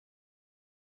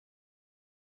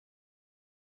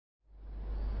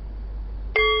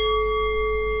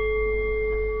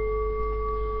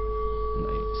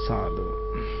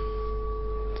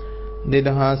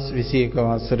2021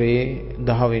 වසරේ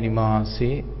 10 වෙනි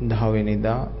මාසේ 10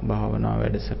 වෙනිදා භාවනා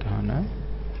වැඩසටහන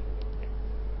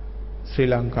ශ්‍රී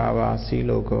ලංකා වාසී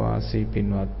ලෝක වාසී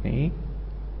පින්වත්නි,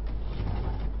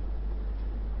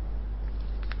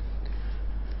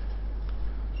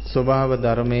 ස්වභාව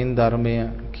ධර්මයෙන් ධර්මය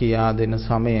කියා දෙන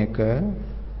සමයක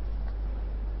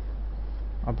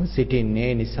අප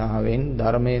සිටින්නේ. නිසාවෙන්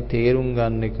ධර්මයේ තේරුම්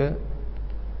ගන්න එක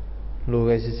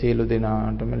ලෝකයේ සියලු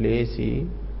දෙනාටම ලේසි.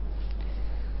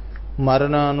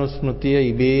 මරණානුස්මෘතිය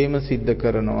ඉබේම සිද්ධ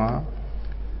කරනවා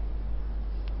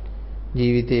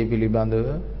ජීවිතය පිළිබඳව.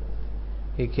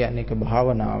 ඒ කියන්නේ එක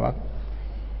භාවනාවක්.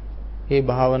 ඒ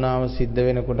භාවනාව සිද්ධ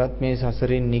වෙනකොටත් මේ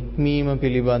සසරින් නික්මීම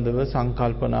පිළිබඳව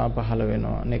සංකල්පනා පහළ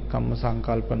වෙනවා. නෙක්ඛම්ම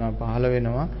සංකල්පනා පහළ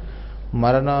වෙනවා.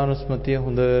 මරණානුස්මෘතිය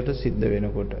හොඳට සිද්ධ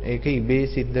වෙනකොට. ඒක ඉබේ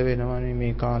සිද්ධ වෙනවනේ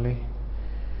මේ කාලේ.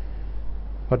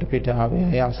 වටපිටාවේ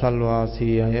අය,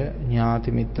 අසල්වාසී අය,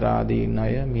 ඥාති මිත්‍රාදීන්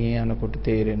අය මේ යනකොට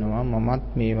තේරෙනවා මමත්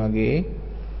මේ වගේ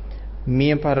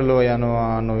මිය පරලෝ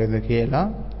යනවා නොවේද කියලා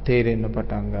තේරෙන්න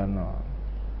පටන් ගන්නවා.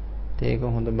 ඒක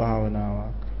හොඳ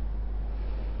භාවනාවක්.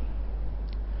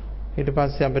 ඊට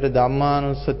පස්සේ අපිට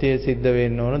ධම්මානුස්සතිය සිද්ධ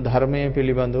වෙන්න ඕන. ධර්මයේ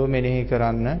පිළිබඳව මෙනෙහි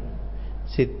කරන්න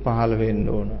සිත් පහළ වෙන්න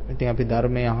ඕන. ඉතින් අපි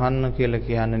ධර්මය අහන්න කියලා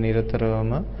කියන්නේ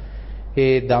නිරතරවම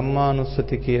ඒ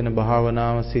ධම්මානුස්සති කියන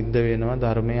භාවනාව සිද්ධ වෙනවා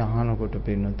ධර්මය අහනකොට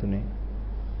පින්නතුනේ.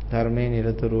 ධර්මයේ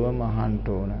නිරතුරුවම අහන්න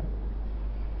ඕන.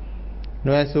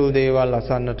 නොඇසූ දේවල්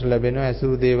අසන්නට ලැබෙනවා.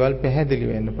 ඇසූ දේවල් පැහැදිලි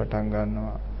වෙන්න පටන්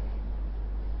ගන්නවා.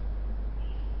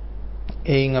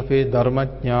 එයින් අපේ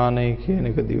ධර්මඥානය කියන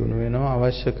එක දියුණු වෙනවා.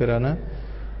 අවශ්‍ය කරන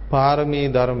පාරමී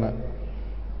ධර්ම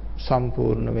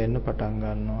සම්පූර්ණ වෙන්න පටන්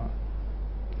ගන්නවා.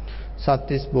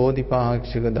 සත්‍තිස්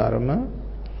බෝධිපාක්ෂික ධර්ම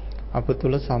අප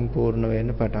තුල සම්පූර්ණ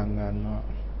වෙන්න පටන් ගන්නවා.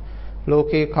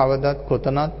 ලෝකේ කවදත්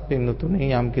කොතනත්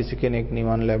පින්නතුනේ යම් කිසි කෙනෙක්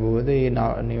නිවන් ලැබුවද ඒ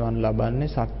නිවන් ලබන්නේ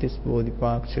සත්‍තිස්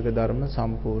බෝධිපාක්ෂික ධර්ම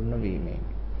සම්පූර්ණ වීමෙන්.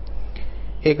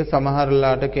 ඒක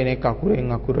සමහරලාට කෙනෙක්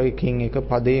අකුරෙන් අකුර එකින් එක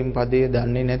පදයෙන් පදයේ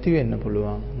දන්නේ නැති වෙන්න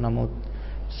පුළුවන්. නමුත්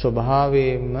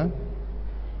ස්වභාවයෙන්ම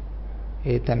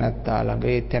ඒ තැනැත්තා ළඟ,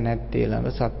 ඒ තැනැත්තිය ළඟ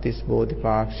සත්‍තිස්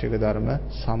බෝධිපාක්ෂික ධර්ම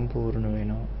සම්පූර්ණ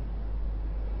වෙනවා.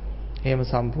 එහෙම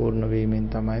සම්පූර්ණ වීමෙන්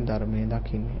තමයි ධර්මයේ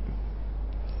දකින්නේ.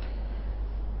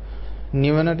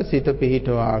 නිවනට සිත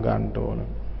පිහිටවා ගන්න ඕන.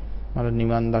 මම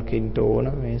නිවන් දකින්න ඕන,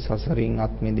 මේ සසරින්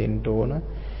අත් මිදෙන්න ඕන,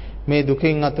 මේ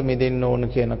දුකෙන් අත මිදෙන්න ඕන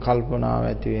කියන කල්පනාව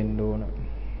ඇති වෙන්න ඕන.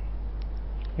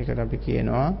 ඒකට අපි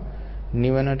කියනවා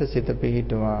නිවනට සිත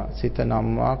පිහිටවා, සිත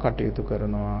නම්වා කටයුතු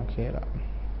කරනවා කියලා.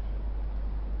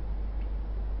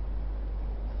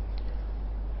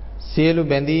 සියලු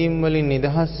බැඳීම් වලින්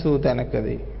නිදහස් වූ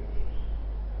තැනකදී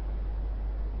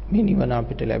මේ නිවන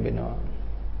අපිට ලැබෙනවා.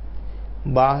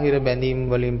 බාහිර බැඳීම්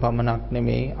වලින් පමණක්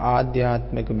නෙමෙයි,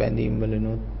 ආධ්‍යාත්මික බැඳීම්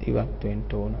වලිනුත් ඉවත් වෙන්න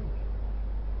ඕන.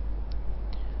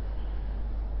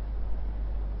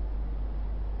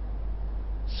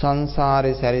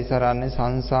 සංසාරේ සැරිසරන්නේ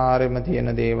සංසාරෙම තියෙන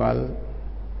දේවල්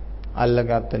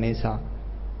අල්ලගත්ත නිසා.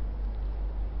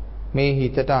 මේ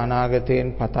හිතට අනාගතයෙන්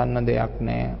පතන්න දෙයක්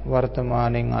නැහැ,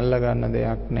 වර්තමානයෙන් අල්ලගන්න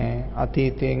දෙයක් නැහැ,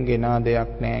 අතීතයෙන් ගෙනා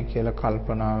දෙයක් නැහැ කියලා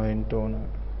කල්පනා වෙන්න ඕන.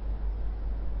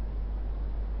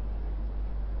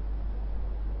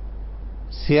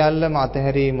 සියල්ලම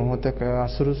අතහැරී මොහොතක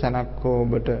අසුරු සැනක්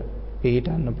ඔබට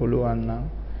පිහිටන්න පුළුවන් නම්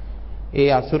ඒ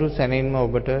අසුරු සැනින්ම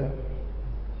ඔබට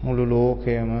මුළු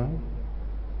ලෝකයම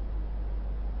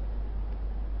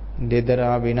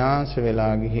දෙදරා විනාශ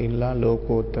වෙලා ගිහිල්ලා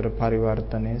ලෝකෝත්තර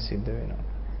පරිවර්තනය සිද්ධ වෙනවා.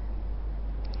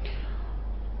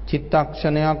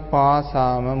 චිත්තක්ෂණයක්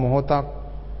පාසාම මොහොතක්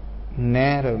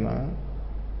නැරම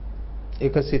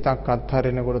එක සිතක්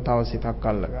අත්හරිනකොට තව සිතක්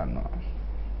අල්ල ගන්නවා.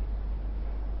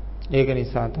 ඒක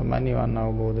නිසා තමයි නිවන්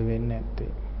අවබෝධ වෙන්නේ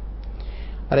නැත්තේ.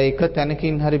 අර එක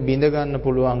තැනකින් හරි බිඳ ගන්න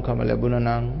පුළුවන්කම ලැබුණා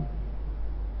නම්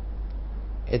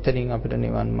එතනින් අපිට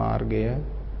නිවන් මාර්ගය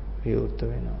විවෘත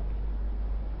වෙනවා.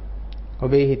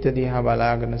 ඔබේ හිත දිහා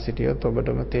බලාගෙන සිටියොත්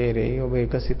ඔබටම තේරෙයි ඔබ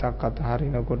එක සිතක්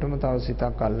අතහරිනකොටම තව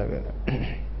සිතක් අල්ලගෙන.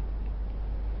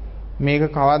 මේක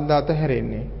කවද්ද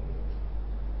අතහැරෙන්නේ?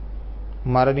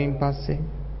 මරණින් පස්සේ?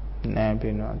 නෑ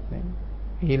පින්වත්නි.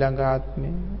 ඊළඟ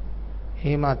ආත්මේ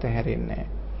එහෙම අතහැරෙන්නේ නෑ.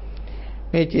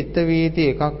 මේ චිත්ත වීති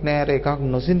එකක් නෑර එකක්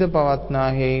නොසිඳ පවත්නා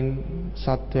හේයින්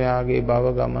සත්වයාගේ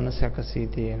භව ගමන සැකසී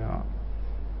තියෙනවා.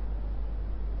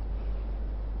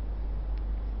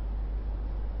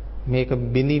 මේක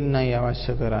බිඳින්නයි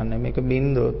අවශ්‍ය කරන්නේ. මේක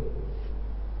බින්දොත්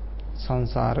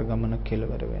සංසාර ගමන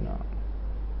කෙලවර වෙනවා.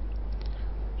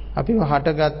 අපිව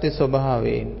හටගත්තේ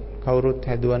ස්වභාවයෙන්, කවුරුත්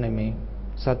හැදුව නෙමෙයි.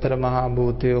 සතර මහා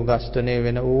භූතයෝ ඝෂ්ඨණය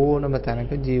වෙන ඕනම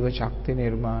තැනක ජීව ශක්තිය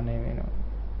නිර්මාණය වෙනවා.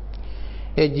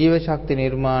 ඒ ජීව ශක්තිය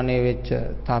නිර්මාණය වෙච්ච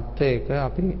තත්ත්වයක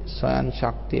අපි ස්වයන්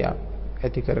ශක්තියක්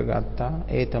ඇති කරගත්තා.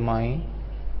 ඒ තමයි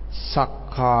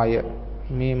සක්කාය,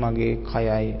 මේ මගේ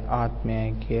කයයි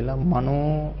ආත්මයයි කියලා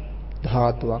මනෝ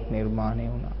ධාතුවක් නිර්මාණය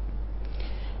වුණා.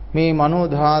 මේ මනෝ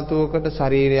ධාතුවකට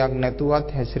ශරීරයක් නැතුවත්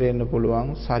හැසිරෙන්න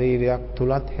පුළුවන්, ශරීරයක්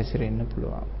තුලත් හැසිරෙන්න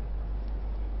පුළුවන්.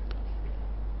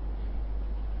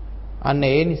 අන්න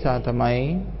ඒ නිසා තමයි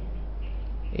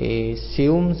ඒ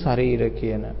සියුම් ශරීර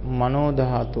කියන මනෝ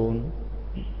ධාතුන්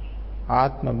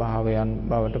ආත්ම භාවයන්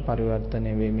බවට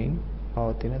පරිවර්තනය වෙමින්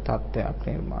පවතින තත්ත්වයක්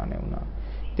නිර්මාණය වුණා.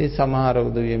 ඉතින් සමහර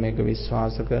උදවිය මේක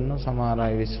විශ්වාස කරනවා, සමහර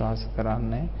අය විශ්වාස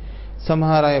කරන්නේ,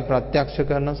 සමහර අය ප්‍රත්‍යක්ෂ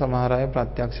කරනවා, සමහර අය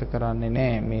ප්‍රත්‍යක්ෂ කරන්නේ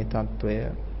නැහැ මේ తত্ত্বය.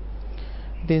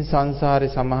 ඉතින් සංසාරේ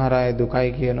සමහර අය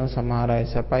දුකයි කියනවා, සමහර අය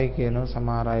සැපයි කියනවා,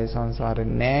 සමහර අය සංසාරේ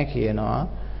නැහැ කියනවා,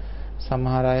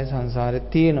 සමහර අය සංසාරේ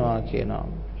තියෙනවා කියනවා.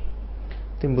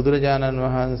 ඉතින් බුදුරජාණන්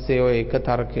වහන්සේ ඔය එක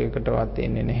තර්කයකටවත්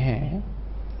එන්නේ නැහැ.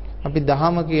 අපි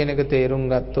ධහම කියන එක තේරුම්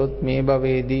ගත්තොත් මේ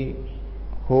භවයේදී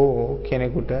හෝ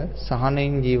කෙනෙකුට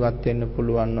සහනෙන් ජීවත් වෙන්න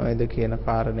පුළුවන් නොවේද කියන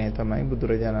කාරණය තමයි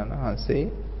බුදුරජාණන් වහන්සේ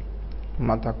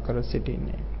මතක් කර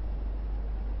සිටින්නේ.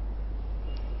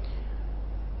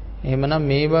 එහෙමනම්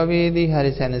මේ භවයේදී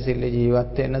හරි සැනසෙල්ල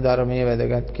ජීවත් වෙන්න ධර්මයේ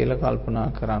වැදගත් කියලා කල්පනා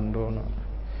කරන්න ඕන.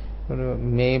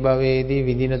 මේ භවයේදී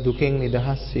විඳින දුකෙන්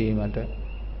නිදහස් වීමට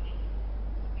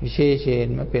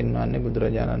විශේෂයෙන්ම පෙන්වන්නේ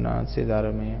බුදුරජාණන් වහන්සේ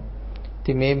ධර්මය.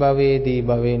 ඉතින් මේ භවයේදී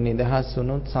භවයෙන් නිදහස්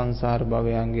වුණොත් සංසාර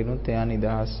භවයන්ගෙනුත් එයා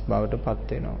නිදහස් බවට පත්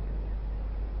වෙනවා.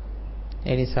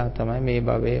 ඒ නිසා තමයි මේ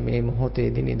භවයේ මේ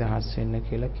මොහොතේදී නිදහස් වෙන්න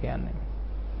කියලා කියන්නේ.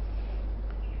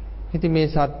 ඉතින් මේ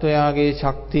සත්වයාගේ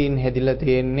ශක්තියින් හැදිලා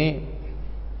තියෙන්නේ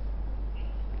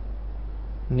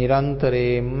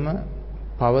නිරන්තරයෙන්ම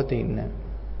පවතින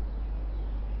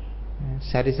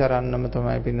සැරිසරන්නම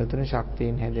තමයි පින්නතුනේ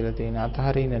ශක්තියින් හැදිලා තියෙන,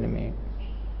 අතහරින්න නෙමෙයි.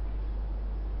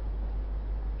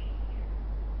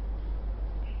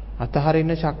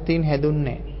 අතහරින්න ශක්තියින්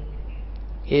හැදුන්නේ.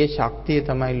 ඒ ශක්තිය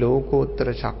තමයි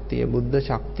ලෝකෝත්තර ශක්තිය, බුද්ධ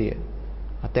ශක්තිය.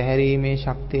 අතහැරීමේ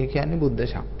ශක්තිය කියන්නේ බුද්ධ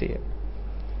ශක්තිය.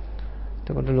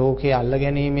 එතකොට ලෝකේ අල්ල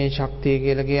ගැනීමේ ශක්තිය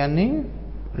කියලා කියන්නේ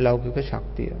ලෞකික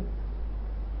ශක්තිය.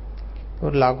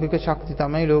 ඒකට ලෞකික ශක්තිය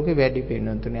තමයි ලෝකේ වැඩි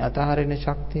පින්නතුනේ. අතහරින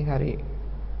ශක්තිය හරි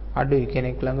අඩුයි,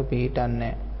 කෙනෙක් ළඟ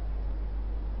පිහිටන්නේ.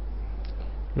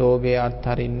 ලෝභය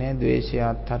අත්හරින්නේ, ද්වේෂය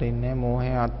අත්හරින්නේ,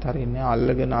 මෝහය අත්හරින්නේ,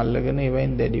 අල්ලගෙන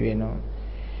ඒවෙන් දැඩි වෙනවා.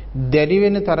 දැඩි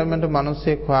වෙන තරමට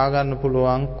මිනිස්සෙක් හොයාගන්න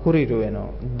පුළුවන් කුරිරු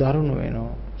වෙනවා, දරුණු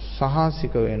වෙනවා,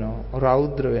 සාහසික වෙනවා,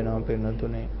 රෞද්‍ර වෙනවා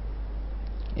පින්නතුනේ.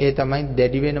 ඒ තමයි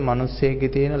දැඩි වෙන මිනිස්සෙකගේ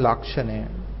තියෙන ලක්ෂණය.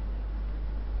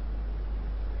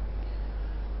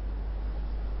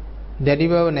 දැඩි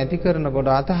බව නැති කරනකොට,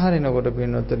 අතහරිනකොට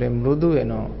පින්නතුනේ මෘදු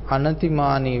වෙනවා,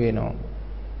 අනතිමානී වෙනවා.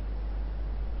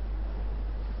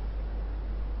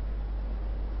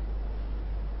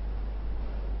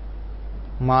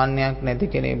 මාන්නයක් නැති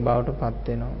කෙනෙක් බවට පත්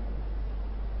වෙනවා.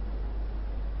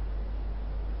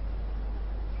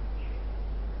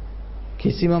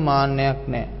 කිසිම මාන්නයක්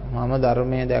නැහැ. මම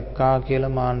ධර්මයේ දැක්කා කියලා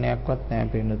මාන්නයක්වත් නැහැ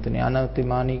පින්නතුනේ.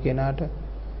 අනතිමානී කෙනාට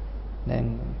දැන්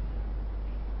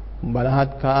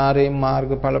බලහත්කාරයෙන්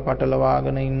මාර්ගඵල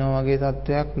පටලවාගෙන ඉන්නා වගේ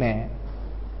තත්වයක් නැහැ.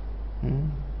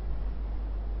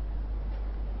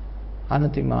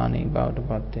 අනතිමානී බවට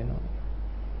පත් වෙනවා.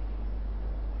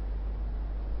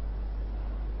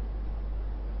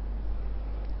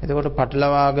 එතකොට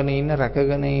පටලවාගෙන ඉන්න,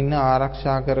 රැකගෙන ඉන්න,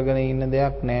 ආරක්ෂා කරගෙන ඉන්න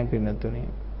දෙයක් නැහැ පින්නතුනේ.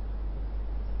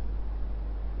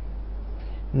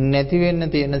 නැති වෙන්න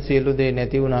තියෙන සියලු දේ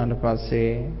නැති වුණාට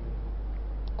පස්සේ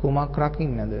කුමක්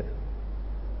රකින්නද?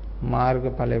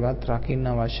 මාර්ගඵලෙවත් රකින්න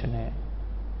අවශ්‍ය නැහැ.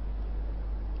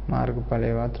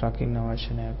 මාර්ගඵලෙවත් රකින්න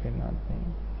අවශ්‍ය නැහැ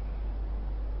පින්නත්නි.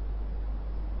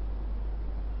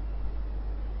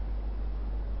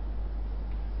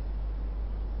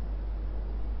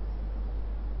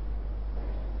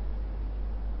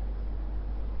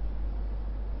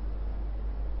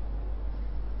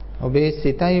 ඔබේ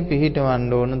සිතයි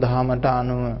පිහිටවන්න ඕන ධහමට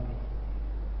අනුව.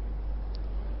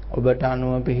 ඔබට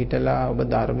අනුව පිහිටලා ඔබ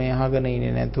ධර්මය අහගෙන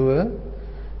ඉන්නේ නැතුව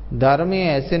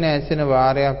ධර්මයේ ඇසෙන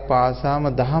වාරයක් පාසාම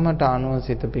ධහමට අනුව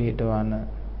සිත පිහිටවන්න.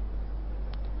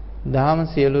 ධහම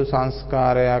සියලු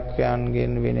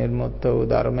සංස්කාරයන්ගෙන් විනිර්මුක්ත වූ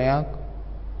ධර්මයක්.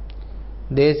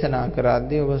 දේශනා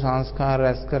කරද්දී ඔබ සංස්කාර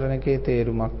රැස් කරන එකේ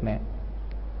තේරුමක් නැහැ.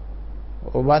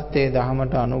 ඔබත් ඒ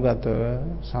ධහමට අනුගතව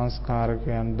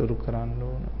සංස්කාරකයන් දුරු කරන්න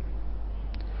ඕන.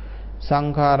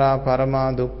 සංඛාරා පරමා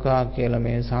දුක්ඛා කියලා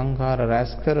මේ සංඛාර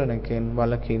රැස් කරන කෙන්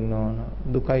වලකින්න ඕන.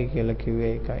 දුකයි කියලා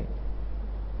කිව්වේ ඒකයි.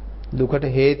 දුකට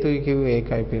හේතුයි කිව්වේ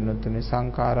ඒකයි පින්නතුනේ.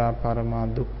 සංඛාරා පරමා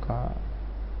දුක්ඛා.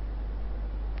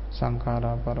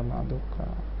 සංඛාරා පරමා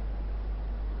දුක්ඛා.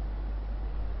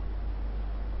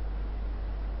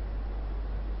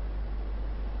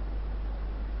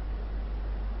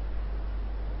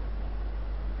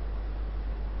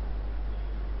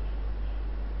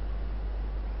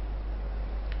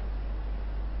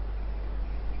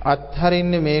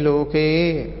 අත්හරින්නේ මේ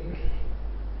ලෝකයේ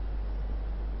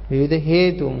විවිධ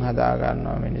හේතුන් හදා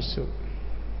ගන්නවා මිනිස්සු.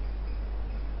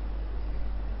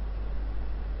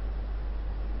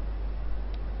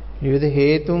 විවිධ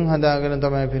හේතුන් හදාගෙන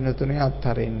තමයි පින්නතුනේ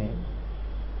අත්හරින්නේ.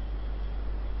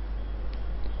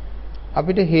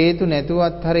 අපිට හේතු නැතුව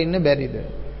අත්හරින්න බැරිද?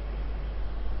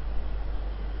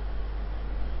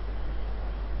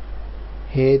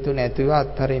 හේතු නැතිව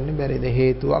අත්හරින්න බැරිද?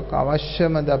 හේතුවක්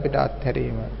අවශ්‍යමද අපිට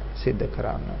අත්හැරීම සිද්ධ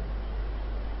කරන්න?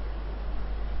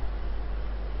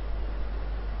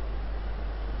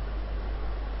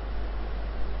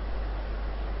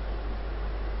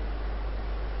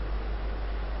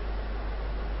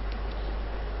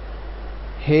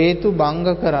 හේතු භංග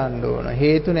කරන්න ඕන,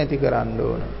 හේතු නැති කරන්න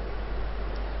ඕන.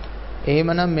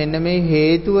 එහෙමනම් මෙන්න මේ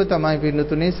හේතුව තමයි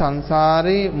පින්නතුනේ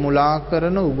සංසාරේ මුලා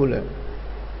කරන උගුල.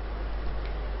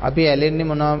 අපි ඇලෙන්නේ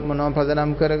මොනවා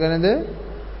පදනම් කරගෙනද?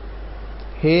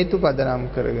 හේතු පදනම්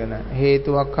කරගෙන.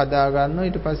 හේතුවක් හදා ගන්නවා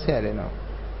ඊට පස්සේ ඇලෙනවා.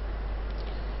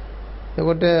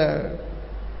 එතකොට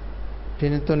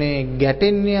පින්නතුනේ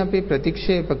ගැටෙන්නේ අපි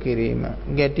ප්‍රතික්ෂේප කිරීම,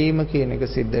 ගැටීම කියන එක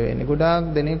සිද්ධ වෙන්නේ.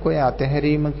 ගොඩාක් දෙනෙක් ඔය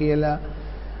අතහැරීම කියලා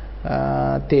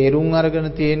තේරුම්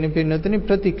අරගෙන තියෙන පින්නතුනේ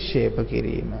ප්‍රතික්ෂේප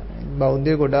කිරීම.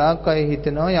 බෞද්ධය ගොඩාක් අය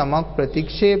හිතනවා යමක්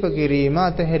ප්‍රතික්ෂේප කිරීම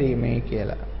අතහැරීමයි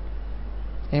කියලා.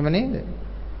 එහෙම නේද?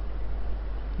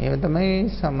 ඒව තමයි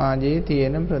සමාජයේ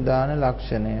තියෙන ප්‍රධාන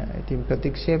ලක්ෂණය. ඉතින්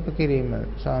ප්‍රතික්ෂේප කිරීම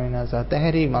ස්වාමීන් වහන්සේ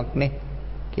අතහැරීමක් නේ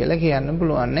කියලා කියන්න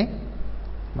පුළුවන් නේ.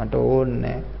 මට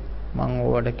ඕනේ මං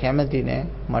ඕවට කැමති නෑ.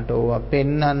 මට ඕවා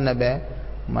පෙන්වන්න බෑ.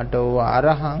 මට ඕවා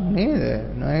අරහන් නේද?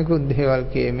 නොයෙකුත් දේවල්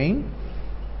කියමින්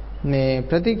මේ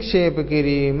ප්‍රතික්ෂේප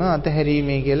කිරීම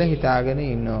අතහැරීමේ කියලා හිතාගෙන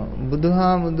ඉන්නවා.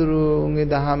 බුදුහාමුදුරුවෝගේ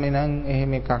දහමේ නම්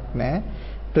එහෙම එකක් නෑ.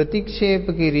 ප්‍රතික්ෂේප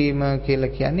කිරීම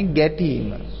කියලා කියන්නේ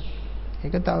ගැටීම.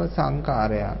 ඒක තව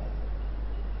සංකාරයක්.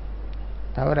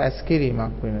 තව රැස්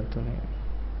කිරීමක් වෙන තුනේ.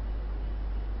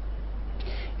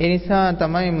 ඒ නිසා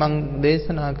තමයි මම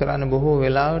දේශනා කරන්න බොහෝ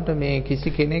වෙලාවට මේ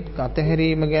කිසි කෙනෙක්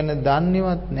අතහැරීම ගැන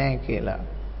දන්නේවත් නැහැ කියලා.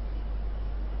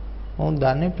 මොවුන්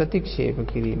දන්නේ ප්‍රතික්ෂේප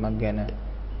කිරීමක් ගැන.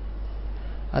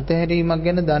 අතහැරීමක්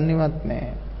ගැන දන්නේවත්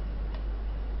නැහැ.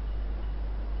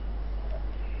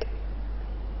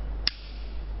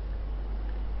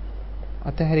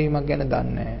 අතහැරීමක් ගැන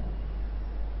දන්නේ නැහැ.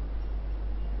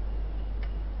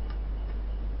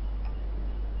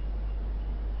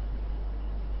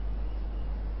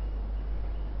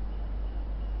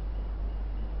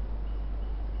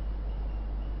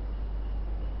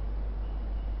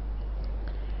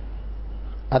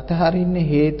 අතහරින්න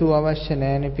හේතු අවශ්‍ය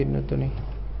නැහැනේ පින්නතුනේ.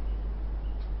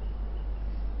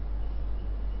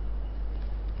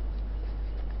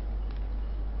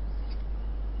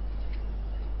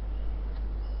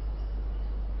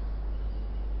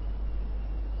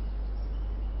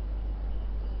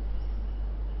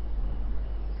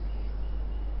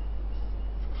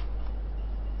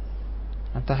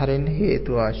 අතහරින්න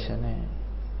හේතු අවශ්‍ය නැහැ.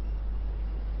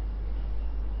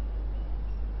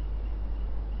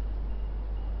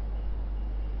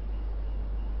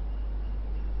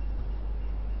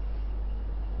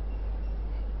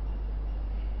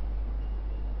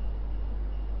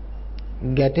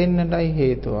 ගැටෙන්නටයි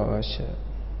හේතු අවශ්‍යයි.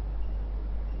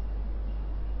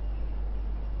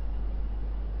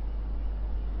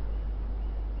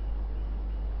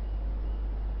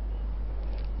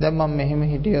 දැන් මම මෙහෙම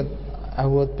හිටියොත්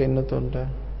අහුවොත් පෙන්නතොන්ට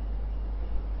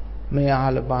මේ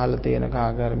අහල පහල තියෙන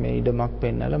කාගර මේ ඉඩමක්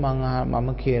පෙන්නලා මම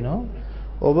කියනවා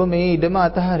ඔබ මේ ඉඩම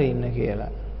අතහරින්න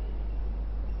කියලා.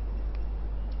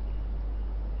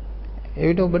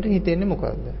 එවිට ඔබට හිතෙන්නේ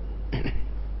මොකද්ද?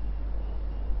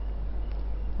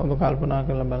 ඔබ කල්පනා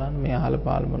කරලා බලන්න මේ අහල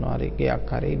පහල මොනවා හරි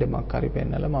ගයක් හරි ඉඩමක් හරි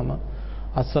පෙන්නලා මම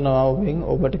අසනවා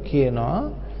ඔබට කියනවා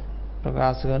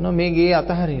ප්‍රකාශ කරනවා මේ ගේ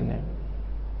අතහරින්න.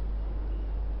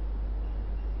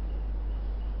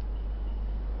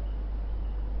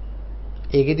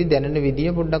 ඒකෙදි දැනෙන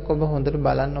විදිය පොඩ්ඩක් ඔබ හොඳට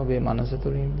බලන්න ඔබේ මනස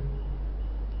තුලින්.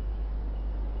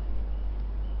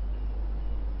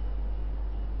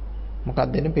 මොකක්ද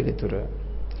දෙන පිළිතුර?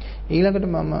 ඊළඟට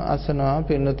මම අසනවා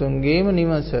පින්නතුන්ගේම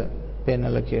නිවස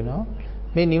පෙන්නලා කියනවා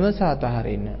මේ නිවස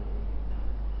අතහරින්න.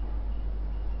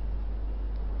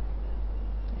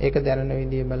 ඒක දැනෙන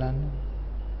විදිය බලන්න.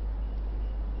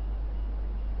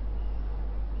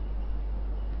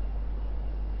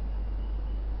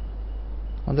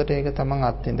 හොඳට ඒක තමන්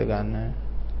අත්විඳ ගන්න.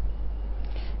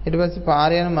 ඊට පස්සේ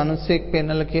පාර යන මිනිස්සෙක්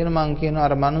පෙන්නලා කියන මං කියනවා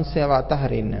අර මිනිස්සයව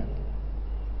අතහරින්න.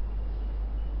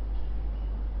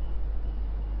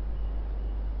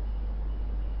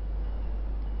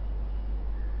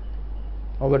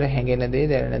 ඔබට හැඟෙන දේ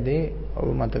දැනෙන දේ ඔබ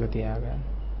මතක තියාගන්න.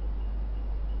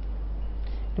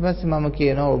 ඊට පස්සේ මම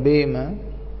කියනවා ඔබේම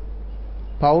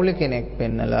පවුලේ කෙනෙක්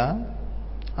පෙන්නලා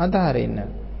අතහරින්න.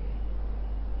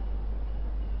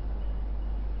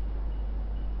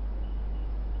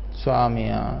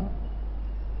 ස්වාමියා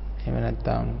එහෙම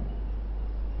නැත්නම්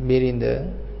බිරිඳ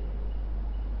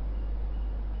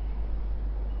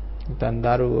නැත්නම්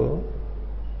දරුවෝ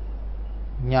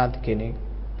ඥාති කෙනෙක්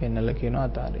පෙන්නලා කියනවා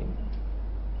අතහරින්න.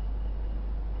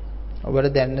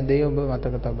 ඔබට දැනන දේ ඔබ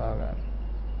මතක තබා ගන්න.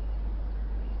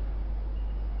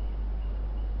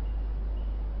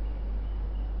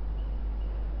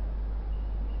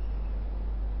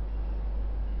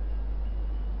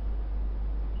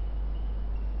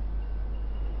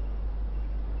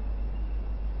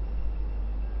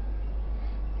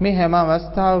 මේ හැම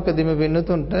අවස්ථාවකදීම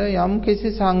වෙනතුන්ට යම් කිසි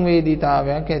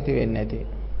සංවේදීතාවයක් ඇති වෙන්නේ නැති.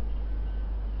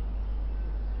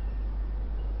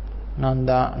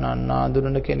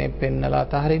 නන්නාඳුනන කෙනෙක් පෙන්නලා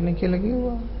අතහරින්න කියලා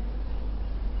කිව්වා.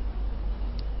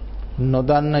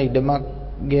 නොදන්න ඉඩමක්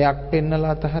ගෙයක්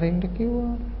පෙන්නලා අතහරින්න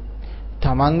කිව්වා.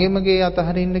 තමන්ගේම ගේ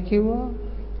අතහරින්න කිව්වා.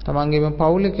 තමන්ගේම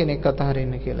පවුලේ කෙනෙක්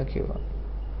අතහරින්න කියලා කිව්වා.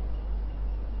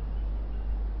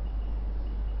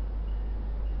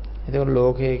 ඒක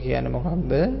ලෝකය කියන්නේ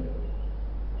මොකක්ද?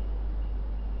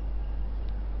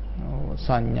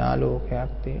 සංඥා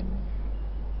ලෝකයක් තියෙනවා.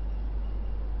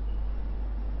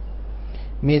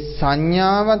 මේ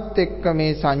සංඥාවත් එක්ක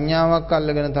මේ සංඥාවක්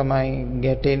අල්ලගෙන තමයි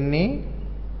ගැටෙන්නේ,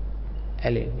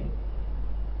 ඇලෙන්නේ.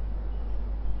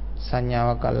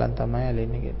 සංඥාවක් අල්ලන් තමයි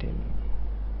ඇලෙන්නේ, ගැටෙන්නේ.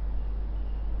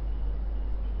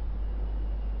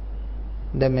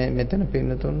 දැන් මෙතන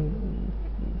පින්නතුන්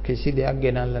කිසි දෙයක්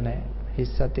ගෙනල්ලා නැහැ.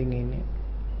 හිස් අතින් ඉන්නේ.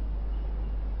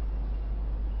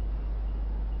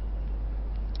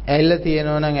 ඇල්ල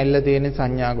තියෙනවා නම් ඇල්ල තියෙන්නේ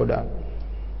සංඥා ගොඩක්.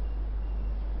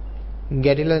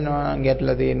 ගැටිලා යනවා නම්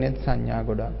ගැටලා තියෙන්නේ සංඥා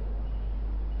ගොඩක්.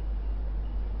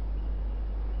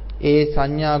 ඒ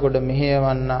සංඥා ගොඩ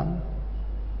මෙහෙයවන්න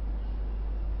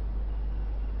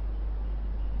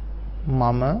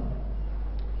මම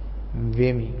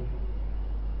වෙමි.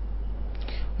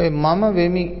 ඔය මම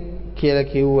වෙමි කියලා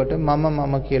කිව්වට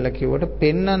මම කියලා කිව්වට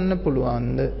පෙන්වන්න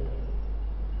පුළුවන්ද?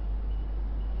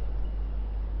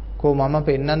 කො මම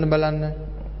පෙන්වන්න බලන්න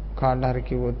කාට හරි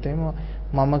කිව්වොත් එහෙම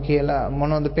මම කියලා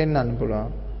මොනවද පෙන්වන්න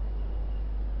පුළුවන්?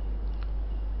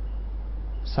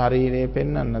 ශරීරය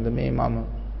පෙන්වන්නද මේ මම?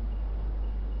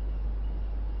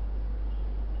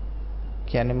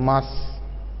 කියන්නේ මස්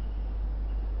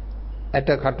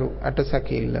ඇටකටු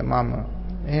ඇටසකිල්ල මම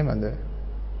එහෙමද?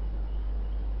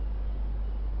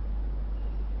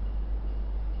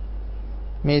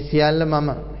 මේ සියල්ල මම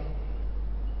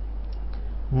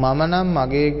නම්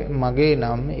මගේ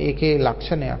නම් ඒකේ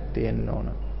ලක්ෂණයක් තියෙන්න ඕන.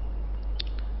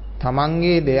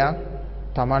 තමන්ගේ දෙයක්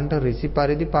තමන්ට ඍසි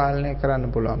පරිදි පාලනය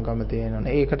කරන්න පුළුවන්කම තියෙනවා.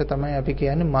 ඒකට තමයි අපි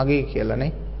කියන්නේ මගේ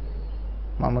කියලානේ.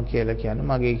 මම කියලා කියන්නේ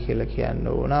මගේ කියලා කියන්න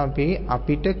ඕන.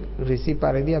 අපිට ඍසි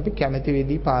පරිදි අපි කැමති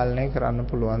විදිහ පාලනය කරන්න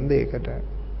පුළුවන් දෙයකට.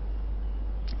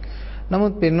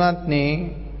 නමුත් පින්වත්නි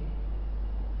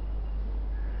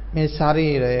මේ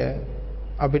ශරීරය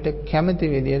අපිට කැමති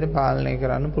විදිහට පාලනය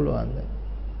කරන්න පුළුවන්ද?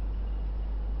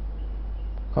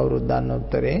 කවුරුත් දන්න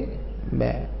උත්තරේ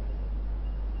බෑ.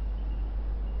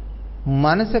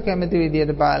 මනස කැමති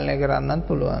විදිහට පාලනය කරන්නත්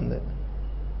පුළුවන්ද?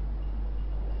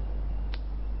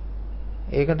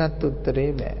 ඒකටත් උත්තරේ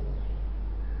බෑ.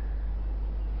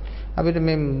 අපිට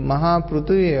මේ මහා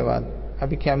පෘථුවියවත්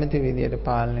අපි කැමති විදිහට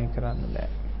පාලනය කරන්න බෑ.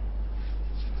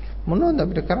 මොනවද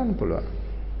අපිට කරන්න පුළුවන්?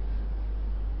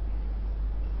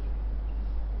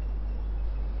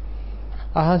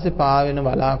 අහසේ පාවෙන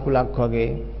වලාකුළක් වගේ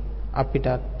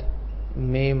අපිටත්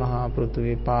මේ මහා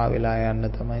පෘථුවිය පාවෙලා යන්න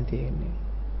තමයි තියෙන්නේ.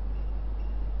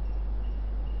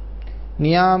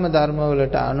 නියාම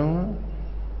ධර්මවලට අනුව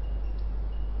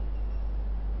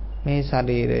මේ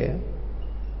ශරීරය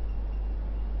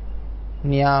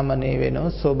නියාමනය වෙන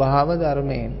ස්වභාව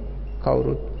ධර්මයෙන්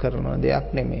කවුරුත් කරන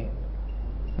දෙයක් නෙමෙයි.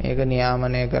 මේක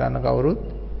නියාමනය කරන්න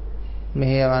කවුරුත්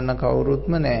මෙහෙයවන්න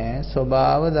කවුරුත්ම නැහැ.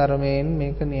 ස්වභාව ධර්මයෙන්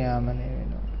මේක නියාමනය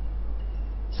වෙනවා.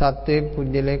 සත්වයේ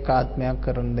පුජ්‍යලේ ආත්මයක්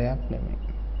කරන දෙයක් නෙමෙයි.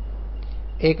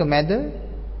 ඒක මැද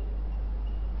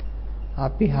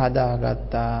අපි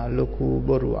හදාගත්ත ලොකු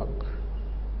බොරුවක්.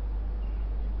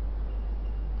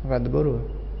 මොකද්ද බොරුව?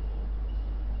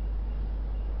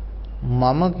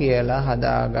 මම කියලා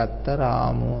හදාගත්ත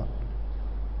රාමුව.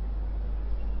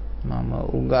 මම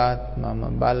උගත්,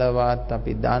 මම බලවත්,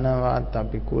 අපි ධනවත්,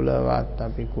 අපි කුලවත්,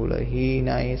 අපි කුල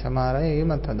හීනයි, සමහර අය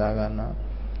එහෙමත් හදා ගන්නවා.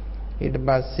 ඊට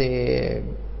පස්සේ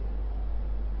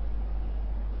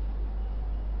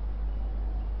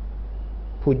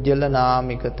පුජ්‍යල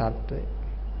නාමික තත්වය.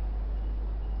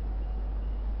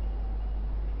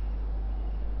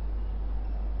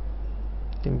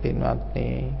 ඉතින් පින්වත්නි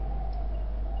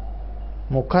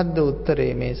මොකද්ද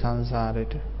උත්තරේ මේ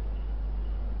සංසාරෙට?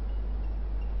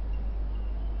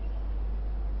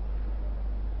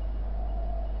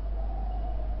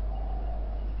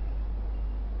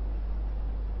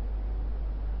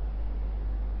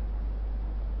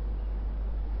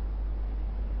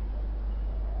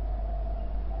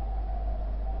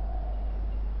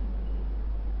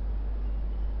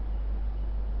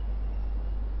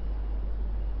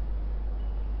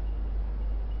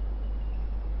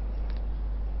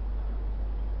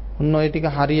 උන් ඔය ටික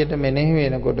හරියට මෙනෙහි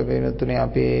වෙනකොට වෙනතුනේ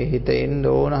අපේ හිත එන්න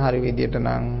ඕන හරි විදියට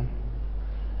නම්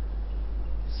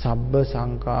සබ්බ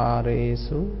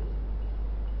සංකාරේසු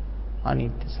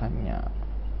අනිත්‍ය සංඥා.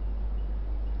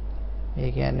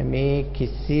 ඒ කියන්නේ මේ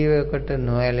කිසියකට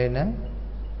නොඇලෙන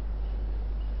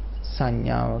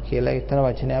සංඥාව කියලා ඊතර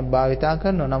වචනයක් භාවිතා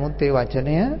කරනවා. නමුත් ඒ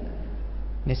වචනය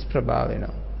නිෂ්ප්‍රභා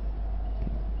වෙනවා.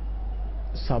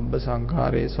 සබ්බ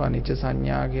සංඛාරේසු අනිච්ච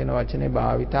සංඥා කියන වචනේ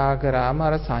භාවිතා කරාම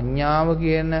අර සංඥාව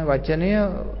කියන වචනය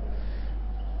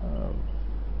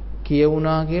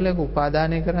කියවුණා කියලා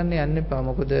උපාදානය කරන්න යන්න එපා.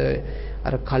 මොකද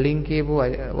අර කලින් කියපු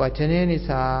වචනය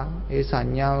නිසා ඒ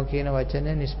සංඥාව කියන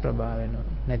වචනය නිෂ්ප්‍රභා වෙනවා,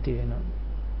 නැති වෙනවා.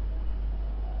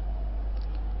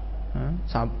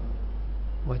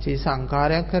 වචී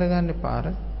සංකාරයක් කරගන්න එපා. අර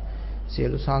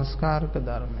සියලු සංස්කාරක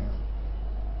ධර්මය.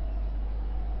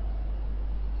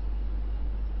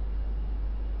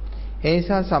 ඒ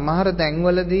නිසා සමහර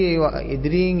තැන්වලදී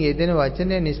ඉදිරියෙන් යෙදෙන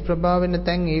වචනේ නිෂ්ප්‍රභා වෙන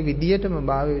තැන් ඒ විදියටම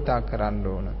භාවිතා කරන්න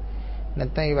ඕන.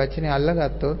 නැත්නම් මේ වචනේ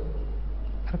අල්ලගත්තොත්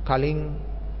අර කලින්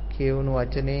කියවුණු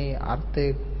වචනේ අර්ථය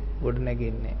ගොඩ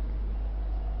නැගෙන්නේ.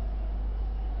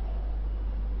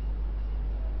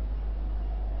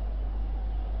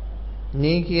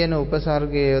 නී කියන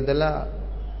උපසර්ගය යොදලා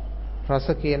රස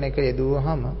කියන එක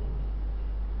යෙදුවහම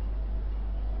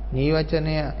නී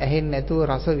වචනය ඇහෙන්නේ නැතුව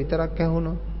රස විතරක්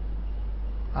ඇහුණොත්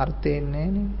අර්ථය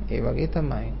නෑනේ. ඒ වගේ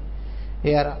තමයි.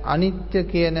 ඒ අර අනිත්‍ය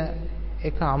කියන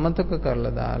එක අමතක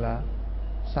කරලා දාලා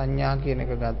සංඥා කියන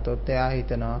එක ගත්තොත් එයා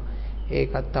හිතනවා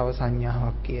ඒකත් තව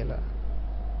සංඥාවක් කියලා.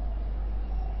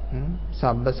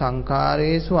 සබ්බ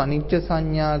සංඛාරේසු අනිච්ච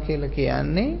සංඥා කියලා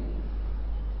කියන්නේ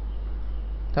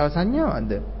තව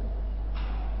සංඥාවක්ද?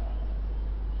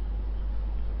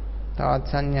 තවත්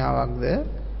සංඥාවක්ද?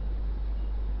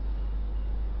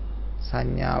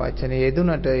 සංඥා වචනේ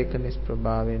යෙදුනට ඒක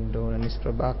නිෂ්ප්‍රභා වෙන්න ඕන.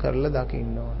 නිෂ්ප්‍රභා කරලා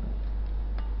දකින්න ඕන.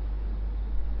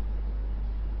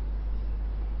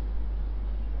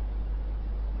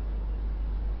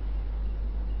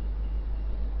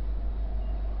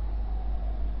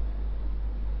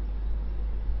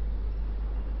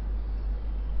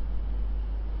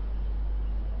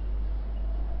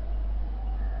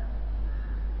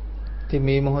 ඉතින්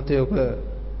මේ මොහොතේ ඔබ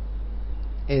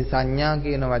ඒ සංඥා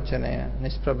කියන වචනය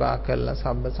නිෂ්ප්‍රභා කරලා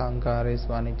සබ්බ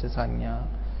සංඛාරේසු අනිච්ච සංඥා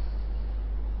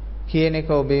කියන එක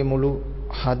ඔබේ මුළු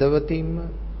හදවතින්ම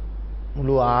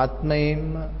මුළු ආත්මයෙන්ම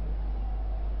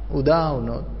උදා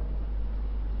වුණොත්,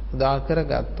 උදා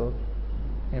කරගත්තොත්,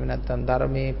 එහෙම නැත්නම්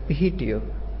ධර්මයේ පිහිටියොත්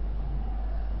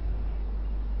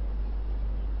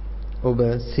ඔබ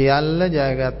සියල්ල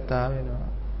ජයගත්තා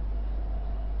වෙනවා.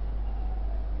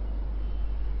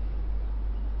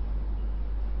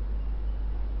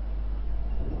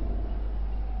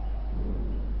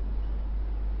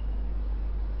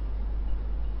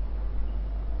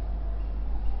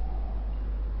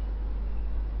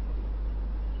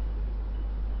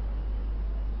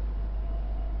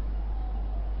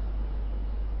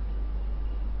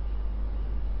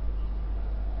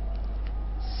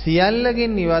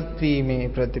 සියල්ලකින් ඉවත් වීමේ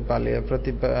ප්‍රතිඵලය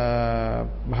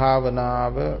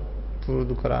භාවනාව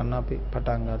පුරුදු කරන්න අපි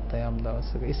පටන් ගත්තා යම්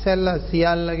දවසක. ඉස්සෙල්ලා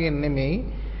සියල්ලකින් නෙමෙයි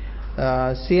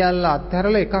සියල්ල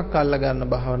අත්හැරලා එකක් අල්ල ගන්න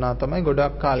භාවනාව තමයි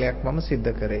ගොඩක් කාලයක් මම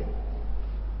සිද්ධ කරේ.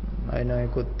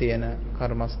 අයනයිකුත් තියෙන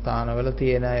කර්මස්ථානවල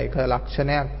තියෙන එක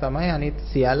ලක්ෂණයක් තමයි අනිත්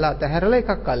සියල්ල අත්හැරලා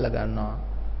එකක් අල්ල ගන්නවා.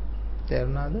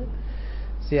 තේරුණාද?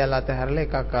 සියල්ල අතහැරලා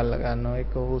එකක් අල්ල ගන්නවා.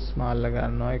 එක්ක හුස්ම අල්ල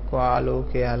ගන්නවා, එක්ක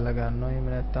ආලෝකය අල්ල ගන්නවා. එහෙම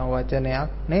නැත්නම්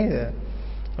වචනයක් නේද?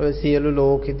 ඔය සියලු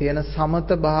ලෝකේ තියෙන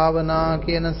සමත භාවනා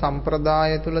කියන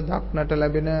සම්ප්‍රදාය තුල දක්නට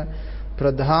ලැබෙන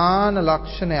ප්‍රධාන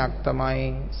ලක්ෂණයක් තමයි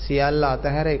සියල්ල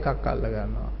අතහැර එකක් අල්ල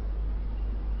ගන්නවා.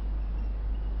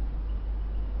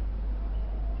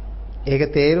 ඒක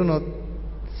තේරුනොත්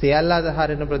සියල්ල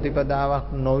අතහරින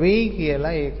ප්‍රතිපදාවක් නොවේ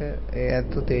කියලා ඒක ඒ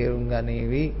ඇත්ත තේරුම්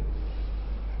ගනීවි.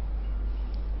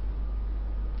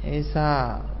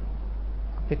 ඒසා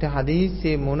අපිට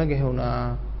හදිස්සියේ මුණ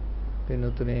ගැහුණා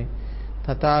පින්තුනේ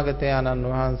තථාගතයන්න්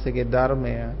වහන්සේගේ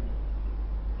ධර්මය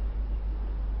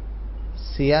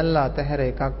සියල්ල අතහැර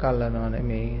එකක් අල්ලනව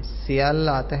නෙමෙයි, සියල්ල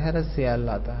අතහැර සියල්ල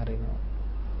අතහරිනවා.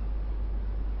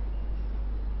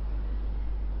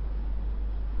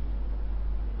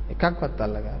 එකක්වත්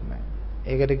අල්ලගන්නේ නැහැ.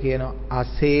 ඒකට කියනවා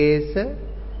අශේෂ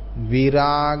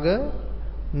විරාග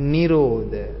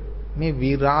නිරෝධ. මේ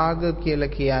විරාග කියලා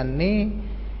කියන්නේ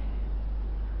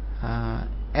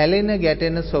ඇලෙන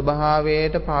ගැටෙන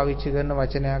ස්වභාවයට පාවිච්චි කරන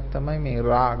වචනයක් තමයි මේ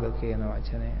රාග කියන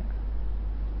වචනය.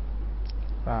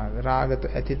 රාග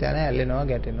ඇති තැන ඇලෙනවා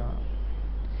ගැටෙනවා.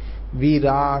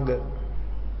 විරාග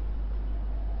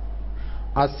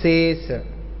අශේෂ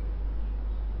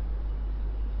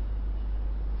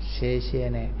ශේෂය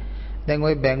නෑ. දැන්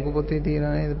ওই බැංකු පොතේ තියෙන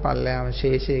නේද පල්ලෑම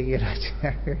ශේෂය කියලා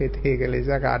වචනයක්. ඒක ලෙස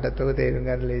කාටත් ඔක තේරුම්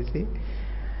ගන්න ලේසි.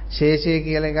 ශේෂය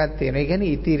කියලා එකක් තියෙනවා. ඒ කියන්නේ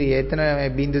ඉතිරි. එතන මේ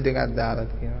බිංදු දෙකක් දාලා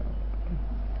තියෙනවා.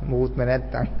 මුකුත්ම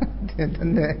නැත්තම්. එතන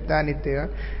අනිත් ඒවා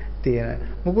තියෙනවා.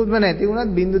 මුකුත්ම නැති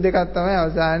වුණත් බිංදු දෙකක් තමයි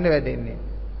අවසානයේ වැටෙන්නේ.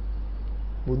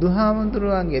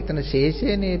 බුදුහාමුදුරුවන්ගේ එතන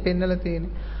ශේෂයනේ පෙන්නලා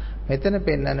තියෙන්නේ. මෙතන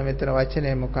පෙන්නන මෙතන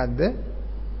වචනේ මොකද්ද?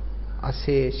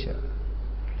 අශේෂ.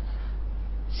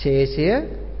 ශේෂය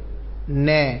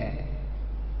නෑ.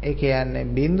 ඒ කියන්නේ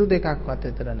බිංදු දෙකක්වත්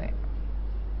එතන නෑ.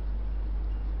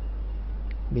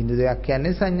 බිංදු දෙකක්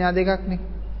කියන්නේ සංඥා දෙකක්නේ.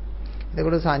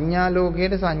 එතකොට සංඥා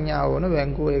ලෝකයේ සංඥා වුණ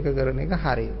බැංකුව එක කරන එක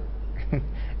හරි.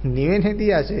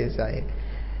 නිවෙනදී අශේෂයි.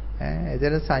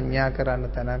 එතන සංඥා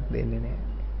කරන්න තැනක් දෙන්නේ නෑ.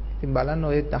 ඉතින් බලන්න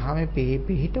ඔය තහමේ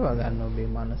පිහිටව ගන්න ඔබේ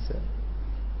මනස.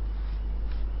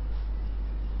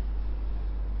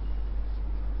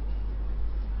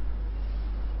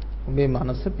 ඔබේ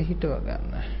මනස පිහිටව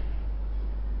ගන්න.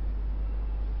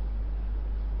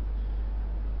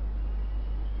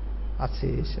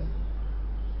 අශේෂ.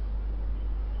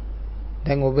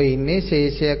 දැන් ඔබ ඉන්නේ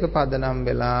ශේෂයක පදනම්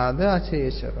වෙලාද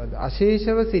අශේෂවද?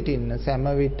 අශේෂව සිටින්න. සෑම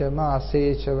විටම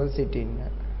අශේෂව සිටින්න.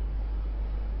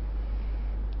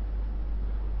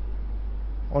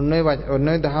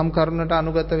 ඔන්නේ දහම් කරුණට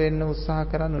අනුගත වෙන්න උත්සාහ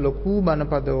කරන ලොකු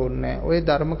බණපද ඕනේ. ඔය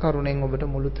ධර්ම කරුණෙන් ඔබට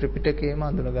මුළු ත්‍රිපිටකයම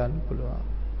අඳුන ගන්න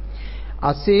පුළුවන්.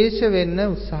 අශේෂ වෙන්න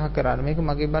උත්සාහ කරන්න. මේක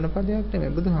මගේ බණපදයක්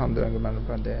නෙමෙයි බුදුහාමුදුරන්ගේ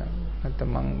බණපදයක්. නැත්නම්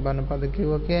මං බණපද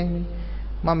කිව්වා කියන්නේ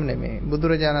මම නෙමෙයි.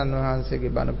 බුදුරජාණන්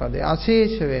වහන්සේගේ බණපදේ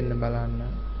අශේෂ වෙන්න බලන්න.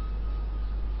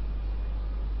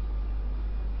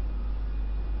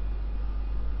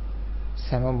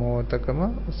 සෑම මොහොතකම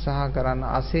උත්සාහ කරන්න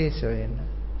අශේෂ වෙන්න.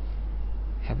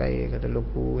 හැබැයි ඒකට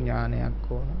ලොකු ඥානයක්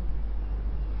ඕන.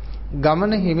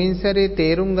 ගමන හිමින්සරේ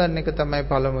තේරුම් ගන්න එක තමයි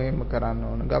පළමුවෙන්ම කරන්න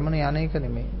ඕන. ගමන යන එක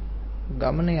නෙමෙයි.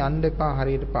 ගමන යන්න එපා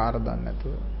හරියට පාර දන්නේ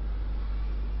නැතුව.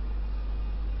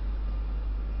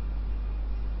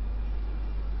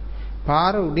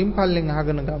 පාර උඩින් පල්ලෙන්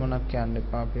අහගෙන ගමනක් යන්න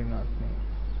එපා පින්වත්නි.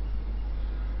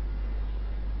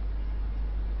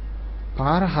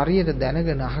 පාර හරියට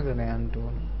දැනගෙන අහගෙන යන්න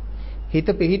ඕන.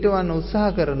 හිත පිහිටවන්න උත්සාහ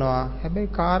කරනවා.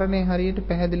 හැබැයි කාරණේ හරියට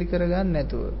පැහැදිලි කරගන්න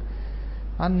නැතුව.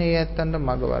 අන්න ඒ ඇත්තන්ට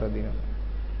මග වරදිනවා.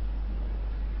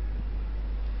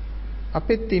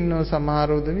 අපිත් ඉන්නව සමහර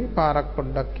උදවි පාරක්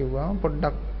පොඩ්ඩක් කිව්වම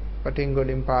පොඩ්ඩක් පටින්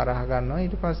ගොඩින් පාර අහ ගන්නවා.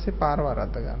 ඊට පස්සේ පාර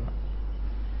වරද්ද ගන්නවා.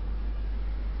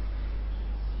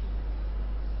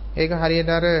 ඒක හරියට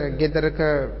අර ගෙදරක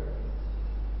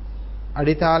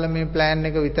අඩිතාලමේ ප්ලෑන්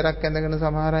එක විතරක් ඇඳගෙන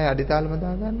සමහර අය අඩිතාලම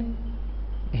දාගන්නේ.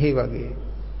 ඒ වගේ.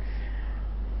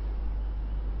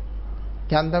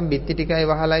 යන්තම් බිත්ති ටිකයි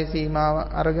වහලයි සීමාව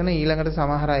අරගෙන ඊළඟට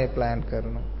සමහර අය ප්ලෑන්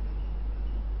කරනවා.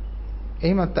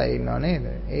 එහෙමත් අය ඉන්නව නේද?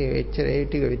 ඒ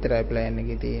ටික විතරයි ප්ලෑන්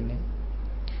එකේ තියෙන්නේ.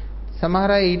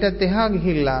 සමහර අය ඊටත් එහා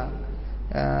ගිහිල්ලා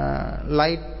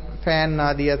ලයිට් ෆෑන්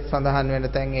ආදියත් සඳහන් වෙන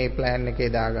තැන් ඒ ප්ලෑන් එකේ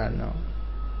දා ගන්නවා.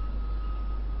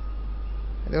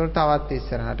 ඒකට තවත්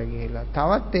ඉස්සරහට ගිහිල්ලා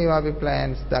තවත් ඒ වගේ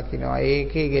ප්ලෑන්ස් දකින්නවා.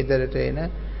 ඒකේ ගෙදරට එන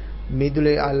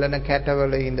මිදුලේ අල්ලන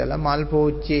කැටවල ඉඳලා මල්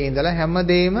පෝච්චියේ ඉඳලා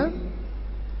හැමදේම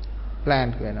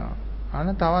ප්ලෑන් වෙනවා.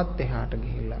 අන තවත් එහාට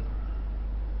ගිහිල්ලා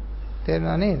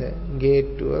තේරුණා නේද?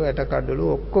 ගේට්ටුව වැටකඩළු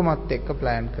ඔක්කොමත් එක්ක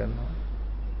ප්ලෑන් කරනවා.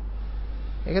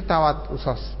 ඒක තවත්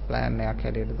උසස් ප්ලෑන් එකක්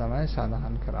හැටියට තමයි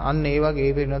සඳහන් කරන්නේ. අන්න ඒ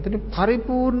වගේ වෙනතට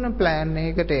පරිපූර්ණ ප්ලෑන්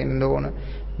එකකට එන්න ඕන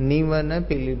නිවන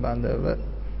පිළිබඳව.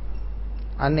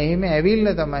 අන්න එහෙම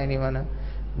ඇවිල්ලා තමයි නිවන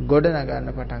ගොඩ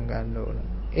නගන්න පටන් ගන්න ඕන.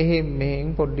 එහෙන්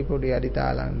මෙහෙන් පොඩි පොඩි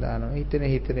අඩිතාලම් දානවා.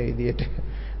 හිතන විදියට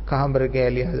කාමර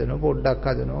කෑලි හදනවා, පොඩ්ඩක්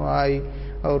හදනවා. ආයි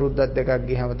අවුරුද්දක් දෙකක්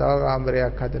ගියාම තව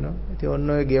කාමරයක් හදනවා. ඉතින් ඔන්න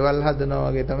ඔය ගෙවල් හදනවා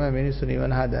වගේ තමයි මිනිස්සු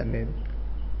නිවන හදන්නේ.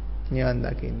 නිවන්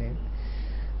දකින්නේ.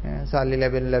 සල්ලි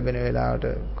ලැබෙන වෙලාවට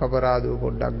කපරාදුව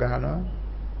පොඩ්ඩක් ගහනවා.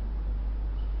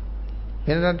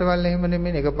 වෙන රටවල් එහෙම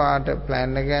නෙමෙයි. එකපාරට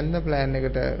ප්ලෑන් එක ගන්න, ප්ලෑන්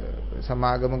එකට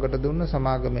සමාගමකට දුන්න,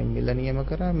 සමාගමෙන් මිල නියම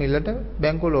කරා, මිලට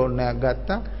බැංකු ලෝන් එකක්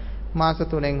ගත්තා. මාස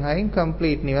 3න් 6න්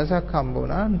කම්ප්ලීට් නිවසක් හම්බ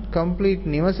වුණා. කම්ප්ලීට්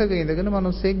නිවසක ඉඳගෙන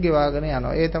මිනිස්සෙක් ගෙවාගෙන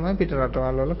යනවා. ඒ තමයි පිට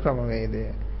රටවල් වල ක්‍රමවේදය.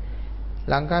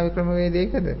 ලංකාවේ ක්‍රමවේදය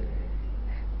ඒකද?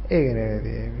 ඒක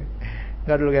නෙවෙයි.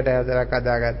 ගඩොල් ගැට හතරක්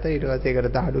හදාගත්තා. ඊට පස්සේ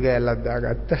ඒකට තහඩු කෑල්ලක්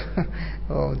දාගත්තා.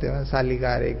 ඕම් තමයි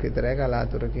සල්ලිකාරයෙක් විතරයි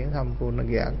කලාතුරකින් සම්පූර්ණ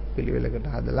ගයක් පිළිවෙලකට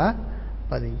හදලා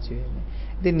පදිංචි වෙන්නේ.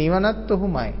 ඉතින් නිවනත්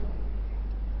ඔහොමයි.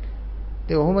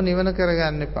 ඉතින් ඔහොම නිවන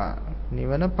කරගන්න එපා.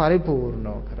 නිවන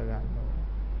පරිපූර්ණව කරගන්න ඕන.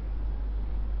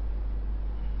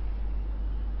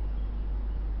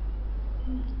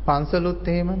 පන්සලුත්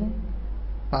එහෙමනේ.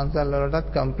 පන්සල්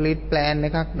වලටත් කම්ප්ලීට් ප්ලෑන්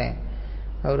එකක් නැහැ.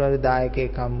 කවුරු හරි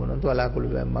දායකයෙක් හම්බුනොත් වලාකුළු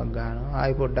බැම්මක් ගන්නවා.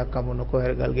 ආයි පොඩ්ඩක් හම්බුනොත්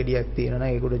කොහෙර ගල් ගෙඩියක් තියෙනවා නම්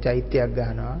ඒකට චෛත්‍යයක්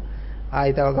ගන්නවා.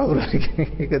 ආයි තව කවුරු හරි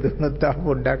එක දුන්නොත් තව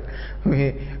පොඩ්ඩක්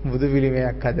මේ බුදු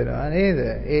පිළිමයක් හදනවා නේද?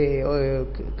 ඒ ඔය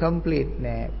කම්ප්ලීට්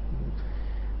නෑ.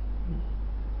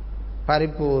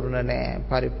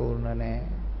 පරිපූර්ණ නෑ.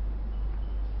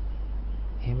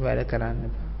 එහෙම වැඩ කරන්න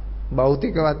එපා.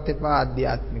 භෞතිකවත් එපා,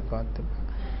 ආධ්‍යාත්මිකවත් එපා.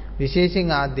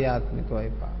 විශේෂයෙන් ආධ්‍යාත්මිකව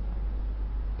එපා.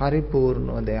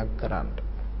 පරිපූර්ණව දෙයක් කරන්න.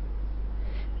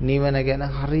 නිවන ගැන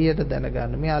හරියට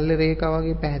දැනගන්න. මේ අල්ලේ රේඛා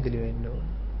වගේ පැහැදිලි වෙන්න ඕන.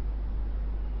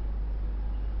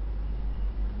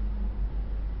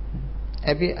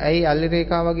 ඇයි අල්ලේ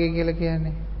රේඛා වගේ කියලා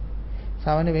කියන්නේ?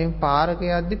 සාමාන්‍ය මේ පාරක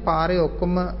යද්දි පාරේ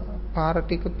ඔක්කොම පාර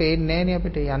ටික පේන්නේ නැහනේ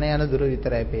අපිට. යන දුර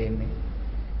විතරයි පේන්නේ.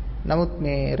 නමුත්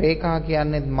මේ රේඛා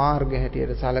කියන්නේ මාර්ග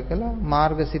හැටියට සලකලා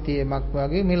මාර්ග සිතියමක්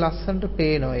වගේ මේ ලස්සනට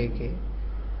පේනවා ඒකේ.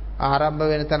 ආරම්භ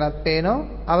වෙන තැනත් පේනවා,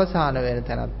 අවසාන වෙන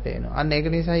තැනත් පේනවා. අන්න ඒක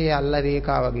නිසා මේ අල්ල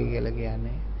රේඛා වගේ කියලා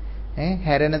කියන්නේ.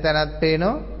 හැරෙන තැනත්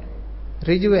පේනවා,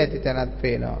 ඍජුව ඇති තැනත්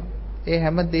පේනවා. ඒ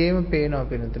හැම දෙයක්ම පේනවා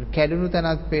පිළිතුරු. කැඩුණු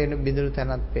තැනත් පේන, බිඳුණු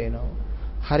තැනත් පේනවා.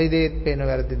 හරි දෙයක් පේනවා,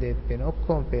 වැරදි දෙයක් පේනවා.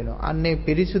 ඔක්කොම පේනවා. අන්නේ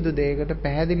පිරිසුදු දෙයකට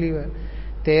පැහැදිලිව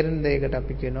තේරෙන දෙයකට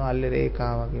අපි කියනවා අල්ල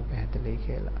රේඛා වගේ පැහැදිලි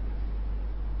කියලා.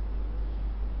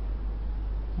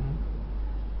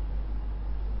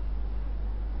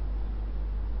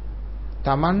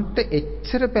 Tamanට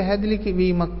එච්චර පැහැදිලි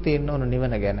වීමක් තියෙන්න ඕන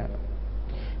නිවන ගැන.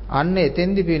 අන්න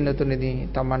එතෙන්දි පින්නතුනේදී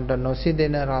Tamanට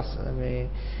නොසිදෙන රස මේ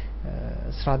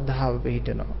ශ්‍රද්ධාව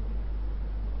පිහිටනවා.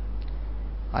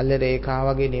 අල්ල රේඛා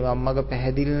වගේ නිවන් මඟ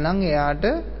පැහැදිලි නම් එයාට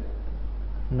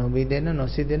නොබිදෙන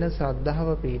නොසිදෙන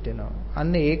ශ්‍රද්ධාව පිහිටනවා.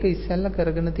 අන්න ඒක ඉස්සෙල්ලා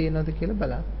කරගෙන තියෙනවද කියලා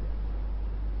බලන්න.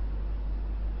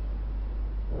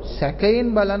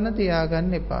 සැකයෙන් බලන්න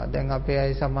තියාගන්න එපා. දැන් අපේ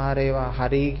අය සමහර ඒවා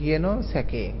හරි කියනෝ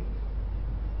සැකයෙන්.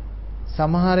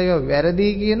 සමහර ඒවා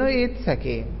වැරදි කියනෝ ඒත්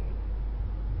සැකයෙන්.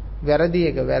 වැරදි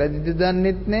එක වැරදිද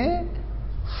දන්නෙත් නැහැ.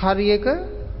 හරි එක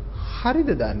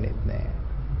හරිද දන්නෙත් නැහැ.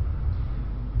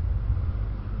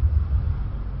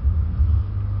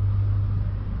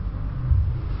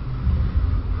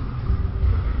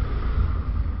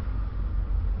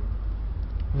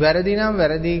 වැරදි නම්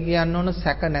වැරදි කියන්න ඕන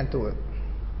සැක නැතුව.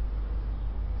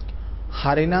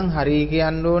 හරි නම් හරි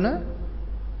කියන්න ඕන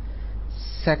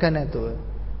සැක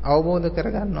නැතුව. අවබෝධ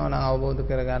කරගන්න ඕන අවබෝධ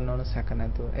කරගන්න ඕන සැක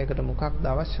නැතුව. ඒකට මොකක්ද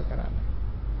අවශ්‍ය කරන්නේ?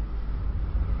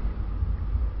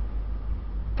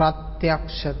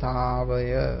 ප්‍රත්‍යක්ෂතාවය.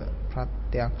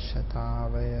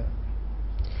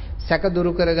 සැක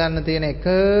දුරු කරගන්න තියෙන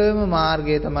එකම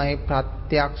මාර්ගය තමයි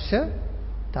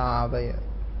ප්‍රත්‍යක්ෂතාවය.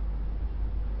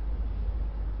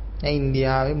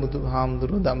 ඉන්දියාවේ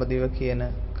බුදුහාමුදුරුවෝ දඹදිව කියන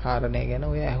කාරණේ ගැන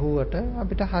ඔය ඇහුවට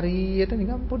අපිට හරියට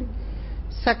නිකන් පොඩි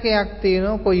සැකයක්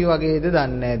තියෙනවා කොයි වගේද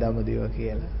දන්නේ නැහැ දඹදිව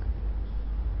කියලා.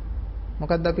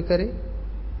 මොකද්ද අපි කරේ?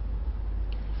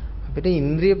 අපිට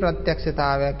ඉන්ද්‍රිය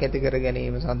ප්‍රත්‍යක්ෂතාවයක් ඇති කර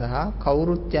ගැනීම සඳහා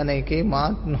කවුරුත් යන එකේ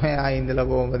මාත් නොයා ඉඳලා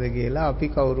කොහොමද කියලා අපි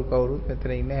කවුරුත්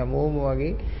මෙතන ඉන්න හැමෝම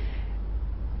වගේ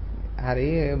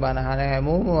හරි බනහන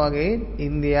හැමෝම වගේ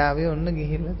ඉන්දියාවේ ඔන්න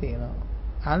ගිහිල්ලා තියෙනවා.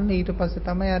 අන්න ඊට පස්සේ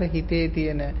තමයි අර හිතේ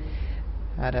තියෙන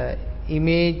අර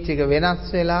ඉමේජ් එක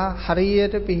වෙනස් වෙලා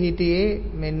හරියට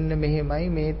පිහිටියේ මෙන්න මෙහෙමයි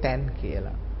මේ තැන්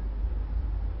කියලා.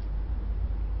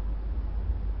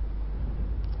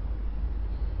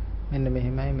 මෙන්න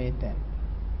මෙහෙමයි මේ තැන්.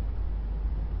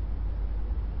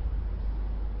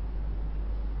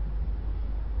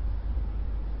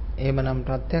 එහෙමනම්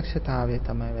ප්‍රත්‍යක්ෂතාවය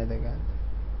තමයි වැදගත්.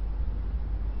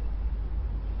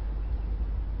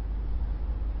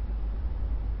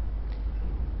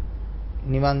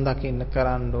 නිවන් දකින්න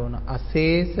කරන්න ඕන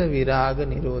අශේෂ විරාග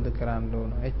නිරෝධ කරන්න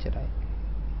ඕන එච්චරයි.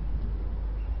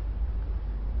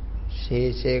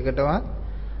 ශේෂයකටවත්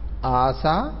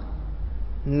ආසා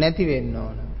නැති වෙන්න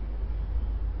ඕන.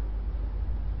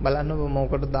 බලන්න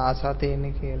මොකටද ආසා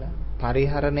තියෙන්නේ කියලා.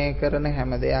 පරිහරණය කරන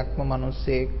හැම දෙයක්ම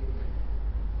මිනිස්සෙක්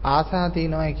ආසා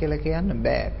තියනවායි කියලා කියන්න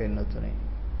බෑ පෙන්නතුනේ.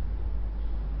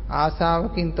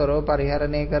 ආසාවකින් තොරව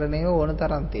පරිහරණය කරන ඒවා ඕන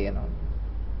තරම් තියෙනවා.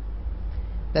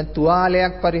 දැන්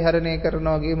තුවාලයක් පරිහරණය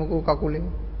කරනවා කියමුකෝ කකුලේ.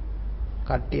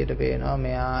 කට්ටියට පේනවා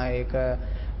මෙයා ඒක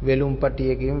වෙලුම්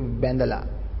පටියකින් බැඳලා.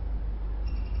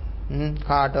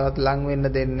 කාටවත් ලං වෙන්න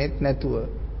දෙන්නෙත් නැතුව.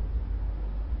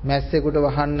 මැස්සෙකුට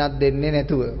වහන්නත් දෙන්නේ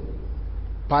නැතුව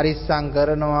පරිස්සම්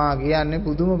කරනවා කියන්නේ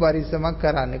පුදුම පරිස්සමක්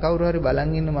කරන්නේ. කවුරු හරි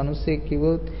බලන් ඉන්න මිනිස්සෙක්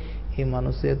කිව්වොත් මේ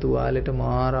මිනිස්සයා තුවාලෙට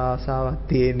මාර ආසාවක්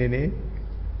තියෙන්නේ නේ.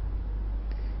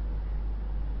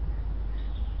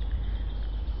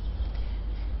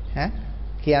 ඈ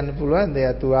කියන්න පුළුවන්ද?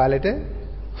 එයා තුවාලෙට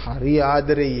හරි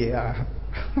ආදරෙයි එයා.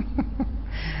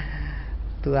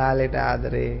 තුවාලෙට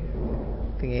ආදරේ.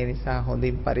 ඉතින් ඒ නිසා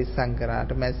හොඳින් පරිස්සම්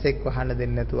කරාට මැස්සෙක් වහන්න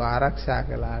දෙන්නේ නැතුව ආරක්ෂා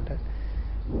කළාට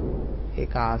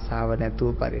ඒක ආසාව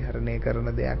නැතුව පරිහරණය කරන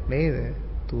දෙයක් නේද?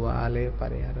 තුවාලය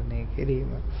පරිහරණය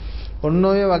කිරීම. ඔන්න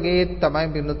ඔය වගේ තමයි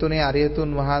පින්නතුනේ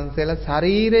අරියතුන් වහන්සේලා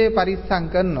ශරීරය පරිස්සම්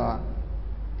කරනවා.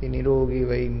 ඉතින්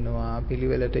නිරෝගීව ඉන්නවා,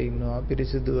 පිළිවෙලට ඉන්නවා,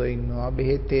 පිරිසුදුව ඉන්නවා,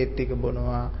 බෙහෙත් ටික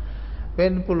බොනවා.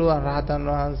 වෙන්න පුළුවන් රහතන්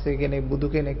වහන්සේ කෙනෙක් බුදු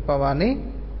කෙනෙක් පවානේ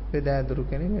වේදෑදුරු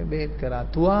කෙනෙක් මේ බෙහෙත් කරා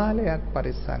තුවාලයක්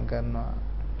පරිස්සම් කරනවා.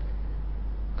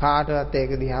 කාටවත්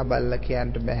ඒක දිහා බලලා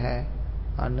කියන්න බෑ.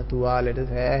 අන්න තුවාලෙට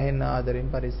සෑහෙන ආදරෙන්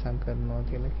පරිස්සම් කරනවා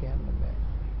කියලා කියන්න බෑ.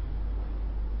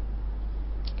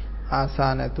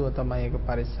 ආසා නැතුව තමයි ඒක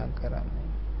පරිස්සම් කරන්නේ.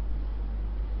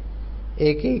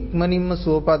 ඒකේ ඉක්මනින්ම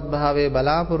සුවපත් භාවයේ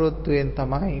බලාපොරොත්තුෙන්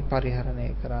තමයි පරිහරණය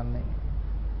කරන්නේ.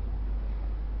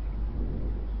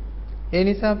 ඒ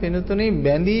නිසා පිනුතුනේ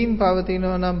බැඳීම්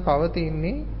පවතිනවා නම්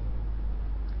පවතින්නේ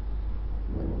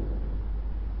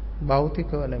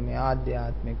භෞතිකව නෙමෙයි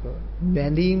ආධ්‍යාත්මිකව.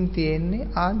 බැඳීම් තියෙන්නේ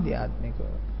ආධ්‍යාත්මිකව.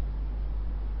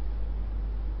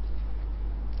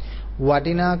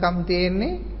 වටිනාකම්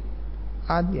තියෙන්නේ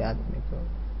ආධ්‍යාත්මිකව.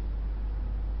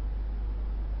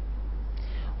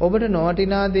 ඔබට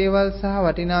නොවටිනා දේවල් සහ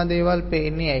වටිනා දේවල්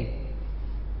පේන්නේ ඇයි?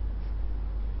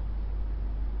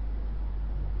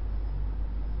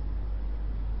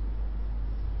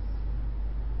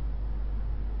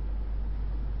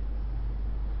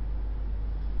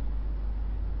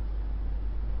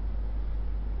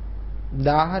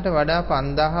 දාහට වඩා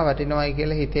 5000 වටිනවයි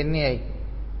කියලා හිතෙන්නේ ඇයි?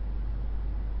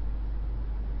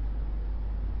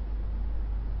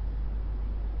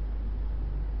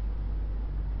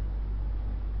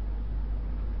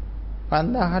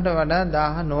 පන්දාහට වඩා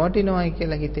 1000 නොවටිනවයි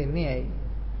කියලා හිතෙන්නේ ඇයි?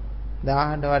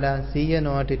 1000ට වඩා 100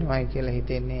 නොවටිනවයි කියලා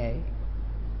හිතෙන්නේ ඇයි?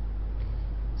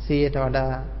 100ට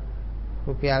වඩා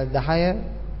රුපියල් 10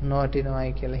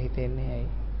 නොවටිනවයි කියලා හිතෙන්නේ ඇයි?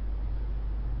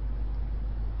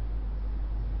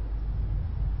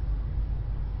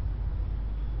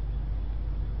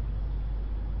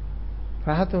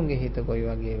 රහතුන්ගේ හිත කොයි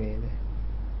වගේ වේද?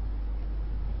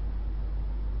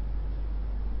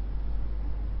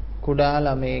 කුඩා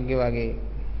ළමයෙක්ගේ වගේ.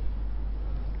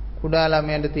 කුඩා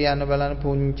ළමයට තියන්න බලන්න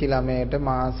පුංචි ළමයට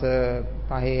මාස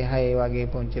 5 6 වගේ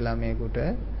පුංචි ළමයෙකුට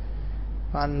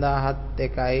 5000ත්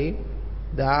එකයි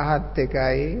 1000ත්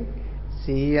එකයි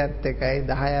 100ත් එකයි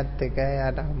 10ත් එකයි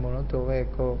යාට හම්බුනොත් ඔය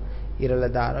එක්ක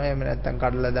ඉරලා දානවා එහෙම නැත්නම්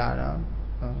කඩලා දානවා.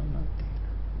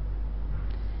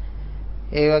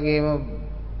 ඒ වගේම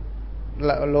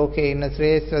ලෝකේ ඉන්න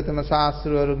ශ්‍රේෂ්ඨතම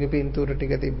ශාස්ත්‍රවරුගේ පින්තූර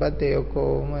ටික තිබ්බත් ඒ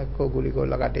ඔක්කොම එක්ක ගුලි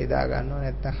කොල්ල කටේ දා ගන්නවා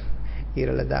නැත්නම්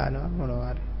ඉරලා දානවා මොනවා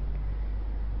හරි.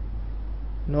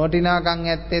 නොටිනාකම්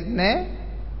ඇත්තෙත් නැහැ,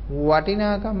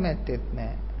 වටිනාකම් ඇත්තෙත්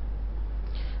නැහැ.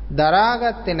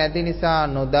 දරාගත්තේ නැති නිසා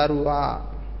නොදරුවා.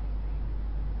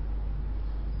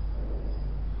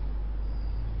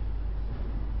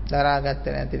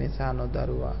 දරාගත්තේ නැති නිසා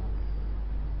නොදරුවා.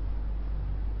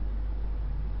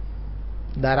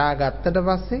 දරා ගත්තට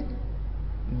පස්සේ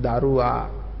දරුවා.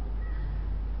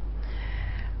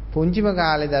 පුංචිම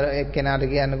කාලේ එක්කෙනාට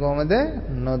කියන්නේ කොහමද?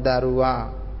 නොදරුවා.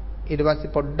 ඊට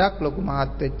පස්සේ පොඩ්ඩක් ලොකු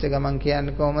මහත් වෙච්ච ගමන්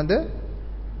කියන්නේ කොහමද?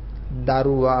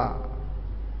 දරුවා.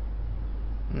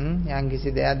 යම් කිසි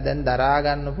දෙයක් දැන් දරා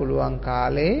ගන්න පුළුවන්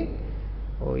කාලේ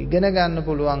ඔය ඉගෙන ගන්න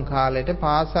පුළුවන් කාලෙට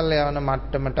පාසල් යවන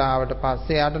මට්ටමට ආවට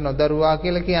පස්සේ යාට නොදරුවා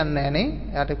කියලා කියන්නේ නැහනේ.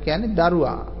 යාට කියන්නේ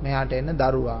දරුවා. මෙහාට එන්න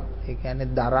දරුවා. ඒ කියන්නේ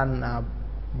දරන්නා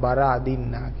බර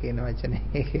අදින්නා කියන වචනේ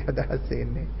ඒකේ අදහස්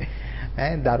වෙන්නේ.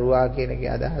 දරුවා කියන එකේ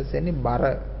අදහස් වෙන්නේ බර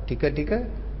ටික ටික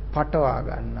පටවා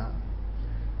ගන්නා.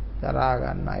 දරා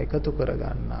ගන්නා, එකතු කර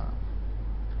ගන්නා.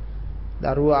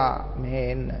 දරුවා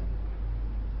මෙහෙ එන්න.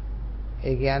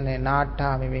 ඒ කියන්නේ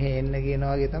නාට්ටාමි මෙහෙ එන්න කියන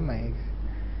වගේ තමයි ඒක.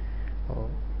 ඔව්.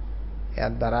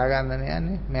 එයා දරා ගන්න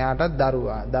නෑනේ. මෙයාටත්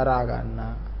දරුවා දරා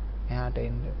ගන්නා. මෙයාට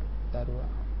එන්න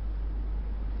දරුවා.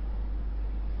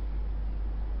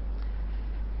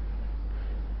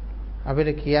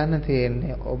 අපිට කියන්න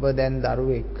තියෙන්නේ ඔබ දැන්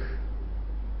දරුවෙක්.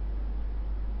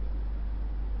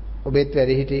 ඔබෙත්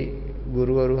වැඩිහිටි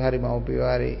ගුරුවරු හරි මව්පියෝ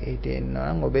හරි හිටියේ ඉන්නවා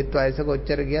නම් ඔබෙත් වයස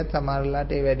කොච්චර ගියත්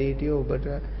සමහරලාට ඒ වැඩිහිටියෝ ඔබට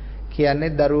කියන්නේ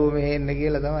දරුවෝ මෙහෙ එන්න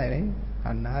කියලා තමයි නේ.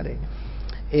 අන්න හරියි.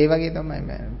 ඒ වගේ තමයි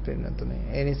මම පින්නතුනේ.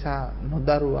 ඒ නිසා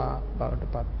නොදරුවා බවට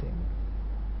පත් වෙන්න.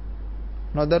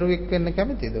 නොදරුවෙක් වෙන්න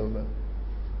කැමතිද ඔබ?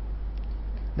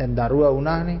 දැන් දරුවා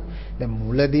වුණානේ. දැන්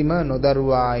මුලදිම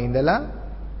නොදරුවා ඉඳලා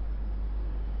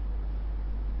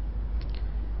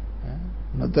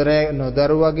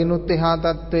නොදරුවගිනුත් එහා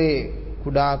තත්ත්වේ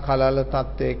කුඩා කලල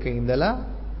තත්ත්වයක ඉඳලා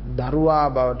දරුවා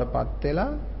බවට පත්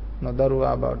වෙලා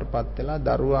නොදරුවා බවට පත් වෙලා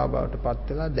දරුවා බවට පත්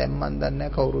වෙලා දැන් මන් දන්නේ නැහැ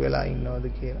කවුරු වෙලා ඉන්නවද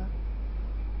කියලා.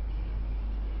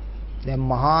 දැන්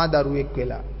මහා දරුවෙක්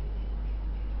වෙලා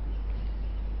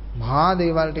මහා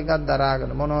දේවල් ටිකක්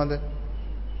දරාගෙන මොනවද?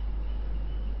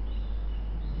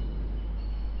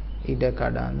 ඉඩ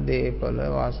කඩන් දේපල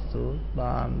වස්තු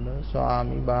භාණ්ඩ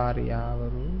ස්වාමි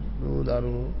භාර්යාවරු දූ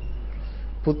දරුවෝ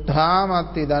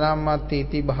පුත්තාමත්ති ධනම්මත්ති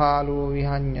ඉති බාලෝ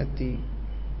විහඤ්ඤති.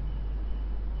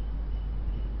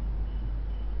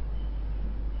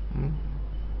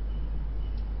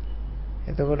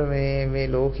 එතකොට මේ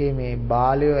ලෝකයේ මේ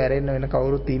බාලයෝ ඇරෙන්න වෙන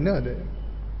කවුරුත් ඉන්නවද?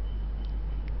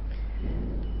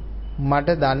 මට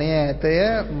ධනය ඇතය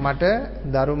මට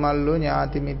දරුමල්ලෝ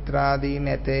ඥාති මිත්‍රාදී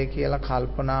නැතේ කියලා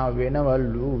කල්පනා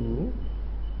වෙනවලු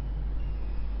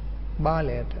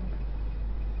බාලයට.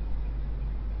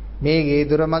 මේ ගේ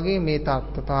දොර මගේ මේ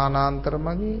තානාන්තර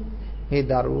මගේ මේ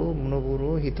දරුවෝ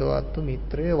මුණුබුරෝ හිතවත්තු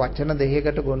මිත්‍රයෝ වචන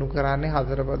දෙකකට ගොනු කරන්නේ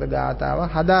හතරපද ගාතාව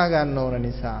හදා ගන්න ඕන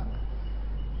නිසා.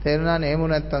 තේරුණානේ? එහෙම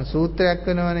නැත්නම් සූත්‍රයක්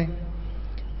වෙනවනේ.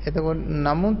 එතකොට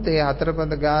නමුත් ඒ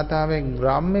හතරපද ගාථාවෙන්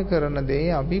ග්‍රාම්‍ය කරන දේ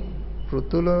අපි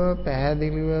පෘතුලව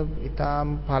පැහැදිලිව ඊටාම්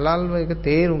පළල්ව ඒක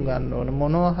තේරුම් ගන්න ඕන.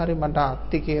 මොනවා හරි මට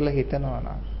අත්ති කියලා හිතනවා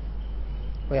නම්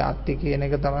ඔය අත්ති කියන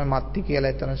එක තමයි මත්ති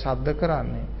කියලා එතන ශබ්ද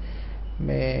කරන්නේ.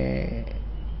 මේ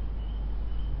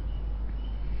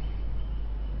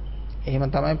එහෙම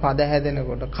තමයි පද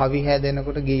හැදෙනකොට, කවි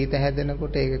හැදෙනකොට, ගීත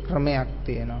හැදෙනකොට ඒක ක්‍රමයක්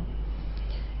තියෙනවා.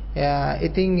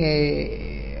 ඉතින්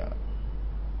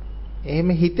එහෙම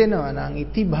හිතෙනවා නම්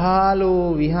ඉති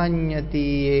බාලෝ විහඤ්ඤති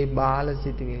ඒ බාල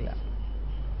සිටවිල්ල.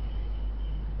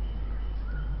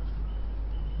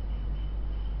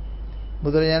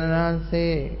 බුදුරජාණන්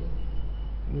වහන්සේ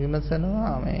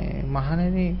විමසනවා මේ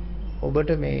මහණෙනි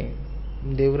ඔබට මේ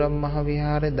දේවරම් මහ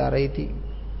විහාරේ දරයිති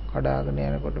කඩාගෙන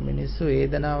යනකොට මිනිස්සු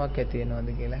වේදනාවක් ඇති වෙනවද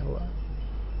කියලා ඇහුවා.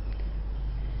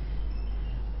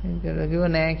 ඒකට කිව්ව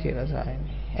නෑ කියලා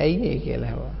සායනේ. ඇයි ඒ කියලා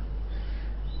ඇහුවා.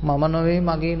 මම නොවේ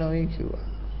මගේ නොවේ කිව්වා.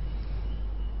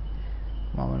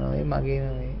 මම නොවේ මගේ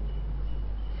නොවේ.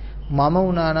 මම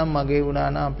වුණා නම් මගේ වුණා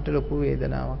නම් අපිට ලොකු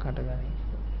වේදනාවක් හටගනී.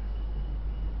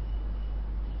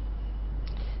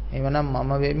 එවනම්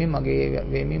මම වෙමි මගේ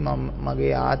වෙමි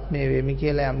මගේ ආත්මය වෙමි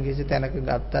කියලා යම් කිසි තැනක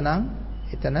ගත්තා නම්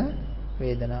එතන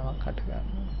වේදනාවක් හට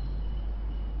ගන්නවා.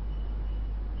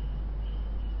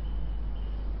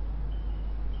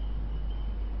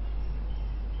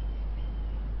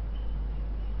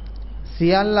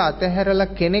 සියල්ල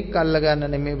අතහැරලා කෙනෙක් අල්ලගන්න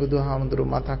නෙමෙයි බුදුහාමුදුරු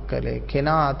මතක් කළේ.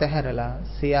 කෙනා අතහැරලා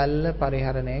සියල්ල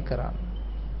පරිහරණය කරන්න.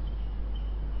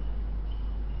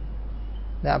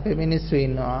 දැන් අපේ මිනිස්සු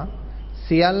ඉන්නවා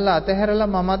සියල්ල අතහැරලා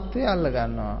මමත්වයේ අල්ල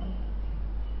ගන්නවා.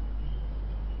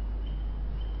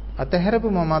 අතහැරපු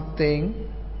මමත්වයෙන්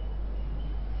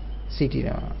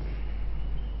සිටිනවා.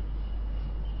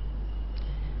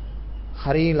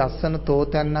 හරි ලස්සන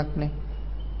තෝතැන්නක්නේ.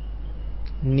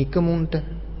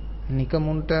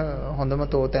 නිකමුන්ට හොඳම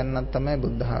තෝතැන්නක් තමයි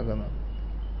බුද්ධ ආගම.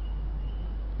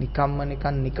 නිකම්ම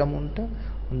නිකන් නිකමුන්ට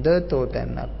හොඳ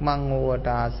තෝතැන්නක්. මං ඕවට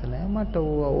ආස නැහැ. මට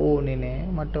ඕව ඕනේ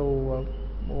නැහැ. මට ඕව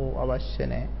අවශ්‍ය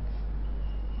නැහැ.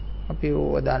 අපි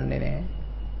ඕව දන්නේ නැහැ.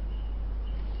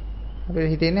 අපිට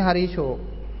හිතෙන්නේ හරි ෂෝ.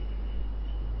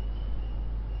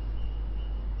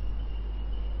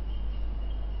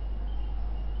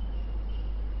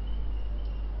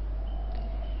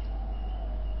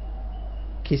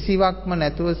 කිසිවක්ම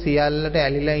නැතුව සියල්ලට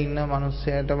ඇලිලා ඉන්න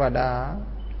මිනිස්සයාට වඩා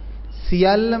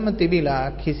සියල්ලම තිබිලා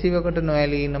කිසිවකට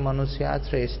නොඇලී ඉන්න මිනිසයා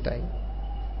ශ්‍රේෂ්ඨයි.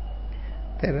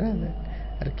 තේරෙනවද?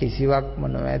 අර කිසිවක්ම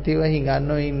නොඇතිව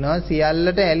හිඟන්නෝ ඉන්නවා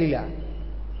සියල්ලට ඇලිලා.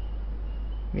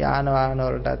 යාන වාහන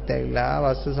වලටත් ඇලිලා,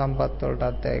 වස්තු සම්පත්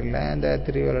වලටත් ඇලිලා, ඇඳ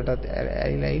ඇතිරි වලටත්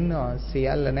ඇලිලා ඉන්නවා.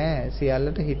 සියල්ල නෑ,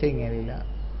 සියල්ලට හිතෙන් ඇලිලා.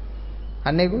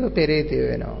 අනේගොල්ලෝ පෙරේතයෝ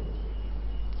වෙනවා.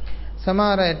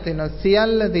 සමහර අය තියෙනවා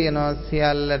සියල්ල තියෙනවා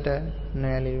සියල්ලට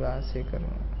නොඇලී වාසය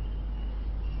කරනවා.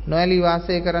 නොඇලී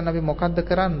වාසය කරන්න අපි මොකද්ද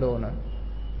කරන්න ඕන?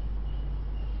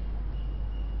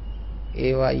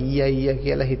 ඒවා ඊය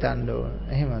කියලා හිතන්න ඕන.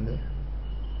 එහෙමද?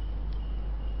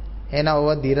 එහෙනම්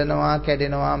ඕවා දිරනවා,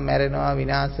 කැඩෙනවා, මැරෙනවා,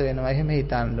 විනාශ වෙනවා එහෙම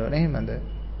හිතන්න ඕන. එහෙමද?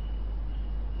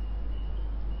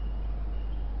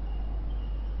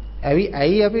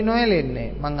 ඇයි අපි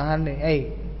නොඇලෙන්නේ? මං අහන්නේ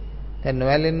ඇයි? දැන්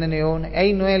නොඇලෙන්නනේ ඕනේ.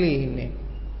 ඇයි නොඇලී ඉන්නේ?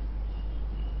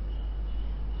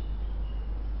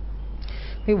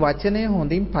 මේ වචනය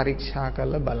හොඳින් පරීක්ෂා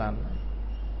කරලා බලන්න.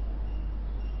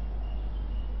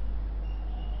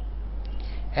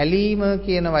 ඇලීම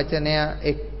කියන වචනය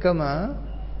එක්කම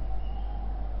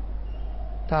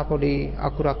තා පොඩි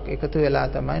අකුරක් එකතු වෙලා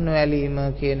තමයි නොඇලීම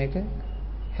කියන එක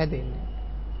හැදෙන්නේ.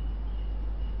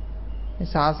 මේ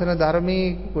ශාසන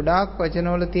ධර්මයේ ගොඩාක්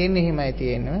වචනවල තියෙන හිමයි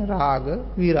තියෙන්නේ රාග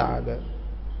විරාග.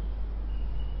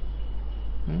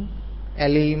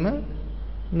 ඇලීම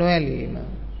නොඇලීම.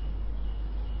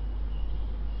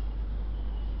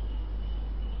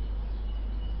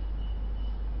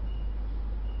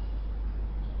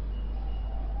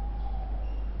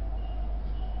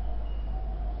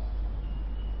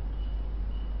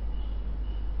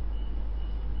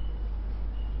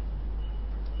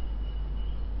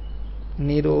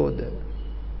 නිරෝධ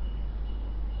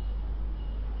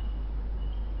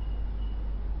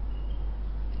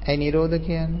ඒ නිරෝධ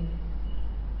කියන්නේ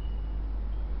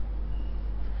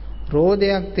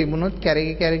රෝධයක් තිබුණොත්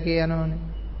කැරකි කැරකි යනවනේ.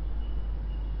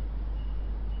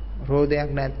 රෝධයක්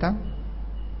නැත්තම්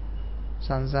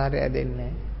සංසාරේ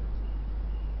ඇදෙන්නේ නැහැ.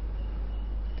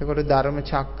 එතකොට ධර්ම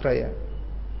චක්‍රය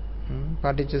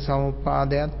පටිච්ච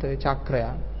සමුප්පාදයත් ඔය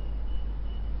චක්‍රයක්.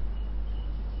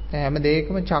 හැම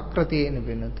දෙයකම චක්‍ර තියෙන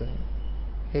වෙනතේ.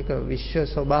 ඒක විශ්ව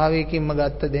ස්වභාවයකින්ම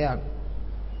ගත්ත දෙයක්.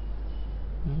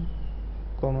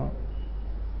 කොම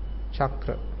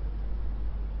චක්‍ර.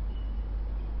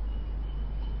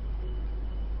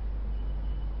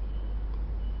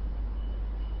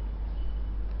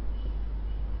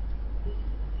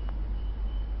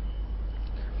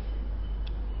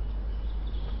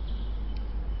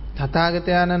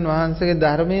 තථාගතයන්න් වහන්සේගේ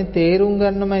ධර්මයේ තේරුම්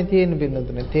ගන්නමයි තියෙන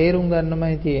බින්නතුනේ. තේරුම්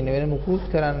ගන්නමයි තියෙන. වෙන මුකුත්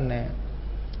කරන්නේ නැහැ.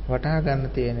 වටහා ගන්න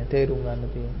තියෙන, තේරුම් ගන්න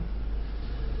තියෙන.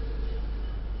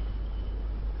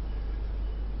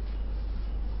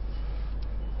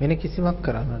 වෙන කිසිවක්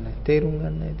කරන්න නැහැ. තේරුම්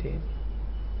ගන්නයි තියෙන්නේ.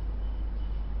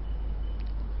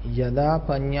 යදා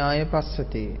පඤ්ඤාය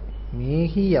පස්සති.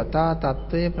 මේහි යථා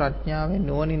තත්ත්වය ප්‍රඥාවෙන්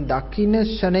නුවණින් දකින්න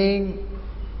ෂණයෙන්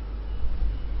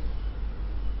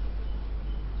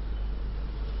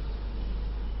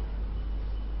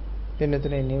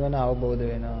වෙනතේ නිවන අවබෝධ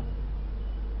වෙනවා.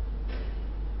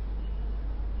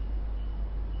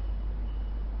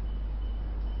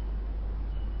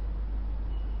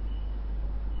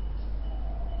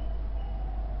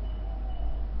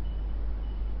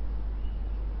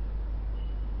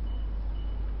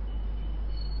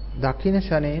 දකින්න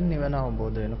ෂණයෙන් නිවන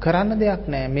අවබෝධ වෙනවා. කරන්න දෙයක්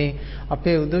නැහැ. මේ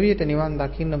අපේ උදවියට නිවන්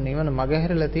දකින්න නිවන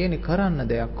මගහැරලා තියෙන කරන්න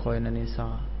දෙයක් හොයන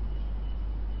නිසා.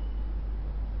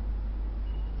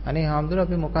 අනේ හාමුදුරුවෝ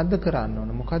අපි මොකද්ද කරන්න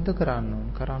ඕන? මොකද්ද කරන්න ඕන?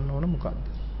 කරන්න ඕන මොකද්ද?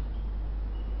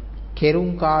 කෙරුම්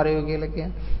කාර්යය කියලා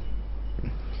කියන්නේ.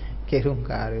 කෙරුම්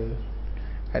කාර්යය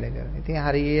වැඩ කරන. ඉතින්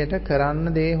හරියට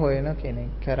කරන්න දේ හොයන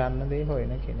කෙනෙක්. කරන්න දේ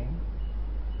හොයන කෙනෙක්.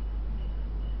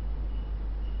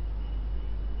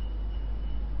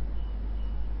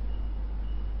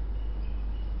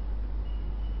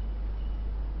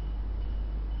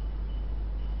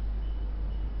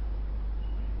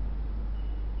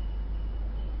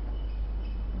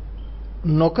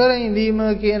 නොකර ඉඳීම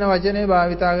කියන වචනේ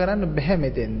භාවිතා කරන්න බෑ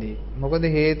මෙතෙන්දී. මොකද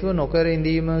හේතුව නොකර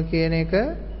ඉඳීම කියන එක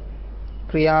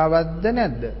ක්‍රියාවක්ද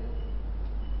නැද්ද?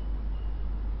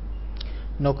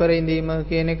 නොකර ඉඳීම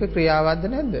කියන එක ක්‍රියාවක්ද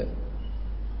නැද්ද?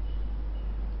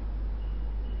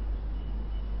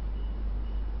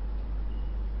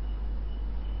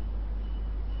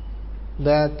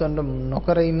 දැන්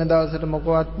නොකර ඉන්න දවසට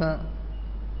මොකවත්ම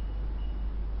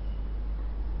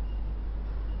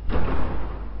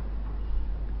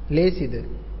ලේසිද?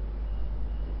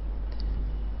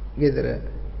 ගෙදර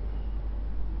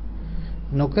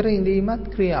නොකර ඉඳීමත්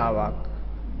ක්‍රියාවක්.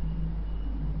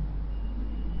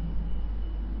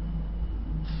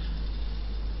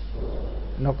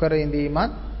 නොකර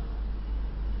ඉඳීමත්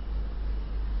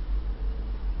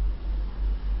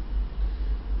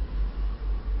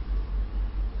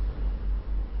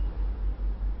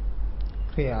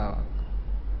ක්‍රියාවක්.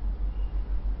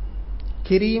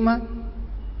 කිරීමත්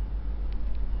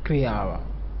ක්‍රියාවක්.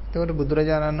 එතකොට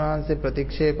බුදුරජාණන් වහන්සේ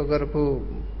ප්‍රතික්ෂේප කරපු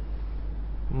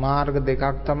මාර්ග දෙකක්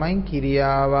තමයි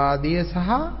කිරියාවාදිය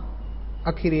සහ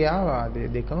අකිරියාවාදිය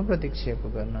දෙකම ප්‍රතික්ෂේප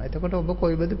කරනවා. එතකොට ඔබ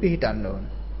කොයිබද පිළිටන්න ඕන?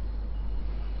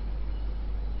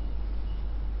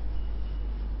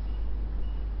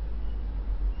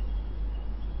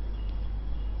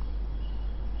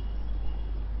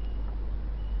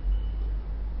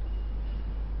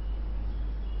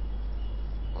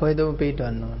 කොයිද ඔබ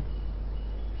පිළිටන්න ඕන?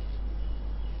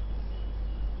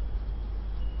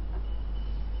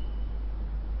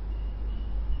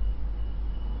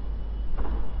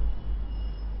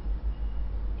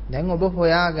 දැන් ඔබ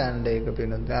හොයාගන්න ඒක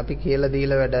පිළිබඳව අපි කියලා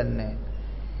දීලා වැඩක් නැහැ.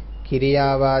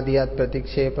 කිරියාවාදියත්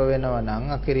ප්‍රතික්ෂේප වෙනවා නම්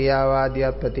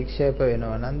අකිරියාවාදියත් ප්‍රතික්ෂේප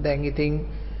වෙනවා නම් දැන් ඉතින්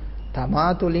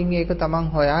තමා තුලින් ඒක තමන්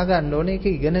හොයාගන්න ඕනේ. ඒක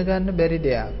ඉගෙන ගන්න බැරි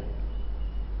දෙයක්.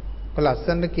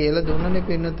 ලස්සනට කියලා දුන්නනේ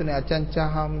පින්නතුනේ අචංචා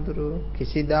හාමුදුරුවෝ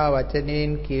කිසිදා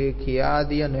වචනයෙන් කියා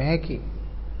දිය නොහැකි.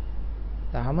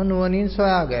 ධම නුවණින්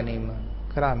සොයා ගැනීම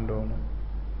කරන්න ඕන.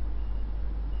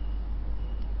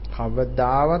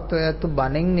 කවදාවත් ඔයත්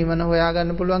බණෙන් නිවන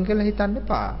හොයාගන්න පුළුවන් කියලා හිතන්න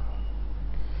එපා.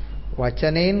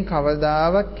 වචනයෙන්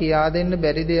කවදාවත් කියා දෙන්න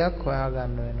බැරි දෙයක්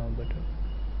හොයාගන්න වෙනවා ඔබට.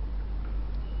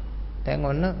 දැන්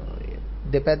ඔන්න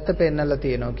දෙපැත්ත පෙන්නලා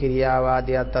තියෙනවා.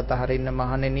 කිරියාවාදියත් අතහරින්න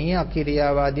මහණෙනි,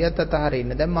 අකිරියාවාදියත්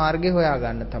අතහරින්න. දැන් මාර්ගය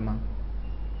හොයාගන්න තමයි.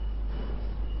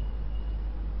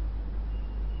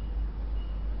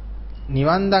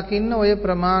 නිවන් දකින්න ඔය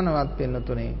ප්‍රමාණවත් වෙන්න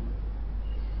තුනේ.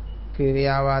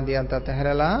 ක්‍රියාවාදියත්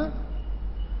අතහැරලා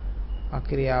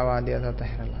අක්‍රියාවාදියත්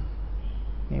අතහැරලා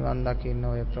නිවන් දකින්න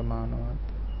ඔය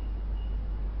ප්‍රමාණවත්.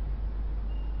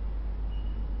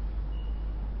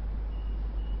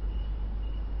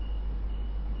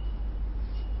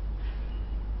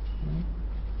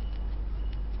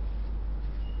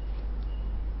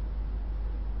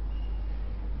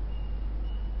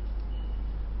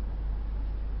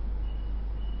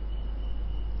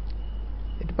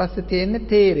 ඊට පස්සේ තියෙන්නේ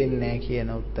තේරෙන්නේ නැහැ කියන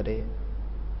උත්තරය.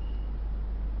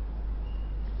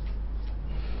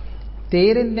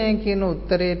 තේරෙන්නේ නැහැ කියන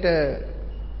උත්තරේට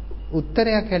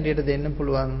උත්තරයක් හැටියට දෙන්න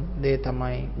පුළුවන් දේ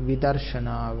තමයි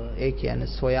විදර්ශනාව. ඒ කියන්නේ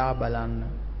සොයා බලන්න.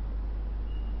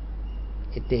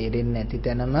 ඒ තේරෙන්නේ නැති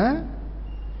තැනම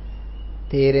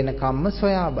තේරෙන කම්ම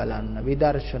සොයා බලන්න,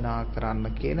 විදර්ශනා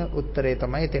කරන්න කියන උත්තරේ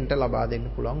තමයි එතෙන්ට ලබා දෙන්න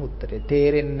පුළුවන් උත්තරේ.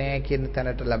 තේරෙන්නේ නැහැ කියන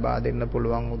තැනට ලබා දෙන්න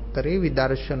පුළුවන් උත්තරේ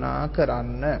විදර්ශනා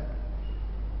කරන්න.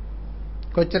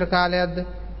 කොච්චර කාලයක්ද?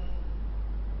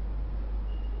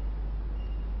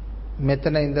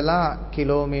 මෙතන ඉඳලා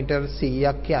කිලෝමීටර්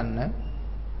 100ක් යන්න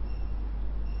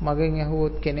මගෙන්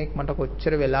අහුවොත් කෙනෙක් මට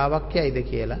කොච්චර වෙලාවක් යයිද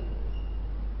කියලා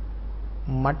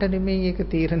මට නෙමෙයි ඒක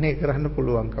තීරණය කරන්න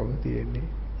පුළුවන්කම තියෙන්නේ.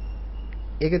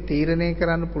 ඒක තීරණය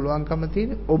කරන්න පුළුවන්කම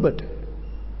තියෙන්නේ ඔබට.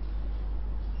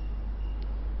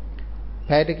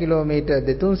 පැයට කිලෝමීටර්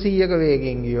 200ක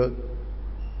වේගෙන් ගියොත්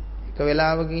එක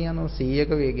වෙලාවකින් යනවා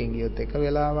 100ක වේගෙන් ගියොත් එක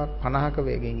වෙලාවක් 50ක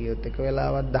වේගෙන් ගියොත් එක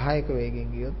වෙලාවක් 10ක වේගෙන්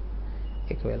ගියොත්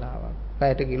එක වෙලාවක්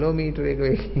පැයට කිලෝමීටරයක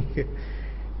වේගෙන්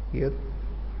ගියොත්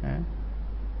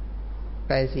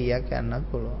පැය 100ක් යන්නත්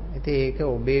පුළුවන්. ඉතින් ඒක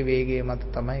ඔබේ වේගය මත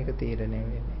තමයි ඒක තීරණය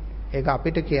වෙන්නේ. ඒක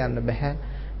අපිට කියන්න බෑ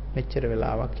මෙච්චර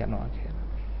වෙලාවක් යනවා කියලා.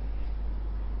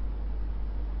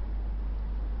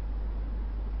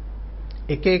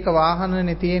 එක එක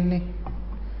වාහනනේ තියෙන්නේ.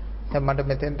 දැන් මට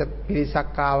මෙතෙන්ට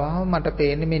පිරිසක් ආවම මට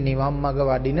පේන්නේ මේ නිවන් මඟ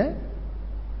වඩින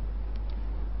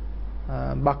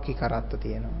බක්කි කරත්ත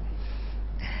තියෙනවා.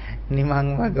 නිවන්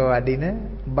මඟ වඩින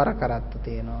බර කරත්ත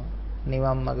තියෙනවා.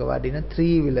 නිවන් මඟ වඩින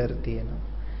ත්‍රී වීලර් තියෙනවා.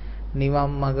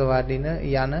 නිවන් මඟ වඩින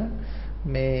යන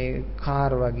මේ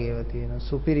කාර් වගේව තියෙනවා.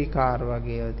 සුපිරි කාර්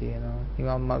වගේව තියෙනවා.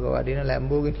 නිවන් මඟ වඩින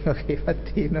ලැම්බෝගිනි වගේවත්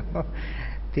තියෙනවා.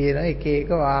 තියෙන එක එක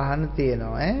වාහන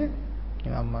තියෙනවා ඈ.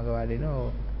 නිවන් මඟ වඩින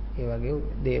ඒ වගේ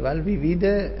දේවල් විවිධ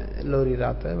ලොරි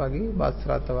රථ වගේ බස්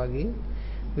රථ වගේ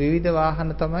විවිධ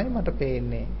වාහන තමයි මට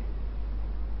පේන්නේ.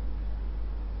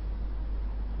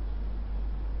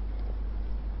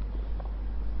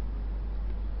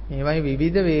 මේවයි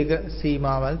විවිධ වේග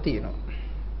සීමාවල් තියෙනවා.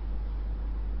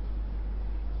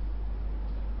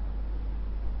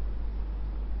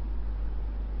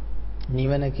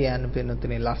 නිවන කියන්නේ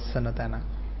පින්නතුනේ ලස්සන තැන.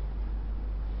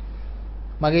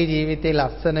 මගේ ජීවිතේ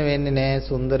ලස්සන වෙන්නේ නැහැ,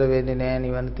 සුන්දර වෙන්නේ නැහැ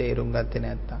නිවන තේරුම් ගත්තේ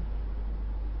නැත්තම්.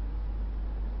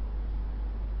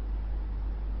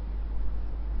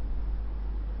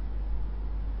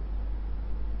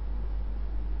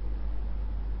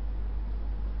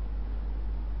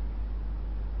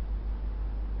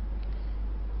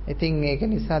 ඉතින් ඒක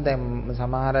නිසා දැන්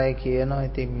සමහර අය කියනවා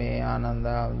ඉතින් මේ ආනන්ද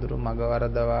හඳුරු මග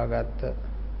වරදවා ගත්ත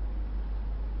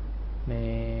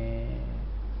මේ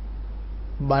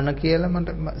බණ කියලා මට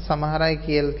සමහර අය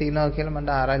කියලා තිනවා කියලා මට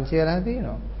ආරංචි වෙලා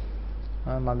තියෙනවා.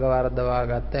 මග වරදවා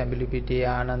ගත්ත ඇඹිලිපිටියේ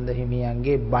ආනන්ද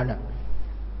හිමියන්ගේ බණ.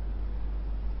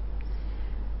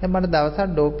 දැන් මට දවසක්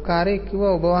ඩෝප්කාරයෙක්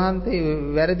කිව්වා ඔබ වහන්සේ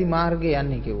වැරදි මාර්ගේ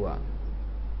යන්නේ කිව්වා.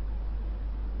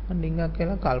 මම ඩිංගක්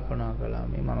කියලා කල්පනා කළා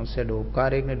මේ මිනිස්සු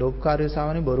ඩෝප්කාරයෙක්නේ ඩෝප්කාරයෝ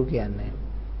සාමාන්‍ය බොරු කියන්නේ.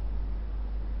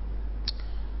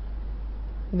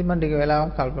 ඉතින් මම ටික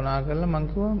වෙලාවක් කල්පනා කරලා මම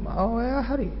කිව්වා ඔයා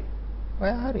හරි.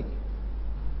 ඔයා හරි.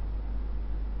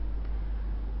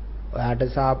 ඔයාට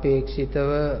සාපේක්ෂිතව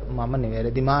මම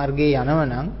නිවැරදි මාර්ගයේ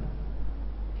යනවනම්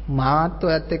මාත්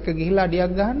ඔයත් එක්ක ගිහිල්ලා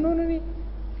අඩියක් ගහන්න ඕනනේ.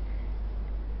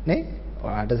 නේ?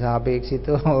 ඔයාට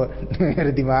සාපේක්ෂිතව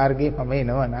නිවැරදි මාර්ගයේ මම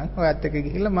එනවනම් ඔයත් එක්ක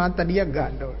ගිහිල්ලා මාත් අඩියක්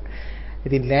ගහන්න ඕන.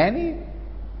 ඉතින් නෑනේ.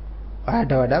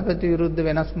 ඔයාට වඩා ප්‍රතිවිරුද්ධ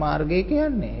වෙනස් මාර්ගයක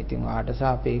යන්නේ. ඉතින් ඔයාට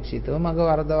සාපේක්ෂිතව මග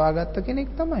වරදවා ගත්ත කෙනෙක්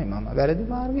තමයි මම. වැරදි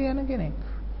මාර්ගයේ යන කෙනෙක්.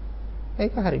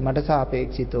 ඒක හරි. මට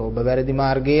සාපේක්ෂිතව ඔබ වැරදි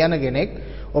මාර්ගයේ යන කෙනෙක්.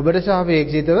 ඔබට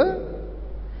සාපේක්ෂිතව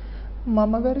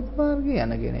මම වැරදි මාර්ගයේ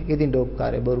යන කෙනෙක්. ඉතින්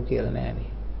ඩොප්කාරේ බොරු කියලා නෑනේ.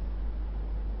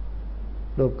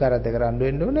 ඩොප්කාරත් එක්ක රණ්ඩු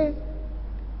වෙන්න ඕනේ.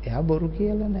 එයා බොරු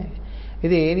කියලා නෑ.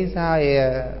 ඉතින් ඒ නිසා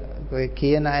ඔය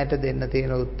කියන අයට දෙන්න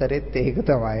තියෙන උත්තරෙත් ඒක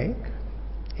තමයි.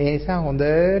 ඒ නිසා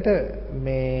හොඳට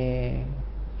මේ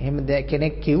එහෙම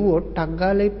කෙනෙක් කිව්වොත් ටක්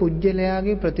ගාලා ඒ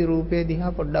පුජ්‍යලයාගේ ප්‍රතිරූපය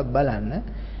දිහා පොඩ්ඩක් බලන්න.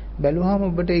 බැලුවාම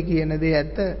ඔබට ඒ කියන දේ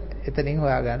ඇත්ත එතනින්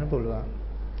හොයාගන්න පුළුවන්.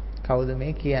 කවුද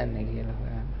මේ කියන්නේ කියලා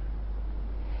හොයන්න.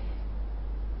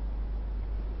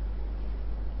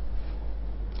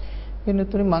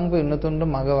 වෙනතුනේ මං වෙනතුන්ට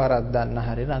මග වරද්දන්න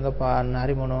හරි රඟපාන්න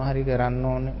හරි මොනවා හරි කරන්න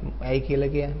ඕනේ. ඇයි කියලා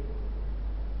කියන්නේ?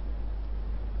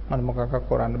 මම මොකක්ද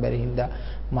කරන්න බැරි හින්දා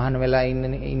මහාන වෙලා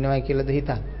ඉන්නවයි කියලාද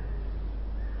හිතන්නේ?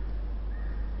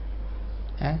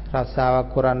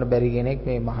 රස්සාවක් කරන්න බැරි කෙනෙක්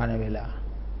මේ මහාන වෙලා.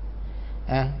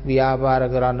 ව්‍යාපාර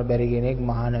කරන්න බැරි කෙනෙක්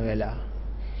මහාන වෙලා.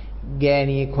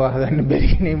 ගෑණියෙක් හොයාගන්න බැරි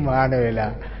කෙනෙක් මහාන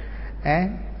වෙලා.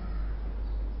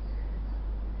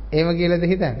 එහෙම කියලාද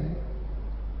හිතන්නේ?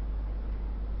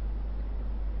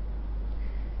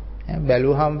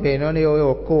 බැලුවහම පේනවනේ ඔය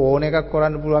ඔක්කොම ඕන එකක්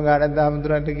කරන්න පුළුවන් ආනන්ද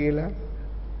හැමතුරන්ට කියලා.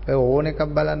 ඔය ඕන එකක්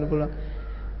බලන්න පුළුවන්.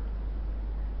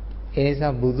 ඒ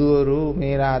නිසා බුදුවරු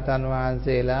මේ රාතන්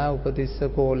වහන්සේලා උපතිස්ස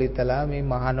කෝලිතලා මේ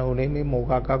මහාන උනේ මේ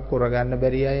මොකක්ක් කරගන්න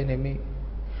බැරි අය නෙමෙයි.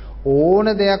 ඕන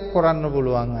දෙයක් කරන්න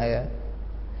පුළුවන් අය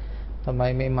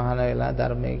තමයි මේ මහාන වෙලා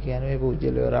ධර්මයේ කියන්නේ මේ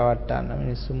පූජ්‍යලව රවට්ටන්න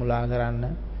මිනිස්සු මුලා කරන්න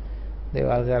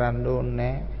දේවල් කරන්න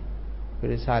ඕනේ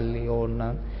නැහැ. සල්ලි ඕන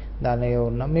නම් ධනය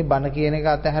ඕන නම් මේ බණ කියන එක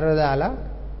අතහැරලා දාලා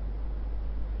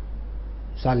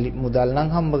සල්ලි මුදල් නම්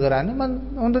හම්බ කරන්නේ මම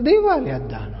හොඳ දේවාලයක්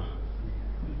දානවා.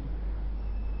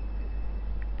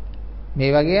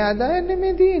 මේ වගේ ආදායම්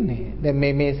නෙමෙයි තියෙන්නේ. දැන්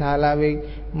මේ ශාලාවේ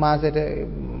මාසෙට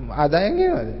ආදායම්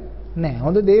එනවද? නෑ.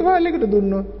 හොඳ දේවාලයකට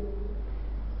දුන්නොත්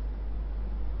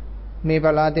මේ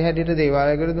පළාතේ හැටියට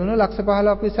දේවාලයකට දුන්නොත් ලක්ෂ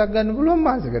 15ක් 20ක් ගන්න පුළුවන්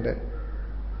මාසෙකට.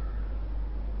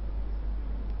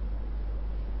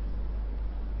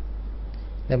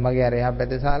 දැන් මගේ අර එහා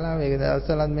පැත්තේ ශාලාව ඒක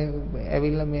දවස්වලත් මේ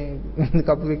ඇවිල්ලා මේ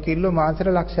කපුවෙක් කිල්ලෝ මාසෙට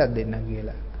ලක්ෂයක් දෙන්නම්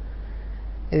කියලා.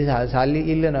 ඒ සල්ලි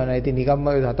ඉල්ලනවා නේද? ඉතින් නිකම්ම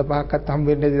 7-5ක්වත් හම්බ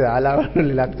වෙන්නේ නැති ශාලාවල්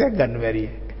වල ලක්ෂයක් ගන්න බැරිය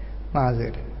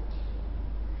මාසෙට.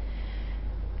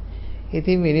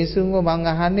 ඉතින් මිනිස්සුන්ව මං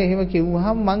අහන්නේ එහෙම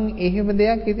කිව්වහම මං එහෙම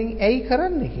දෙයක් ඉතින් ඇයි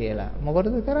කරන්නේ කියලා.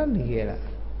 මොකටද කරන්නේ කියලා.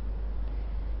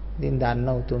 ඉතින් දන්න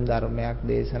උතුම් ධර්මයක්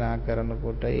දේශනා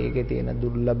කරනකොට ඒකේ තියෙන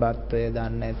දුර්ලභත්වය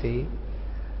දන්නේ නැති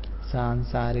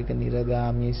සාංශාරික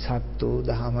නිරගාමී සත්තු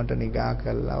දහමට නිගා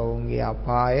කළා ඔවුන්ගේ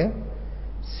අපාය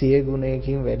සිය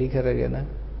ගුණයකින් වැඩි කරගෙන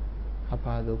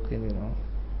අපා දුක් විඳිනවා.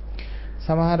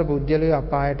 සමහර පුජ්‍යලයෝ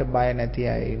අපායට බය නැති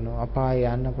අය ඉන්නවා. අපාය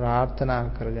යන්න ප්‍රාර්ථනා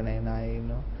කරගෙන එන අය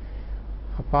ඉන්නවා.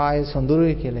 අපාය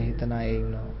සොඳුරුයි කියලා හිතන අය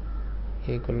ඉන්නවා.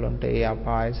 ඒගොල්ලන්ට ඒ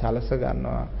අපාය සලස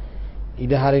ගන්නවා.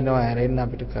 ඉඩ හරිනවා ඇරෙන්න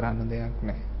අපිට කරන්න දෙයක්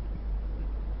නැහැ.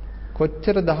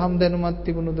 කොච්චර දහම් දැනුමක්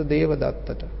තිබුණොද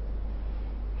දේවදත්තට.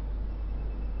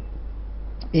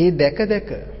 ඒ දැක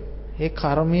ඒ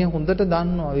කර්මය හොඳට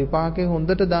දන්නවා විපාකේ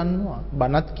හොඳට දන්නවා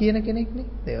බණත් කියන කෙනෙක් නේ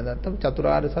දේවදත්ත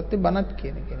චතුරාර්ය සත්‍ය බණත්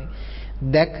කියන කෙනෙක්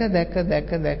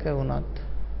දැක වුණත්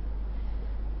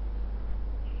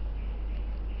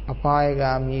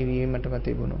අපායගාමී වීමටම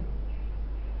තිබුණු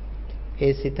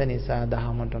ඒ සිත නිසා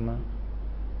දහමටම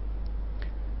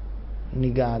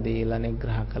නිගා දීලා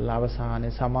නිග්‍රහ කළා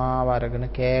අවසානයේ සමාව අරගෙන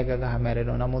කෑග ගහ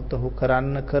මැරෙනවා. නමුත් ඔහු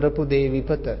කරපු දේ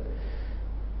විපත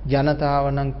ජනතාව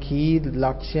නම් කී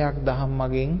ලක්ෂයක් දහම්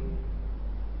මගෙන්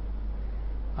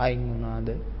අයින් වුණාද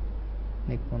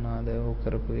නික්මුණාද ඔහු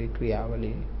කරපු ඒ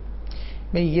ක්‍රියාවලිය.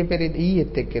 මේ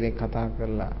ඊයේත් එක්කෙනෙක් කතා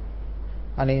කරලා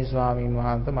අනේ ස්වාමීන්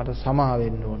වහන්සේ මට සමා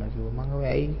වෙන්න ඕන කිව්වා. මම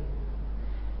ඇයි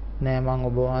නෑ මම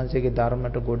ඔබ වහන්සේගේ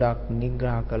ධර්මයට ගොඩක්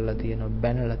නිග්‍රහ කරලා තියෙනවා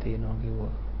බැනලා තියෙනවා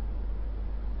කිව්වා.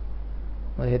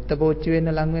 මම හෙත්ත පෝච්චි වෙන්න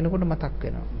ලං වෙනකොට මතක්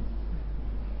වෙනවා.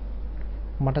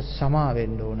 මට සමා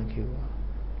වෙන්න ඕන කිව්වා.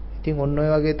 ඉතින් ඔන්න ඔය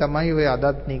වගේ තමයි ඔය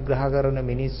අදත් නිග්‍රහ කරන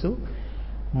මිනිස්සු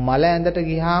මල ඇඳට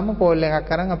ගියාම කෝල් එකක්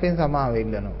අරන් අපෙන් සමාව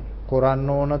ඉල්ලනවා. කරන්න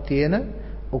ඕන තියෙන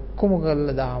ඔක්කොම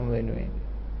කරලා දාම වෙනුවෙන්.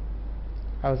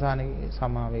 අවසානයේ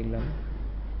සමාව ඉල්ලනවා.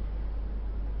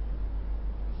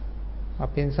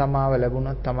 අපෙන් සමාව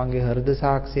ලැබුණත් තමන්ගේ හෘද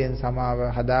සාක්ෂියෙන් සමාව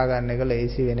හදාගන්න එක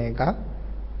ලේසි වෙන එකක්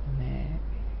නෑ.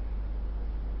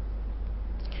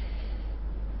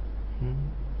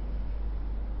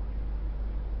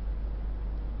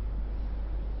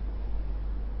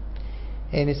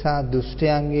 ඒ නිසා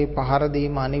දුෂ්ටයන්ගේ පහර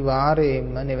දීම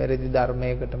අනිවාර්යයෙන්ම නිවැරදි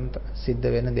ධර්මයකටම සිද්ධ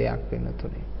වෙන දෙයක් වෙන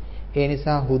තුනේ. ඒ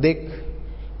නිසා හුදෙක්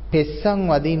පෙස්සන්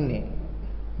වදින්නේ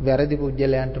වැරදි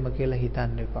පුජ්‍යලයන්ටම කියලා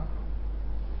හිතන්න එපා.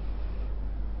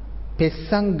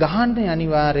 පෙස්සන් ගහන්නේ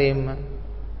අනිවාර්යයෙන්ම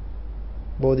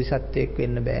බෝධිසත්වයෙක්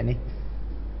වෙන්න බෑනේ.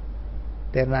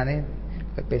 තේරුණානේ?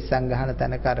 පෙස්සන් ගහන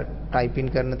තැනක අර ටයිපින්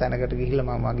කරන තැනකට ගිහිල්ලා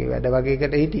මම වගේ වැඩ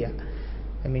වගේකට හිටියා.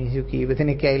 මිනිස්සු කීප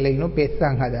දෙනෙක් ඇවිල්ලා ඉන්නෝ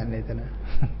පෙස්සන් හදන්න එතන.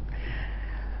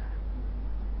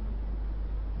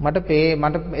 මට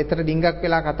එතන ඩිංගක්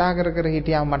වෙලා කතා කර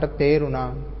හිටියා මට තේරුණා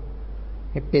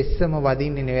මේ පෙස්සම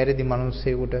වදින්නේ වැරදි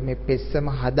මිනිස්සෙකුට මේ පෙස්සම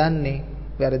හදන්නේ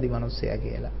වැරදි මිනිස්සයා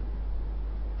කියලා.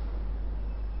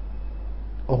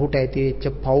 ඔහුට ඇතිවෙච්ච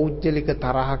පෞද්ගලික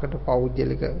තරහකට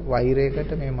පෞද්ගලික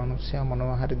වෛරයකට මේ මිනිස්සයා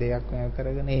මොනවා හරි දෙයක්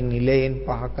කරගෙන ඒ නිලයෙන්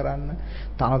පහ කරන්න,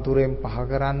 තනතුරෙන් පහ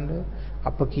කරන්න,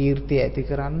 අපකීර්තිය ඇති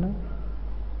කරන්න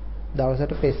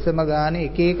දවසට පෙස්සම ගානේ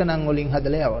එක එක නම් වලින්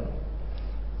හදලා යවනවා.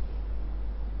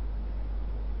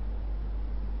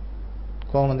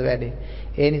 කොහොමද වැඩේ?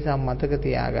 ඒ නිසා මතක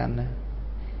තියාගන්න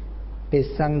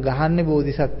පෙස්සන් ගහන්නේ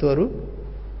බෝධිසත්වරු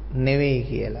නෙවෙයි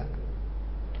කියලා.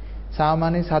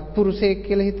 සාමාන්‍ය සත්පුරුෂයෙක්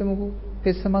කියලා හිතමුකෝ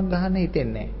පෙස්සමක් ගහන්න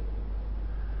හිතෙන්නේ නැහැ.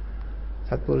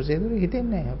 සත්පුරුෂයෙකුට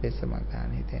හිතෙන්නේ නැහැ පෙස්සමක්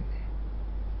ගහන්න හිතෙන්නේ.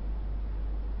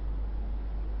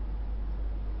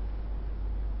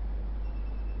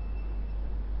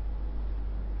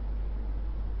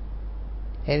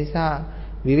 ඒ නිසා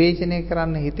විවේචනය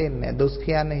කරන්න හිතෙන්නේ නැහැ, දොස්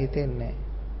කියන්න හිතෙන්නේ නැහැ,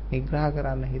 නිග්‍රහ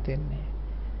කරන්න හිතෙන්නේ නැහැ.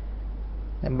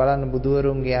 දැන් බලන්න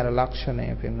බුදුවරුන්ගේ අර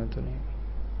ලක්ෂණය පෙන්වතුනේ.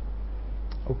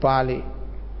 උපාලි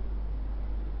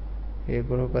ඒ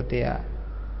ගෘහපතියා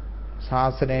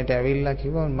ශාසනයට ඇවිල්ලා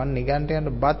කිව්වා මම නිගන්ටයන්ට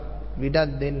බත්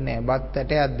විඩක් දෙන්නේ නැහැ, බත්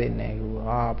ඇටයක් දෙන්නේ නැහැ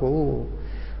කිව්වා. ආපෝ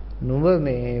නුඹ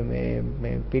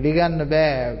මේ පිළිගන්න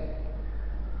බෑ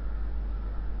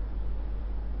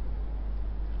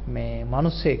මේ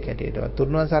මිනිස්සෙක් හැටියටවත්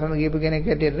තුරුණුවන් සරණ ගියපු කෙනෙක්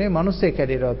හැටියට නෙවෙයි මිනිස්සෙක්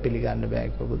හැටියටවත් පිළිගන්න බෑ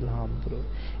කිව්වා බුදුහාමුදුරුවෝ.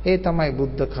 ඒ තමයි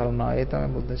බුද්ධ කරුණාව, ඒ තමයි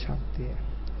බුද්ධ ශක්තිය.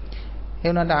 ඒ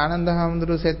වුණාට ආනන්ද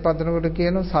හාමුදුරුවෝ සෙත් පතනකොට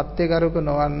කියනවා සත්‍ය කරුක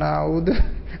නොවන්නා වූද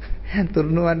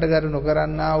තුරුණුවන්ට කරු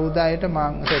නොකරන්නා වූද අයට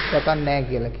මං සෙත් පතන්නේ නැහැ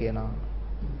කියලා කියනවා.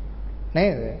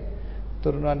 නේද?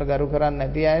 තුරුණුවන්ට කරු කරන්නේ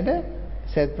නැති අයට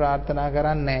සෙත් ප්‍රාර්ථනා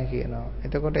කරන්නේ නැහැ කියනවා.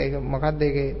 එතකොට ඒක මොකක්ද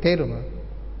ඒකේ තේරුම?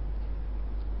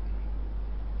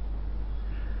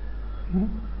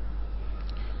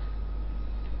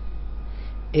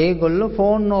 ඒගොල්ලෝ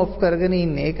ෆෝන් ඕෆ් කරගෙන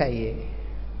ඉන්නේ ඒකයි ඒ.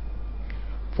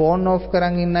 ෆෝන් ඕෆ්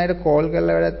කරන් ඉන්න අයට කෝල්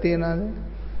කරලා වැඩක්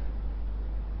තියනවද?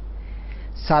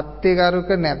 සත්‍ය කරුක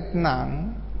නැත්නම්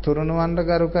තුරුණුවන්ට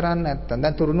කරු කරන්නේ නැත්නම්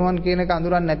දැන් තුරුණුවන් කියන එක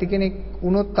අඳුරන්නේ නැති කෙනෙක්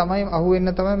වුණොත් තමයි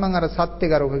අහුවෙන්න තමයි මම අර සත්‍ය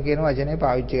කරුක කියන වචනේ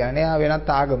පාවිච්චි කරන්නේ. එයා වෙනත්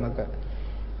ආගමක,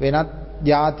 වෙනත්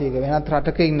ජාතියක, වෙනත්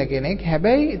රටක ඉන්න කෙනෙක්.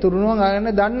 හැබැයි තුරුණුවන් ගන්න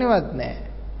දන්නේවත් නැහැ.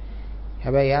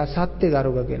 හැබැයි එයා සත්‍ය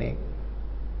කරුක කෙනෙක්.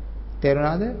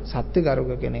 තේරුණාද? සත්‍ය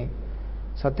කරුක කෙනෙක්.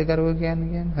 සත්‍ය කරුක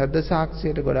කියන්නේ හෘද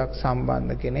සාක්ෂියට ගොඩක්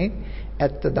සම්බන්ධ කෙනෙක්.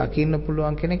 ඇත්ත දකින්න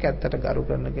පුළුවන් කෙනෙක්, ඇත්තට ගරු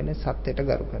කරන කෙනෙක්, සත්‍යයට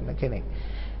ගරු කරන කෙනෙක්.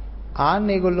 ආන්න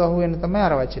ඒගොල්ලෝ අහුවෙන්න තමයි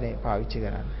අර වචනේ පාවිච්චි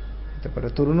කරන්නේ.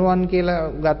 එතකොට තුරුණුවන් කියලා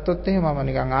ගත්තොත් එහෙම මම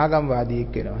නිකන්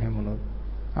ආගම්වාදියෙක් වෙනවා හැමෝනොත්.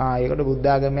 ඒකට බුද්ධ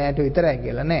ආගමයට විතරයි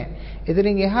කියලා නෑ.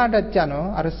 එතනින් එහාටත්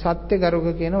යනවා අර සත්‍ය කරුක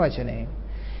කියන වචනේ.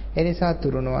 ඒ නිසා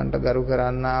තුරුණුවන්ට ගරු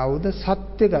කරන්නා වූද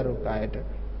සත්‍ය කරුක අයට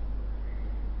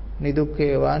නිදුක්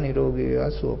වේවා, නිරෝගී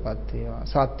වේවා, සුවපත් වේවා.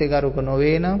 සත්‍ය කරුක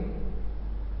නොවේ නම්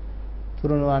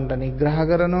තුරුණුවන්ට නිග්‍රහ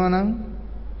කරනවා නම්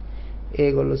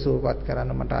ඒගොල්ලෝ සුවපත්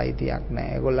කරන්න මට අයිතියක්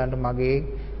නැහැ. ඒගොල්ලන්ට මගේ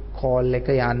කෝල් එක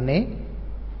යන්නේ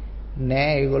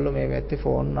නැහැ. ඒගොල්ලෝ මේ පැත්තේ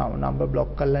ෆෝන් නම්බර්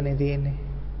බ්ලොක් කරලානේ තියෙන්නේ.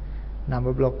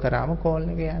 නම්බර් බ්ලොක් කරාම කෝල්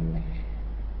එක යන්නේ.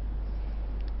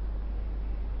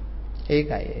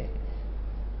 ඒකයි.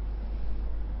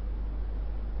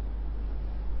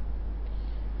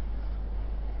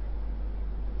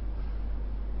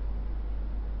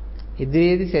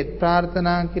 ඉදිරියේදී සෙත්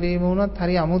ප්‍රාර්ථනා කිරීම වුණත්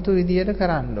හරි අමුතු විදියට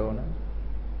කරන්න ඕන.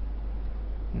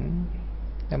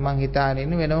 දැන් මං හිතාගෙන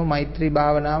ඉන්නේ වෙනම මෛත්‍රී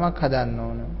භාවනාවක් හදන්න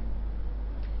ඕන.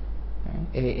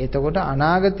 එතකොට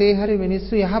අනාගතේ හරි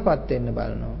මිනිස්සු යහපත් වෙන්න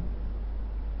බලනවා.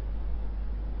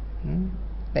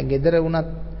 දැන් ගෙදර වුණත්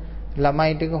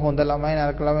ළමයි ටික හොඳ ළමයි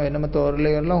නරක ළමයි වෙනම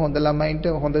තෝරලා ඉවරලා හොඳ ළමයින්ට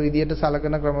හොඳ විදියට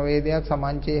සලකන ක්‍රමවේදයක්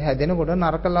සමාජයේ හැදෙනකොට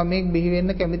නරක ළමයෙක් බිහි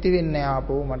වෙන්න කැමති වෙන්නේ නැහැ.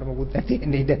 ආපෝ මට මොකුත් නැති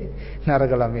වෙන්නේ ඉඩයි.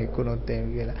 නරක ළමයෙක් වුණොත් එහෙම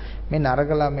කියලා. මේ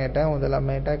නරක ළමයට හොඳ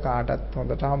ළමයට කාටත්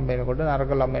හොඳට හම්බ වෙනකොට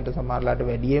නරක ළමයට සමහරලාට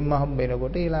වැඩියෙන්ම හම්බ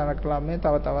වෙනකොට ඊ නරක ළමයා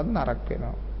තව තවත් නරක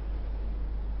වෙනවා.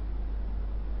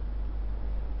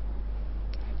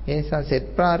 ඒ නිසා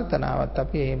සෙත් ප්‍රාර්ථනාවත්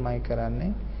අපි එහෙමයි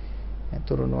කරන්නේ.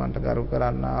 තුරුණුවන්ට ගරු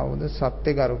කරන්නා වූද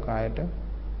සත්‍ය ගරුකායට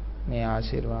මේ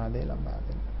ආශිර්වාදය ලබා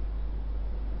දෙන්න.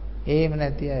 එහෙම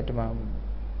නැති අයට මම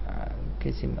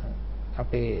කිසිම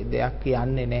අපේ දෙයක්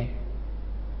කියන්නේ නැහැ.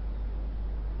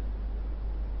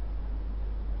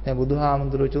 දැන්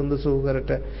බුදුහාමුදුරුවෝ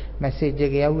චුන්දසූකරට මැසේජ්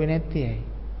එක යවුවේ නැත්තේ ඇයි?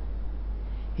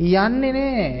 යන්නේ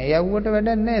නෑ. යවුවට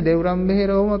වැඩක් නෑ. දෙව්රම්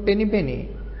බෙහෙරවම පෙනිපෙනි.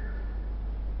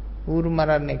 ඌරු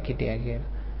මරන්නෙක් හිටියා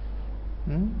කියලා.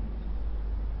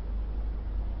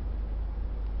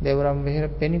 දෙව්රම් බෙහෙර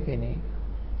පෙනිපෙනි.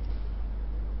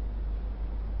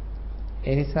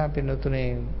 ඒ නිසා අපි නොතුනේ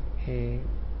ඒ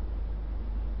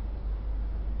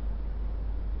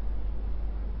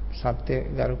සත්‍ය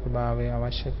ගරුකභාවය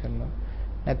අවශ්‍ය කරනවා.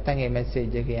 නැත්තම් මේ මැසේජ්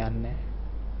එක යන්නේ නැහැ.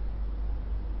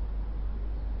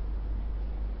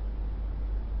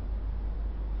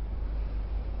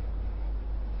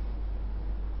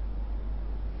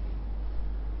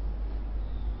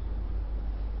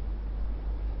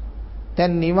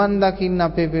 දැන් නිවන් දකින්න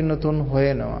අපේ පින්නතුන්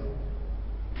හොයනවා.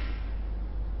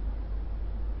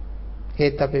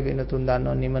 ඒත් අපේ පින්නතුන්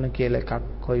දන්නව නිවන කියලා එකක්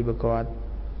කොයිබකවත්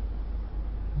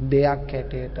දෙයක්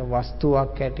හැටියට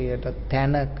වස්තුවක් හැටියට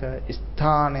තැනක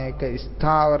ස්ථානයක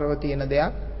ස්ථාවරව තියෙන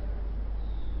දෙයක්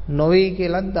නොවේ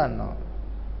කියලාත් දන්නවා.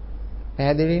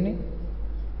 පැහැදිලිනේ?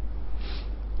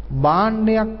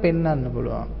 භාණ්ඩයක් පෙන්වන්න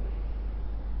පුළුවන්.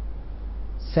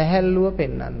 සැහැල්ලුව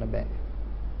පෙන්වන්න බෑ.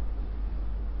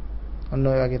 ඔන්න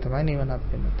ඔය වගේ තමයි නිවනත්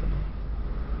පෙන්වන්නේ.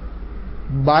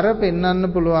 බර පෙන්වන්න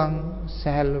පුළුවන්,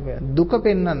 සැහැල්ලුව දුක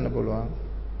පෙන්වන්න පුළුවන්.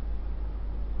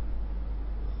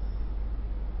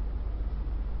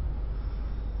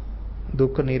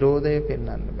 දුක්ඛ නිරෝධය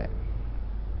පෙන්වන්න බෑ.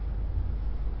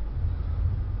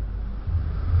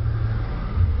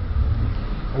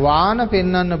 වාන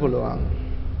පෙන්වන්න පුළුවන්.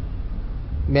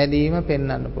 මැදීම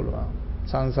පෙන්වන්න පුළුවන්.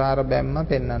 සංසාර බැම්ම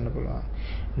පෙන්වන්න පුළුවන්.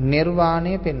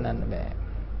 නිර්වාණය පෙන්වන්න බෑ.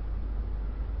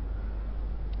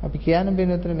 අපි කියන්නේ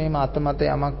බිනතර මේම අතමත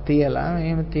යමක් තියලා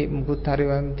එහෙම මුකුත් හරි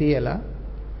වම් තියලා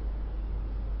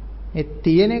ඒ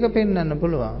තියෙන එක පෙන්වන්න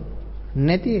පුළුවන්.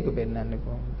 නැති එක පෙන්වන්නේ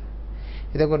කොහොමද?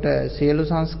 එතකොට සියලු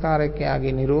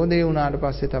සංස්කාරකයාගේ Nirodhe වුණාට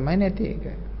පස්සේ තමයි නැති එක.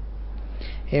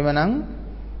 එහෙමනම්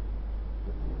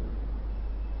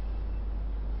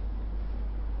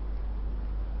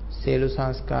සියලු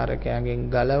සංස්කාරකයාගෙන්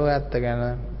ගලවැත්ත ගැන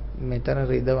මෙතන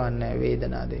රිදවන්නේ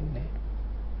වේදනාව දෙන්නේ.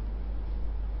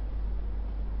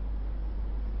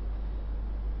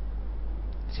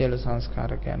 සියලු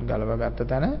සංස්කාරකයන් ගලවගත්ත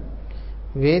තැන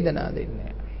වේදනාව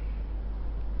දෙන්නේ.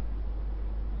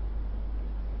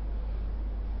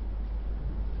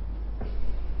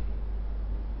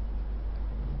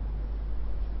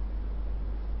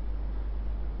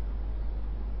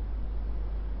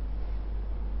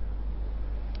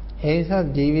 ඒ නිසා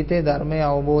ජීවිතයේ ධර්මය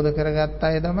අවබෝධ කරගත්ත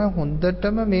අය තමයි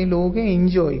හොඳටම මේ ලෝකේ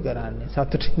එන්ජොයි කරන්නේ.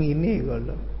 සතුටින් ඉන්නේ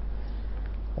ඒගොල්ලෝ.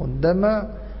 හොඳම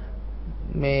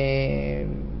මේ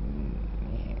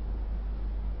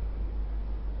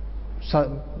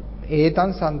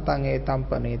ඒතං සන්තං ඒතං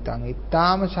පනේතං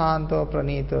ඊටාම ශාන්තව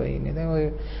ප්‍රණීතව ඉන්නේ. දැන් ඔය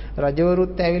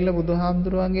රජවරුත් ඇවිල්ලා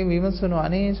බුදුහාමුදුරුවන්ගේ විමසනවා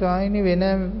අනේ ස්වාමීනි වෙන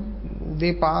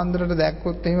උදේ පාන්දරට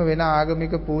දැක්කොත් එහෙම වෙන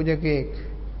ආගමික පූජකෙක්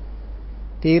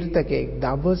තීර්ථකෙක්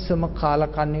දවසම කාලා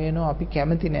කන්නේ වෙනවා අපි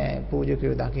කැමති නෑ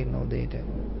පූජකයෝ දකින්න උදේට.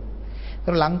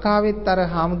 ඒතර ලංකාවෙත් අර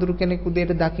හාමුදුරු කෙනෙක්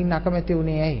උදේට දකින්න අකමැති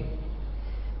උනේ ඇයි?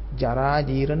 ජරා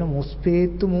ජීරණ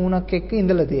මුස්පේත්තු මූණක් එක්ක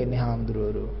ඉඳලා තියෙන්නේ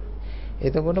හාමුදුරුවෝ.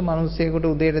 එතකොට මිනිස්සෙකුට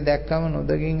උදේට දැක්කම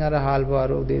නොදකින් අර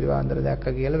හාල්පාර උදේ වන්දර දැක්ක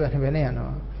කියලා වෙන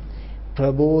යනවා.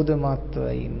 ප්‍රබෝධමත්ව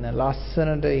ඉන්න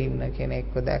ලස්සනට ඉන්න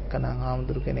කෙනෙක්ව දැක්කනම්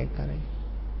හාමුදුරු කෙනෙක් කරේ.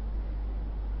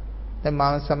 දැන්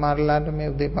මම සමහරලාට මේ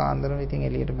උදේ පාන්දරම ඉතින්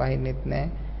එළියට බහින්නෙත් නැහැ.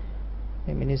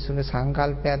 මේ මිනිස්සුන්ගේ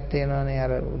සංකල්පයක් තියෙනවානේ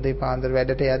අර උදේ පාන්දර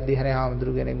වැඩට යද්දි හැරේ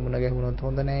හාමුදුරු කෙනෙක් මුණ ගැහුනොත්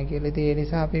හොඳ නැහැ කියලා. ඉතින් ඒ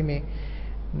නිසා අපි මේ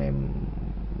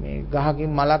ගහකින්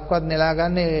මලක්වත් නෙලා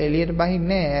ගන්න එළියට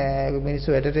බහින්නේ නැහැ.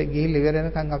 මිනිස්සු වැඩට ගිහිල්ලා ඉවර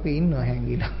වෙනකන් අපි ඉන්නවා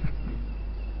හැංගිලා.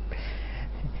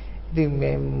 ඉතින්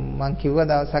මේ මං කිව්වා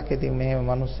දවසක් ඉතින් මේ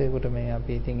මිනිස්සෙකුට මේ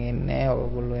අපි ඉතින් එන්නේ නැහැ.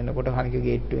 ඔයගොල්ලෝ එනකොට හරිය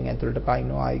ගේට්ටුවෙන් ඇතුළට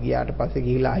පයින්නවා. ආයි ගියාට පස්සේ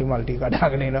ගිහිල්ලා ආයි මල් ටික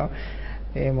කඩාගෙන එනවා.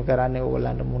 එහෙම කරන්නේ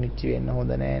ඕගොල්ලන්ට මුනිච්චි වෙන්න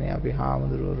හොඳ නැහැනේ. අපි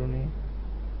හාමුදුරුවරුනේ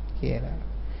කියලා.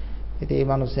 ඉතින්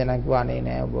මේ මිනිස්සයා නම් කිව්වා අනේ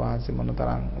නෑ ඔබ වහන්සේ මොන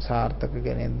තරම් සාර්ථක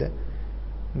කෙනෙක්ද.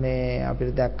 මේ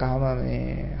අපිට දැක්කහම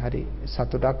මේ හරි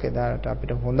සතුටක් එදාට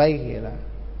අපිට හොඳයි කියලා.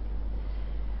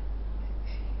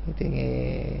 ඉතින්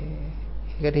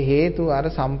ඒකට හේතුව අර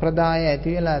සම්ප්‍රදාය ඇති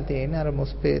වෙලා තියෙන අර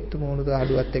මොස්පේත්තු මූණු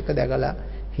දහඩුවත් එක්ක දැකලා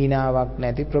හිනාවක්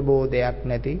නැති ප්‍රබෝධයක්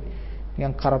නැති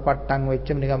නිකන් කරපට්ටම් වෙච්ච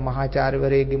නිකන්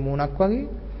මහාචාර්යවරයෙක්ගේ මූණක් වගේ.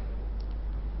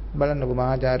 බලන්නකෝ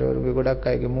මහාචාර්යවරුගේ ගොඩක්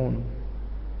අයගේ මූණු.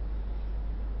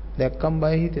 දැක්කම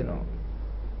බය හිතෙනවා.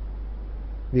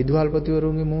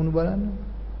 විදුහල්පතිවරුන්ගේ මූණු බලන්න.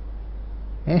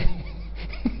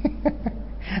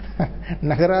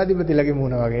 නගරාධිපතිලගේ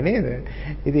මූණ වගේ නේද?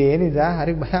 ඉතින් ඒ නිසා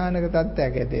හරි භයානක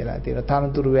තත්ත්වයක් ඇති වෙලා තියෙනවා.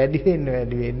 තනතුරු වැඩි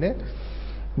වෙන්න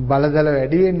බලදල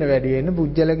වැඩි වෙන්න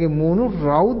පුජ්‍යලගේ මූණු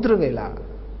රෞද්‍ර වෙලා.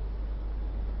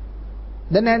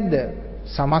 දැන් නැද්ද?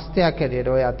 සමස්තයක් හැටියට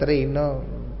ඔය අතරේ ඉන්න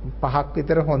 5ක්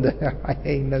විතර හොඳ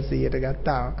අය ඉන්න 100ට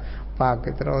ගත්තා 5ක්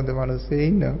විතර හොඳ මිනිස්සු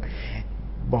ඉන්නවා.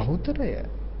 බහුතරය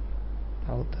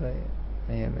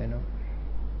මේ වෙනවා.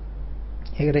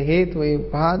 ඒකට හේතුව ඒ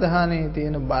පාදාහනේ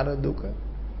තියෙන බර දුක.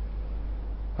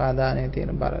 පාදාහනේ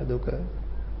තියෙන බර දුක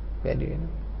වැඩි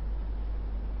වෙනවා.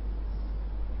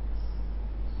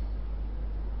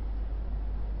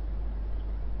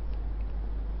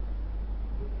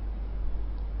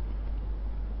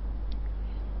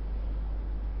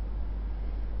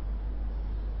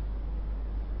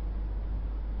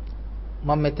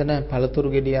 මම මෙතන පළතුරු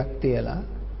ගෙඩියක් තියලා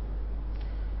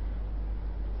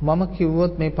මම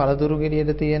කිව්වොත් මේ පළතුරු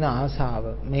ගෙඩියට තියෙන ආසාව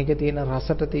මේකේ තියෙන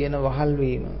රසට තියෙන වහල්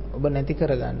වීම ඔබ නැති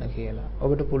කරගන්න කියලා.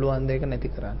 ඔබට පුළුවන් දෙයක නැති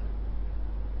කරන්න.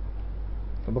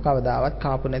 ඔබ කවදාවත්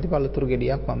කාපු නැති පළතුරු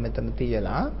ගෙඩියක් මම මෙතන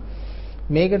තියලා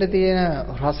මේකට තියෙන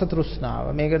රස තෘෂ්ණාව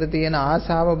මේකට තියෙන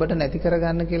ආසාව ඔබට නැති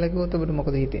කරගන්න කියලා කිව්වොත් ඔබට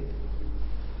මොකද හිතෙන්නේ?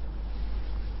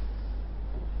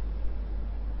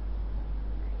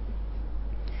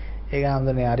 ඒක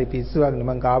හැමදේම හරි පිස්සුවක් නේ.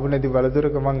 මං කාපු නැති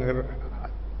බලතුරක මං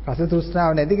රස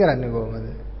තෘෂ්ණාව නැති කරන්නේ කොහොමද?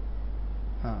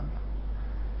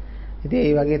 ඉතින්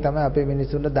ඒ වගේ තමයි අපේ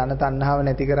මිනිස්සුන්ට ධන තණ්හාව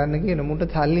නැති කරන්න කියන මුන්ට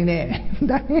සල්ලි නෑ.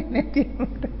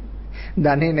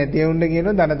 ධනෙ නැති වුණා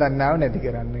කියනවා ධන තණ්හාව නැති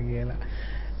කරන්න කියලා.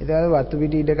 ඉතින් වතු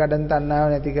පිටි ඉඩ කඩන් තණ්හාව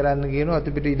නැති කරන්න කියනවා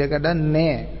වතු පිටි ඉඩ කඩන්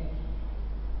නෑ.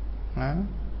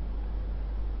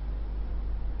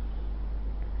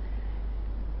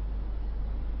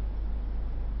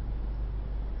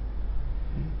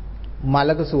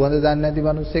 මලක සුවඳ දන්නේ නැති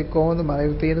මිනිස්සෙක් කොහොමද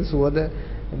මලක තියෙන සුවඳ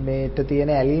මේට තියෙන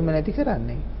ඇලීම නැති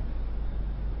කරන්නේ?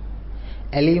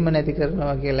 ඇලීම නැති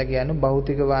කරනවා කියලා කියන්නේ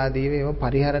භෞතිකවාදීව ඒව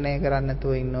පරිහරණය කරන්න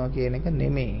නැතුව ඉන්නවා කියන එක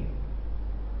නෙමෙයි.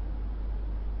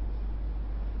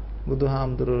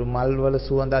 බුදුහාමුදුරුවෝ මල් වල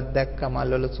සුවඳක් දැක්ක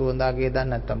මල් වල සුවඳාගේ දන්නේ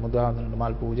නැත්තම් බුදුහාමුදුරන්ට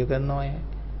මල් පූජා කරනවා ඈ.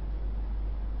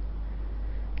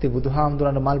 ඉතින්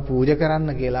බුදුහාමුදුරන්ට මල් පූජා කරන්න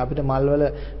කියලා අපිට මල් වල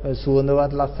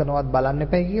සුවඳවත් ලස්සනවත් බලන්න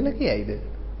එපයි කියලා කියයිද?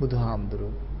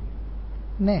 බුදුහාමුදුරුවෝ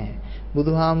නෑ.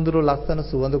 බුදුහාමුදුරුවෝ ලස්සන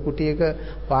සුවඳ කුටියක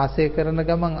වාසය කරන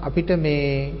ගමන් අපිට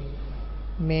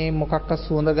මේ මොකක්ක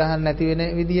සුවඳ ගහන්න නැති වෙන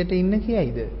විදියට ඉන්න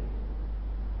කියයිද?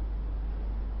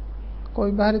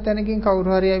 කොයි බාහිර තැනකින්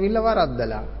කවුරු හරි ඇවිල්ලා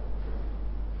වරද්දලා.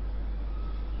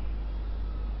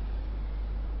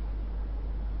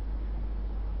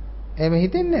 එහෙම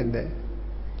හිතෙන්නේ නැද්ද?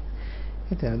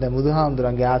 හිතන දැන්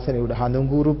බුදුහාමුදුරන්ගේ ආසනේ උඩ හඳුන්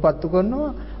කූරුප් පත්තු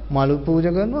කරනවා මලු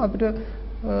පූජා කරනවා අපිට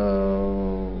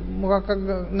මොකක්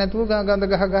නැතුව ගඳ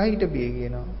ගහ හිටපිය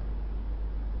කියනවා.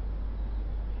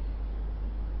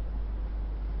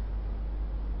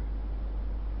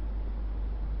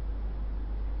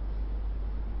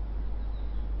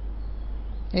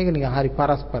 ඒක නිකන් හරි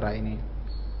පරස්පරයිනේ.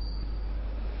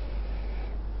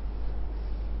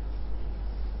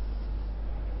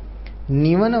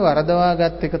 නිවන වරදවා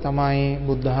ගත් එක තමයි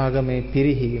බුද්ධ ආගමේ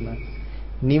පිරිහීම.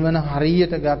 නිවන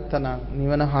හරියට ගත්තනම්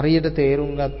නිවන හරියට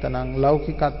තේරුම් ගත්තනම්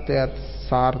ලෞකිකත්වයට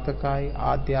සාර්ථකයි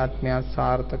ආධ්‍යාත්මයට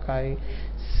සාර්ථකයි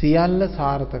සියල්ල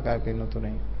සාර්ථකයි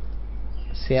පින්නතුනේ.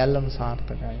 සියල්ලම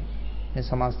සාර්ථකයි. මේ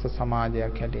සමස්ත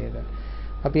සමාජයක් හැටියට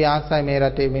අපි ආසයි මේ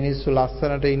රටේ මිනිස්සු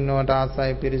ලස්සනට ඉන්නවට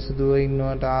ආසයි පිරිසුදුව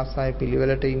ඉන්නවට ආසයි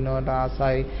පිළිවෙලට ඉන්නවට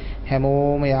ආසයි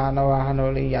හැමෝම යාන වාහන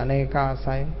වලින් යන එක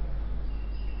ආසයි.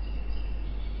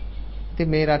 ඉතින්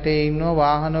මේ රටේ ඉන්නවා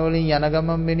වාහන වලින් යන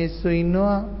ගමන් මිනිස්සු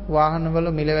ඉන්නවා වාහන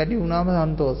වල මිල වැඩි වුණාම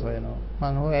සන්තෝෂ වෙනවා.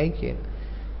 මං හොය ඇයි කියන්නේ.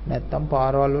 නැත්තම්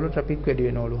පාරවල් වල ට්‍රැෆික් වැඩි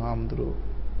වෙනවලු හාමුදුරුවෝ.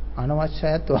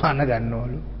 අනවශ්‍යයත් වාහන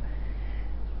ගන්නවලු.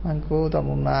 මං කෝ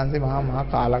තමුන්නාන්සේ මහා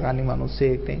කාලකන්ණි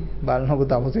මිනිස්සෙක් නේ. බලනකො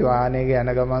තමුසේ වාහනයක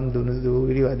යන ගමන් දුනු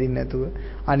දූවිලි වදින්න නැතුව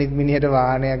අනිත් මිනිහට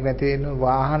වාහනයක් නැති වෙන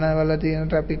වාහන වල තියෙන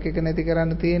ට්‍රැෆික් එක නැති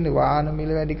කරන්න තියෙන්නේ වාහන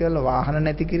මිල වැඩි කරලා වාහන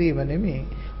නැති කිරීම නෙමෙයි.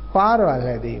 පාරවල්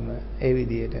හැදීම ඒ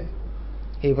විදියට.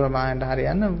 ඒ ප්‍රමාණයට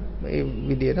හරියන්න ඒ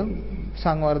විදියට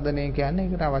සංවර්ධනය කියන්නේ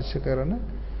ඒකට අවශ්‍ය කරන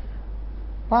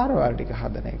පාරවල් ටික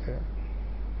හදන එක.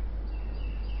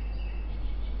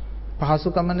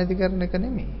 පහසුකම නැති කරන එක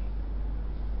නෙමෙයි.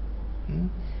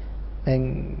 දැන්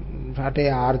රටේ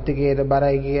ආර්ථිකයට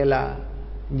බරයි කියලා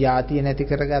ජාතිය නැති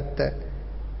කරගත්ත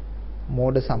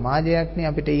මෝඩ සමාජයක් නේ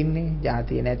අපිට ඉන්නේ.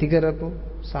 ජාතිය නැති කරපු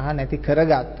සහ නැති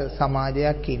කරගත්ත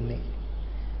සමාජයක් ඉන්නේ.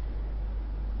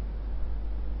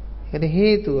 ඒකට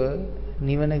හේතුව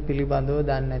නිවන පිළිබඳව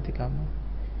දන්නේ නැතිකම.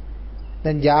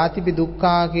 දැන් ජාතිපි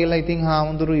දුක්ඛා කියලා ඉතින්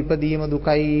හාමුදුරු ඉපදීම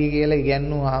දුකයි කියලා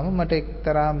ඉගැන්නුවාම මට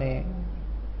එක්තරා මේ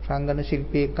රංගන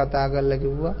ශිල්පියෙක් කතා කරලා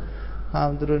කිව්වා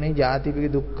හාමුදුරනේ ජාතිපි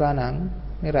දුක්ඛා නම්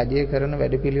මේ රජය කරන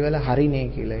වැඩපිළිවෙල හරිනේ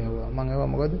කියලා ඇහුවා. මම ඒවා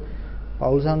මොකද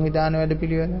පෞල් සංවිධාන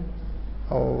වැඩපිළිවෙල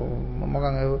ඔව්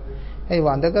මොකන් ඒ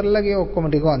වඳ කරලා ගිය ඔක්කොම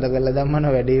ටික වඳ කරලා දැම්මම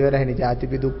වැඩේ ඉවරයිනේ.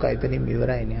 ජාතිපි දුක්ඛ එතනින්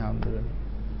ඉවරයිනේ හාමුදුරනේ.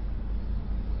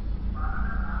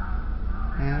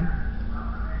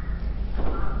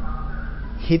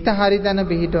 හිත හරි තැන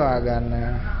පිහිටවා ගන්න.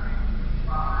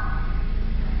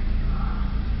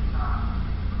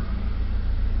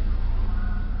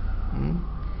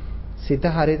 සිත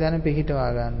හරි තැන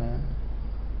පිහිටවා ගන්න.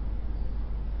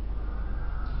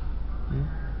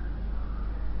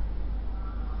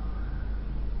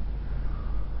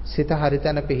 සිත හරි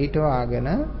තැන පිහිටවාගෙන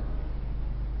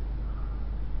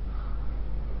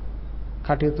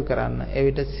කටයුතු කරන්න.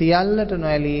 එවිට සියල්ලට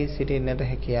නොඇලී සිටින්නට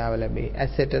හැකියාව ලැබේ.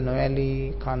 ඇසට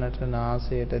නොඇලී, කනට,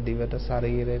 නාසයට, දිවට,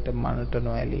 ශරීරයට, මනට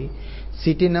නොඇලී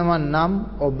සිටිනව නම්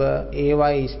ඔබ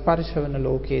ඒවයි ස්පර්ශ වන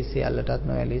ලෝකයේ සියල්ලටත්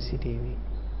නොඇලී සිටීවි.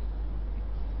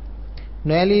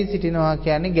 නොඇලී සිටිනවා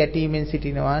කියන්නේ ගැටීමෙන්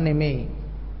සිටිනවා නෙමෙයි.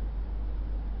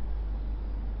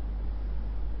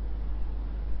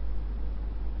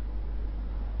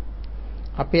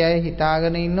 අපේ අය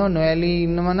හිතාගෙන ඉන්නව නොඇලී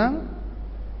ඉන්නව නම්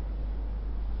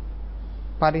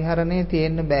පරිහරණය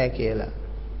තියෙන්න බෑ කියලා.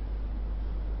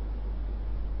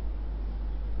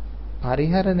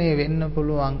 පරිහරණය වෙන්න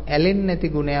පුළුවන් ඇලෙන්නේ නැති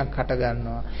ගුණයක් හට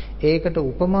ගන්නවා. ඒකට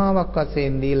උපමාවක්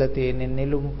වශයෙන් දීලා තියෙන්නේ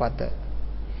නෙළුම්පත.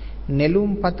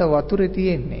 නෙළුම්පත වතුරේ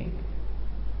තියෙන්නේ.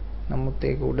 නමුත්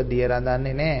ඒක උඩ දිය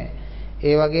රඳන්නේ නැහැ.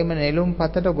 ඒ වගේම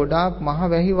නෙළුම්පතට ගොඩාක් මහ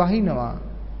වැහි වහිනවා.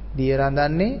 දිය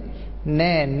රඳන්නේ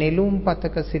නැහැ.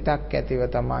 නෙළුම්පතක සිතක් ඇතිව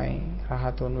තමයි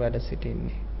රහතුන් වැඩ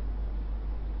සිටින්නේ.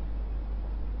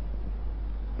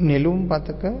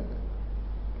 නෙළුම්පතක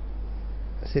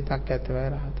සිතක් ඇතිවයි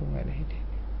රහතුන් වැඩ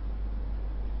හිටින්නේ.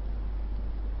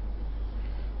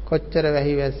 කොච්චර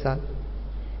වැහි වැස්සත්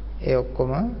ඒ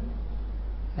ඔක්කොම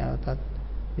නැවතත්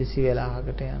විසි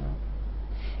වෙලාවකට යනවා.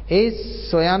 ඒ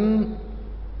සොයන්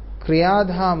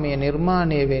ක්‍රියාධාමයේ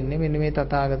නිර්මාණය වෙන්නේ මෙන්න මේ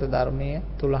තථාගත ධර්මයේ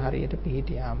තුල හරියට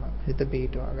පිහිටියාම, හිත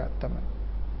පිහිටවා ගත්තම.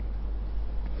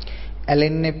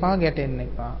 ඇලෙන්න එපා, ගැටෙන්න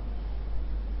එපා.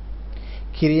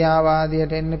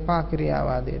 ක්‍රියාවාදයට එන්න එපා,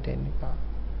 ක්‍රියාවාදයට එන්න එපා.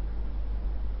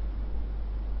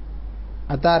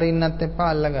 අතාරින්නත් එපා,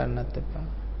 අල්ල ගන්නත් එපා.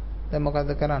 දැන්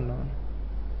මොකද කරන්න ඕන?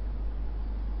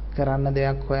 කරන්න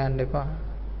දෙයක් හොයන්න එපා.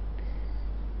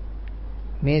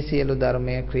 මේ සියලු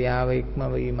ධර්මයේ ක්‍රියාව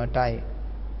ඉක්මවීමටයි.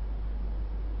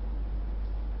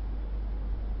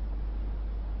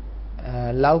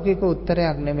 ලෞකික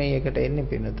උත්තරයක් නෙමෙයි එකට එන්නේ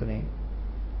පින්නතුනේ.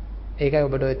 ඒකයි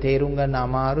ඔබට ඔය තේරුම් ගන්න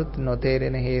අමාරුත්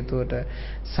නොතේරෙන හේතුවට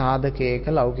සාධකයක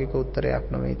ලෞකික උත්තරයක්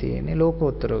නෙමෙයි තියෙන්නේ,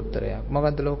 ලෝකෝත්තර උත්තරයක්.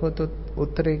 මොකද්ද ලෝකෝත්තර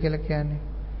උත්තරය කියලා කියන්නේ?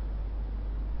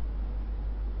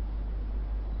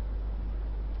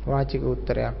 වාචික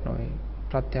උත්තරයක් නෙවෙයි,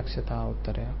 ප්‍රත්‍යක්ෂතා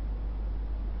උත්තරයක්.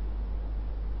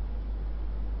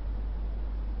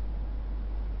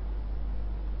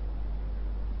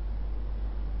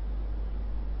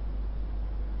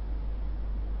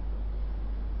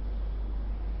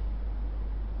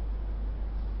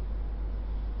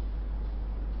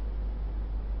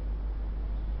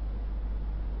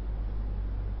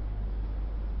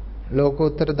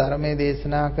 ලෝකෝත්තර ධර්මයේ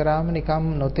දේශනා කරාම නිකම්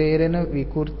නොතේරෙන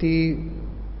විකෘති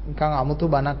නිකන් අමුතු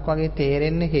බණක් වගේ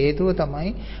තේරෙන්න හේතුව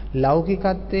තමයි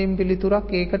ලෞකිකත්වයෙන්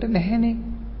පිළිතුරක් ඒකට නැහැනේ.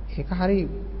 ඒක හරි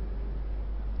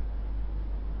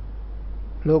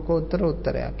ලෝකෝත්තර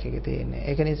උත්තරයක් එකේ තියෙන්නේ.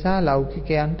 ඒක නිසා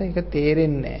ලෞකිකයන්ට ඒක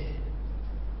තේරෙන්නේ නැහැ.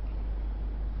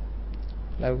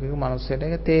 ලෞකික මනුස්සයට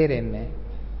ඒක තේරෙන්නේ නැහැ.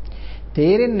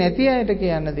 තේරෙන්නේ නැති අයට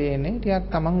කියන්න තියෙන්නේ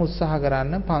ටිකක් තමන් උත්සාහ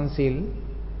කරන්න පන්සිල්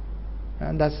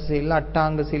දස සිල්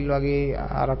අට්ටාංග සිල් වගේ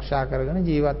ආරක්ෂා කරගෙන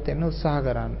ජීවත් වෙන්න උත්සාහ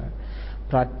කරන්න.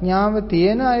 ප්‍රඥාව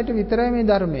තියෙන අයට විතරයි මේ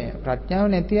ධර්මය. ප්‍රඥාව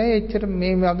නැති අය එච්චර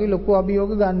මේ වගේ ලොකු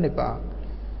අභියෝග ගන්න එපා.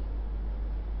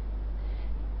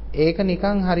 ඒක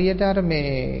නිකන් හරියට අර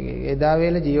මේ එදා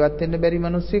වේල ජීවත් වෙන්න බැරි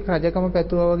මිනිස්සෙක් රජකම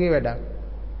පැතුවා වගේ වැඩක්.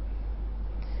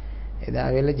 එදා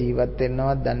වේල ජීවත්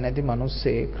වෙන්නවත් දන්නේ නැති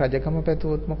මිනිස්සෙක් රජකම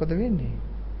පැතුවොත් මොකද වෙන්නේ?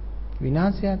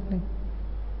 විනාශයක් නේ.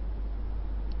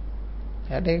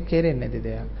 එයාට ඒක කෙරෙන්නේ නැති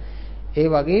දෙයක්. ඒ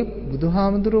වගේ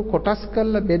බුදුහාමුදුරුවෝ කොටස්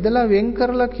කරලා බෙදලා වෙන්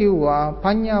කරලා කිව්වා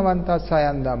පඤ්ඤාවන්තස්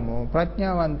සයන් ධම්මෝ,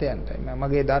 ප්‍රඥාවන්තයන්ටයි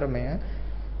මගේ ධර්මය.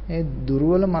 මේ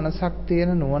දුර්වල මනසක්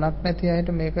තියෙන නුවණක් නැති අයට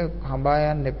මේක හඹා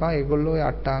යන්න එපා. ඒගොල්ලෝ ඔය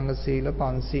අට්ටාංග සීල,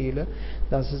 පංචශීල,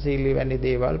 දස සීල වැනි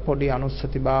දේවල් පොඩි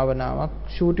අනුස්සති භාවනාවක්,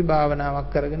 ෂූටි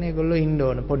භාවනාවක් කරගෙන ඒගොල්ලෝ ඉන්න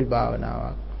ඕන පොඩි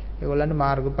භාවනාවක්. ඒගොල්ලන්ට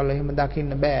මාර්ගඵල එහෙම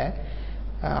දකින්න බෑ.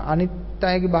 අනිත්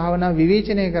අයගේ භාවනාව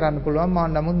විවේචනය කරන්න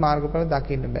පුළුවන්. නමුත් මාර්ගඵල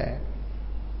දකින්න බෑ.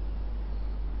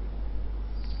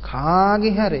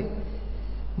 කාගේ හරි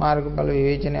මාර්ගඵල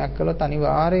විවේචනයක් කළොත්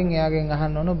අනිවාර්යෙන් එයාගෙන්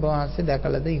අහන්න ඕන ඔබ වහන්සේ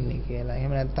දැකලාද ඉන්නේ කියලා.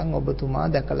 එහෙම නැත්නම් ඔබතුමා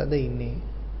දැකලාද ඉන්නේ.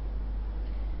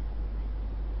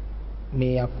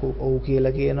 මේ අක්කෝ ඔව්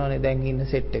කියලා කියනවනේ දැන් ඉන්න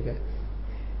සෙට් එක.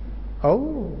 ඔව්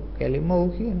කෙලින්ම ඔව්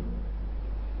කියනවා.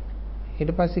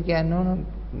 ඊට පස්සේ කියන්න ඕන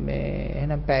මේ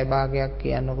එහෙනම් පැය භාගයක්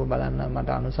කියන්නකෝ බලන්න මට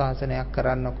අනුශාසනයක්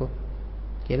කරන්නකෝ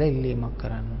කියලා ඉල්ලීමක්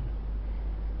කරන්න ඕන.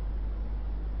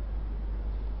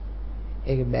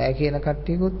 ඒක බෑ කියන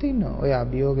කට්ටියකුත් ඉන්නවා. ඔය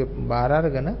අභියෝගේ බාර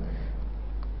අරගෙන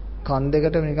කන්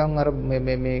දෙකට නිකන් අර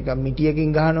මේ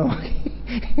මිටියකින් ගහනවා වගේ.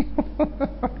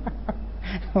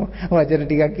 වචන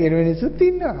ටිකක් කියන මිනිස්සුත්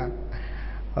ඉන්නවා.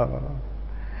 ඔව්.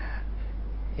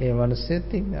 ඒ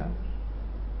මිනිස්සුත් ඉන්නවා.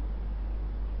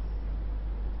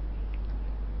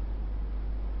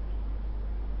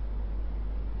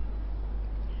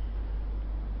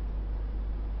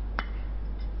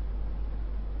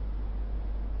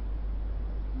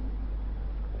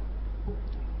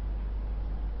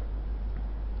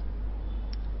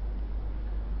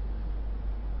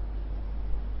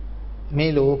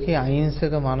 මේ ලෝකේ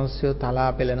අහිංසක මිනිස්සු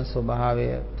තලා පෙළෙන ස්වභාවය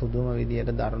පුදුම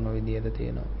විදියට දරුණු විදියට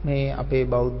තියෙනවා. මේ අපේ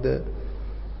බෞද්ධ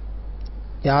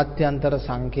ජාත්‍යන්තර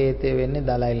සංකේතය වෙන්නේ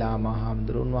දලයි ලාමා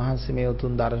හාමුදුරුවෝ. වහන්සේ මේ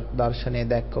උතුම් දර්ශනය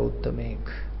දැක්ක උත්තමයෙක්.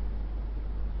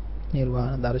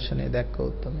 නිර්වාණ දර්ශනය දැක්ක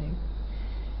උත්තමයෙක්.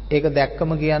 ඒක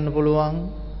දැක්කම කියන්න පුළුවන්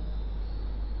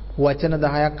වචන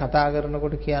 10ක් කතා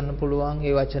කරනකොට කියන්න පුළුවන්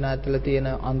ඒ වචන ඇතුළේ තියෙන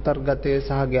අන්තර්ගතය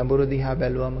සහ ගැඹුරු දිහා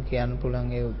බැලුවම කියන්න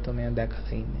පුළුවන් ඒ උත්තමයා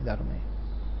දැකලා ඉන්නේ ධර්මය.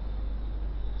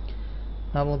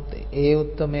 නමුත් ඒ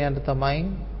උත්තමයන්ට තමයි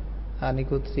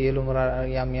අනිකුත් සියලුම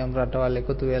යම් රටවල්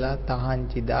එකතු වෙලා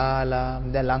තහංචි දාලා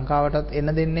දැන් ලංකාවටත් එන්න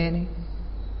දෙන්නේ නැහනේ.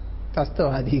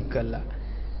 ත්‍ස්තවාදී කළා.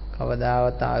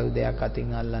 කවදාවත් ආයුධයක්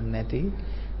අතින් අල්ලන්නේ නැති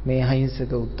මේ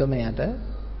අහිංසක උත්තමයාට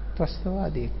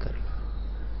ත්‍ස්තවාදී කරලා.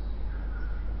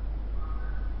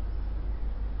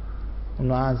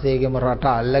 උන්වහන්සේගේම රට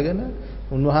අල්ලගෙන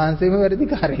උන්වහන්සේම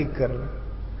වැඩිකාරයෙක් කරලා.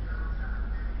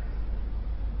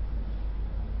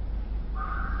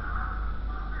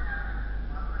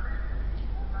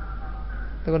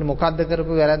 එතකොට මොකද්ද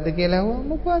කරපු වැරද්ද කියලා අහුවා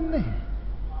මොකවත් නැහැ.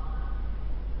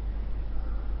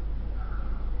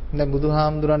 දැන්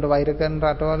බුදුහාමුදුරන්ට වෛර කරන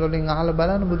රටවල් වලින් අහලා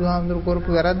බලන්න බුදුහාමුදුරු කරපු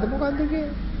වැරද්ද මොකද්ද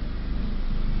කියලා.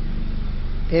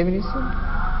 ඒ මිනිස්සුන්ට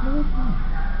මොකක්ද?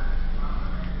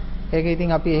 ඒක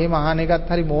ඉතින් අපි එහෙම අහන එකත්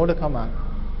හරි මෝඩකමක්.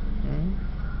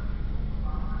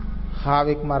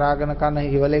 හාවෙක් මරාගෙන කන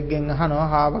හිවලෙක්ගෙන් අහනවා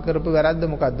හාව කරපු වැරද්ද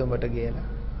මොකද්ද උඹට කියලා.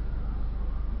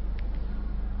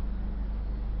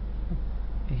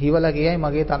 හිවලා කියයි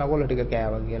මගේ තනකොළ ටික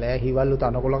කෑවා කියලා. එයා හිවල්ලු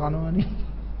තනකොළ කනවනේ.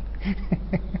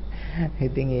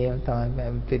 ඉතින් ඒ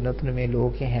තමයි පින්නතුනේ මේ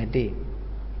ලෝකේ හැටි.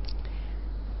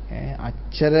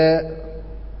 අච්චර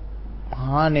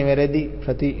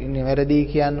නිවැරදි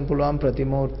කියන්න පුළුවන්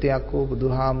ප්‍රතිමූර්තියක් වූ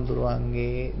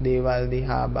බුදුහාමුදුරුවන්ගේ දේවල්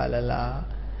දිහා බලලා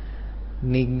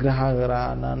නිග්‍රහ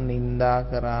කරා නම් නින්දා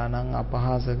කරා නම්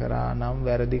අපහාස කරා නම්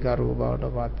වැරදි කරුව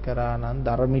බවට පත් කරා නම්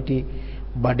ධර්මිටි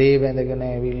බඩේ බැඳගෙන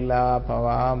ඇවිල්ලා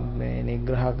පවා මේ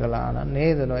නිග්‍රහ කළා නම්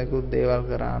නේද නොයෙකුත් දේවල්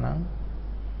කරා නම්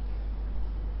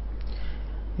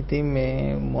ඉතින්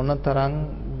මේ මොනතරම්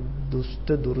දුෂ්ට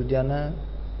දුර්ජන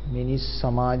මිනිස්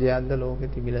සමාජයක්ද ලෝකෙ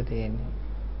තිබිලා තියෙන්නේ.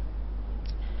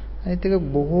 අනිත් එක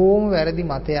බොහෝම වැරදි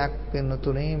මතයක් වෙන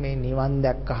තුනේ මේ නිවන්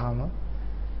දැක්කහම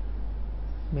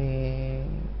මේ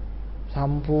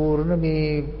සම්පූර්ණ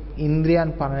මේ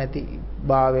ඉන්ද්‍රියන් පණ නැති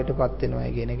භාවයටපත් වෙනවා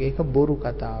කියන එක ඒක බොරු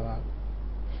කතාවක්.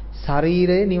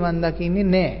 ශරීරය නිවන් දකින්නේ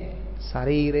නැහැ.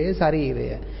 ශරීරය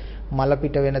මල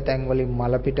පිට වෙන තැන් වලින්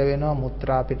මල පිට වෙනවා,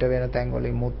 මුත්‍රා පිට වෙන තැන්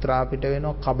වලින් මුත්‍රා පිට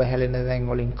වෙනවා, කබ හැලෙන තැන්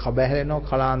වලින් කබ හැලෙනවා,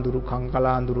 කලාඳුරු කං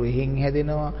කලාඳුරු එහෙන්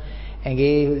හැදෙනවා.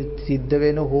 ඇඟේ සිද්ධ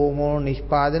වෙන හෝමෝන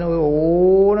නිෂ්පාදන ඔය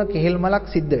ඕන කෙහෙල් මලක්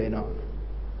සිද්ධ වෙනවා.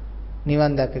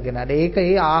 නිවන් දැකගෙනට ඒක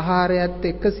ඒ ආහාරයත්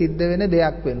එක්ක සිද්ධ වෙන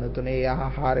දෙයක් වෙන්න තුනේ. ඒ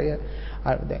ආහාරය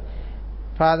දැන්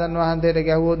රාදන් වහන්සේට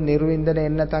ගැහුවොත් නිර්වින්දන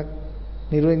එන්නතක්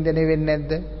නිර්වින්දනේ වෙන්නේ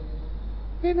නැද්ද?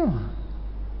 වෙනවා.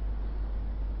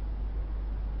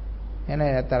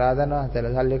 එනේ තරාදන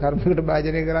වහන්සේලා සල්ලි කර්මයකට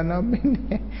භාජනය කරන්න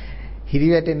හම්බෙන්නේ. හිරි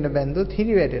වැටෙන්න බැන්දොත්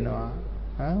හිරි වැටෙනවා.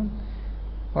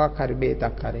 මොකක් හරි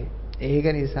බේතක් හරි. ඒක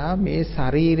නිසා මේ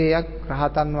ශරීරයක්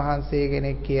රහතන් වහන්සේ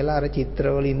කෙනෙක් කියලා අර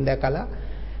චිත්‍රවලින් දැකලා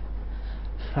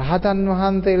රහතන්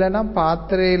වහන්සේලා නම්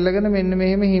පාත්‍රය ඉල්ලගෙන මෙන්න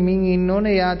මෙහෙම හිමින් ඉන්න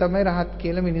ඕනේ. එයා තමයි රහත්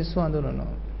කියලා මිනිස්සු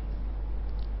හඳුනනවා.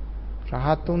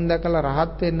 රහතුන් දැකලා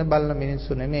රහත් වෙන්න බලන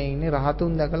මිනිස්සු නෙමෙයි ඉන්නේ.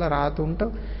 රහතුන් දැකලා රහතුන්ට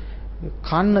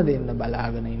කන්න දෙන්න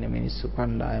බලාගෙන ඉන්න මිනිස්සු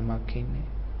කණ්ඩායමක් ඉන්නේ.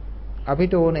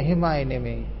 අපිට ඕන එහෙම අය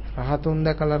නෙමෙයි. රහතුන්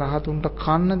දැකලා රහතුන්ට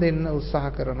කන්න දෙන්න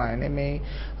උත්සාහ කරන අය නෙමෙයි.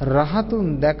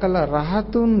 රහතුන් දැකලා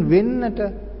රහතුන් වෙන්නට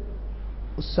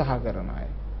උත්සාහ කරන අය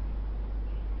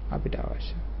අපිට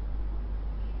අවශ්‍යයි.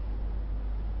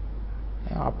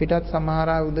 අපිටත් සමහර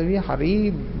අය උදවිය හරි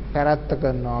පැරැත්ත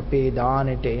කරනවා අපේ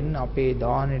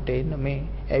දානෙට එන්න මේ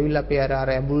ඇවිල්ලා අපේ අර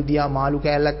ඇඹුල් දියා මාළු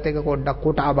කෑල්ලත් එක පොඩ්ඩක්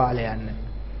කොටා බාලා යන්න.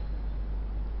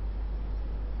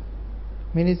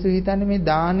 මිනිස්සු හිතන්නේ මේ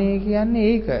දානය කියන්නේ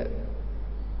ඒක.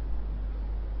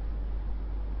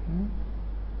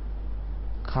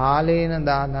 කාලේන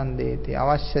දානං දේති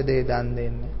අවශ්‍ය දේ දන්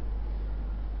දෙන්න.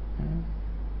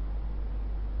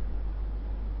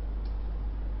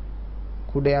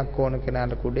 කුඩයක් ඕන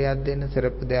කෙනාට කුඩයක් දෙන්න,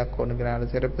 සෙරප්පු දෙයක් ඕන කෙනාට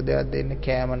සෙරප්පු දෙයක් දෙන්න,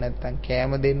 කෑම නැත්තම්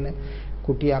කෑම දෙන්න,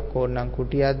 කුටියක් ඕන නම්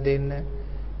කුටියක් දෙන්න.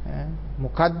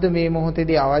 මොකද්ද මේ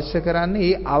මොහොතේදී අවශ්‍ය කරන්නේ?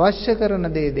 ඒ අවශ්‍ය කරන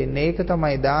දේ දෙන්න. ඒක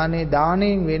තමයි දානේ.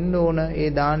 දාණයෙන් වෙන්න ඕන. ඒ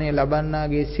දාණය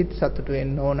ලබන්නාගේ සිත් සතුටු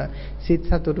වෙන්න ඕන. සිත්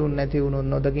සතුටු නැති වුණොත්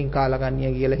නොදකින්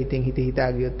කාලකන්ණිය කියලා හිතින්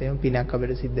හිතා ගියොත් එහෙම පිනක්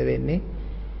අපිට සිද්ධ වෙන්නේ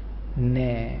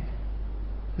නෑ.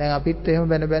 දැන් අපිත් එහෙම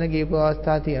බැන ගියපු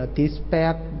අවස්ථා තියෙනවා. 30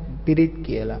 පැයක් පිරිත්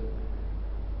කියලා.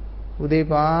 උදේ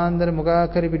පාන්දර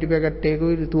මොකක් හරි පිටිපැකට්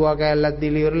එකකුයි තුවා කෑල්ලක්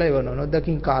දීලා ඉවරලා ඉවරනවා.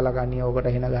 නොදකින් කාලකන්ණිය ඔකට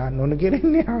එන ගහන්න ඕන කියලා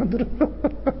ඉන්නේ ආඳුර.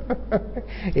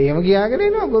 එහෙම කියාගෙන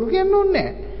එනවා බොරු කියන්න ඕනේ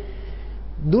නැහැ.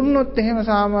 දුන්නොත් එහෙම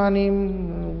සාමාන්‍යයෙන්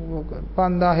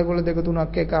 5000 පොළ 2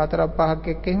 3ක් 1 4ක් 5ක්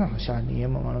එක්ක එහෙම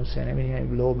අශානියම මිනිස්සුනේ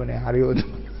මෙන්න ලෝභනේ හරියෝද.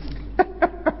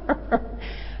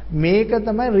 මේක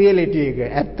තමයි රියැලිටි එක.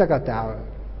 ඇත්ත කතාව.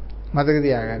 මතක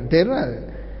තියාගන්න.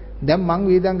 තේරුණාද? දැන් මං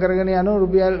වීදම් කරගෙන යනවා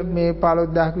රුපියල් මේ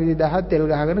 15000ක් 20000ක් තෙල්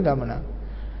ගහගෙන ගමන.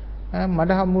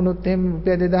 මට හම්බුනොත් එහෙම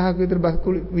රුපියල් 2000ක් විතර බස්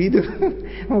වීදුර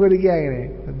මොකද කියන්නේ?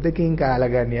 දෙකින් කාලා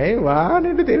ගන්න. අය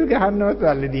වාහනේට තෙල් ගහන්නවත්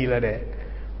සල්ලි දීලා නැහැ.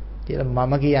 කියලා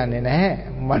මම කියන්නේ නැහැ.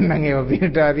 මම නම් ඒව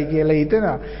පිටට හරි කියලා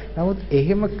හිතනවා. නමුත්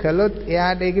එහෙම කළොත්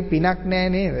එයාට ඒකේ පිනක් නැහැ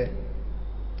නේද?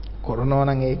 කරනවා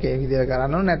නම් ඒක ඒ විදිහට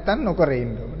කරන්න ඕන නැත්තම් නොකර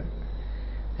ඉන්න ඕන.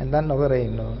 නැත්තම් නොකර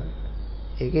ඉන්න ඕන.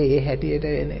 ඒක ඒ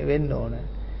හැටියට වෙන්න ඕන.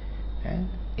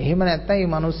 එහෙම නැත්තම් මේ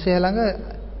මිනිස්සයා ළඟ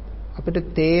අපිට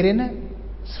තේරෙන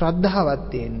ශ්‍රද්ධාවක්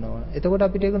තියෙන්න ඕන. එතකොට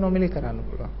අපිට ඒක නොමිලේ කරන්න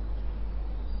පුළුවන්.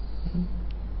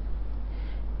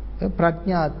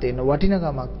 ප්‍රඥාවක් තියෙන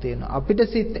වටිනකමක් තියෙන අපිට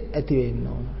සිත් ඇති වෙන්න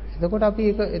ඕන. එතකොට අපි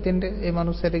ඒක එතෙන්ට මේ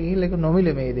මිනිස්සට ගිහිල්ලා ඒක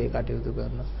නොමිලේ මේ දේ කටයුතු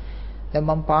කරනවා. දැන්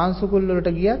මම පාන්සුකුල්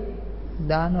වලට ගියත්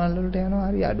දානවල වලට යනවා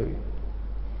හරි අඩුයි.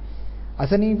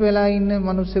 අසනීප වෙලා ඉන්න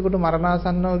මිනිස්සෙකුට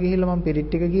මරණාසන්නව ගිහිල්ලා මම පිරිත්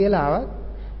ටික කියලා ආවත්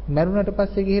මරුණට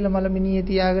පස්සේ ගිහිල්ලා මලමිනියේ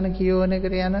තියාගෙන කියවන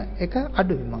එකට යන එක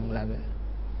අඩුයි මං ළඟ.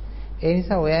 ඒ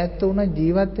නිසා ඔය ඇත්ත උන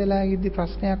ජීවත් වෙලා ඉදි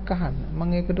ප්‍රශ්නයක් අහන්න.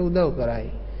 මම ඒකට උදව් කරයි.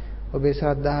 ඔබේ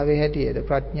ශ්‍රද්ධාවේ හැටියට,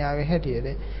 ප්‍රඥාවේ හැටියට.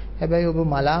 හැබැයි ඔබ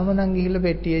මලාම නම් ගිහිල්ලා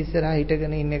පෙට්ටිය ඉස්සරහා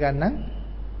හිටගෙන ඉන්න එක නම්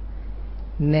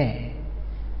නෑ.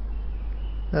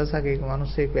 දවසක එක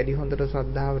මිනිහෙක් වැඩි හොඳට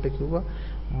ශ්‍රද්ධාවට කිව්වා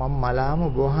මම මලාම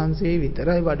ඔබ වහන්සේ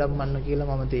විතරයි වඩම්මන්න කියලා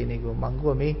මම තේනේ කිව්වා. මං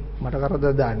කිව්වා මේ මට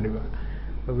කරදර දාන්න එපා.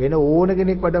 වෙන ඕන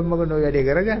කෙනෙක් වඩම්මගෙන ඔය වැඩේ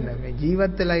කරගන්න. මේ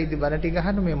ජීවත් වෙලා ඉදි බණ ටික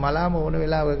අහන්න මේ මලාම ඕන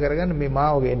වෙලාවක කරගන්න මේ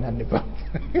මාව ගෙන්නන්න එපා.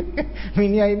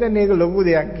 මිනිහා හිතන්නේ ඒක ලොකු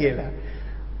දෙයක් කියලා.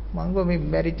 මං කිව්වා මේ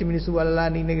මැරිච්ච මිනිස්සු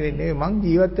වල්ලාන ඉන්න කෙනෙක් නෙවෙයි. මං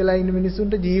ජීවත් වෙලා ඉන්න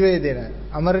මිනිස්සුන්ට ජීවය දෙන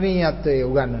අමරණීයත්වය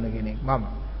උගන්වන කෙනෙක් මම.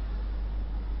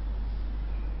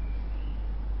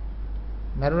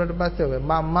 මරුණට පස්සේ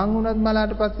මං උනත්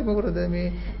මලාට පස්සේ මොකටද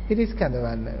මේ පිරිස්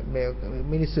කැඳවන්න මේ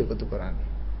මිනිස්සු එකතු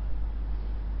කරන්නේ.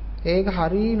 ඒක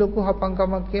හරි ලොකු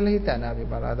හපංකමක් කියලා හිතන අපි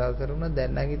බලාදවසට උන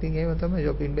දැන් නම් ඉතින් එහෙම තමයි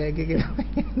shopping bag එකේ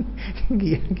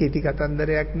ගිය කිටි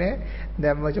කතන්දරයක් නැහැ.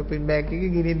 දැම්ම shopping bag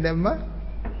එකේ ගිනින් දැම්ම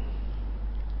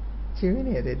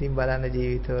ජීවිතේ ඉතින් බලන්න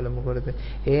ජීවිතවල මොකටද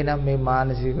එහෙනම් මේ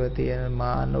මානසිකව තියෙන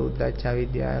මාන උද්දච්ච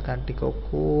අවිද්‍යාව කන්ටික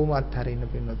ඔක්කොම අත්හරින්න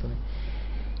පින්නතුනේ.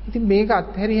 ඉතින් මේක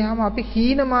අත්හැරියාම අපි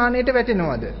හීනමානයට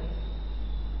වැටෙනවද?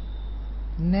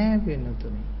 නෑ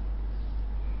පින්නතුනේ.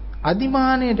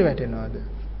 අදිමානයට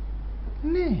වැටෙනවද?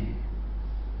 නෑ.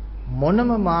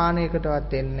 මොනම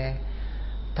මානයකටවත් එන්නේ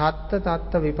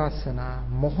තත්ත විපස්සනා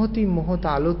මොහොතින් මොහොත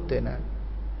අලුත් වෙන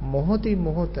මොහොතින්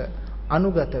මොහොත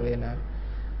අනුගත වෙන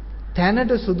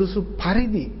තැනට සුදුසු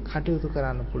පරිදි කටයුතු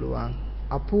කරන්න පුළුවන්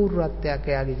අපූර්වත්වයක්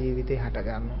එයාගේ ජීවිතේ හට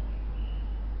ගන්නවා.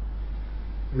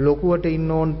 ලොකුවට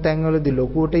ඉන්න ඕන තැන්වලදී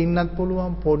ලොකුවට ඉන්නත්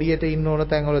පුළුවන්, පොඩියට ඉන්න ඕන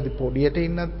තැන්වලදී පොඩියට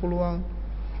ඉන්නත් පුළුවන්.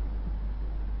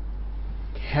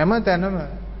 හැම තැනම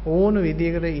ඕන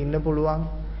විදියකට ඉන්න පුළුවන්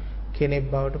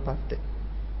කෙනෙක් බවට පත් වෙනවා.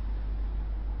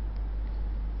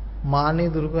 මානෙ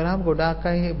දුරු කරාම ගොඩාක්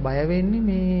අය බය වෙන්නේ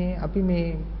මේ අපි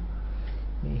මේ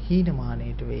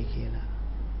හීනමානයට වෙයි කියලා.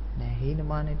 නෑ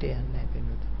හීනමානයට යන්නේ නැහැ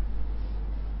පින්නතුනි.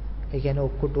 ඒ කියන්නේ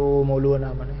ඔක්කොටම ඔළුව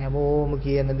නමන හැමෝම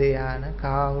කියන දේ ආන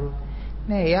කාවුරු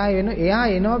නෑ එයා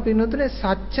එනවා පින්නතුනේ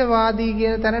සත්‍යවාදී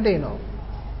කියන තැනට එනවා.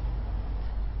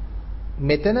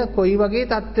 මෙතන කොයි වගේ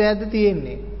තත්ත්වයක්ද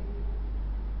තියෙන්නේ?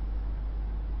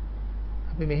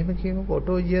 අපි මෙහෙම කියමුකෝ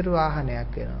ඔටෝජියර්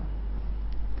වාහනයක් එනවා.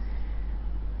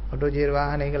 ඔටෝජියර්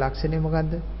වාහනයක ලක්ෂණය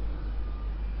මොකද්ද?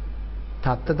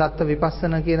 තත්ත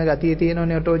විපස්සන කියන ගතිය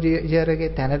තියෙනවනේ ඔටෝ ජියර් එකේ.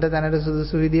 තැනට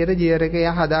සුදුසු විදියට ජියර් එක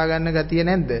එයා හදාගන්න ගතිය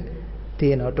නැද්ද?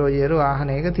 තියෙන ඔටෝ ජියර්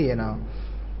වාහනයක තියෙනවා.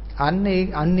 අන්න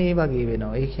ඒ වගේ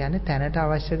වෙනවා. ඒ කියන්නේ තැනට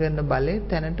අවශ්‍ය කරන බලය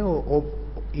තැනට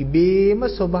ඉබේම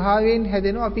ස්වභාවයෙන්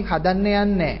හැදෙනවා. අපි හදන්න යන්නේ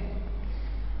නැහැ.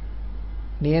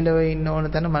 නිහඬව ඉන්න ඕන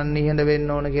තැන මම නිහඬ වෙන්න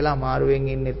ඕන කියලා අමාරුවෙන්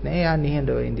ඉන්නෙත් නැහැ. එයා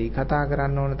නිහඬව ඉඳී. කතා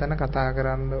කරන්න ඕන තැන කතා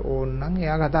කරන්න ඕන නම්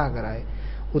එයා කතා කරයි.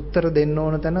 උත්තර දෙන්න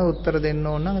ඕන තැන උත්තර දෙන්න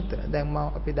ඕන නම් දැන්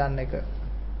අපි දන්න එක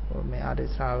මේ ආර්ය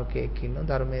ශ්‍රාවකයෙක් ඉන්නවා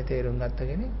ධර්මයේ තේරුම් ගත්ත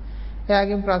කෙනෙක්.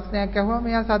 එයාගෙන් ප්‍රශ්නයක් අහුවම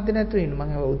එයා සද්ද නැතුව ඉන්න.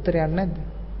 මම උත්තරයක් නැද්ද?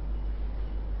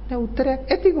 නෑ උත්තරයක්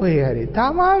ඇති කොහේ හරි.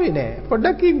 තාම ආවේ නෑ.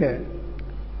 පොඩ්ඩක් ඉන්න.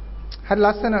 හරි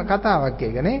ලස්සන කතාවක්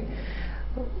ඒක නේ.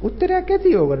 උත්තරයක්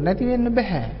ඇති ඕකට නැති වෙන්න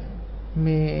බෑ.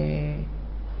 මේ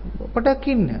පොඩ්ඩක්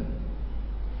ඉන්න.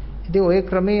 ඉතින් ওই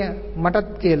ක්‍රමය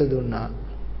මටත් කියලා දුන්නා.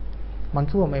 මං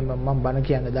කිව්වා මම බණ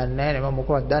කියන්න දන්නේ නැහැ නේ. මම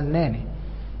මොකවත් දන්නේ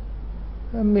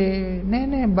නැහැ නේ.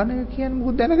 නෑ බණ කියන්න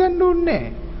මොකද දැනගන්න ඕනේ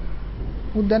නැහැ.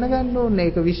 මොකද දැනගන්න ඕනේ.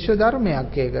 ඒක විශ්ව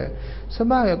ධර්මයක් ඒක.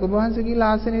 ස්වභාවයක්. ඔබ වහන්සේ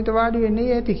කියලා ආසනෙට වාඩි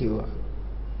වෙන්නේ ඇති කිව්වා.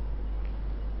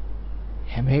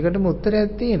 හැම එකටම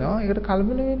උත්තරයක් තියෙනවා. ඒකට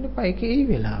කලබල වෙන්න එපා. ඒක ඒ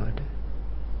වෙලාවට.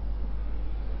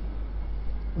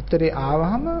 උත්තරේ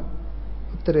ආවහම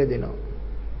උත්තරේ දෙනවා.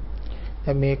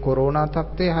 දැන් මේ කොරෝනා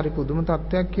තත්ත්වය හරි පුදුම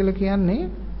තත්ත්වයක් කියලා කියන්නේ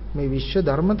මේ විශ්ව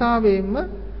ධර්මතාවයෙන්ම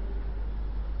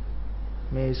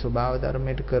මේ ස්වභාව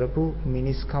ධර්මයට කරපු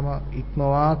මිනිස්කම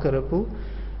ඉක්මවා කරපු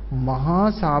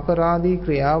මහා සාපරාධී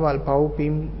ක්‍රියාවල්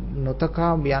පව්පින්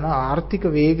නොතකා යන ආර්ථික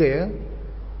වේගය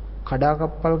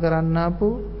කඩාකප්පල් කරන්න ආපු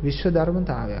විශ්ව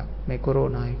ධර්මතාවයක් මේ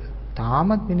කොරෝනා එක.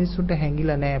 තාමත් මිනිස්සුන්ට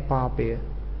හැංගිලා නැහැ පාපය.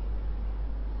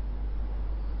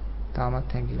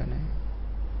 තාමත් හැංගිලා නැහැ.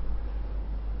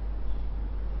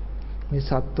 මේ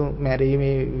සත්තු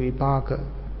මැරීමේ විපාක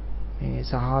මේ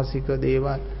සාහසික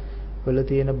දේවල් වල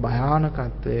තියෙන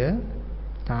භයානකත්වය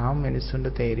තාම මිනිස්සුන්ට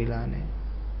තේරිලා නැහැ.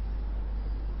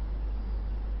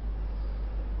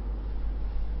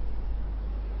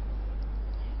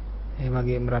 ඒ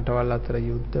වගේම රටවල් අතර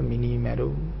යුද්ධ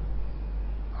මිනිමැරුම්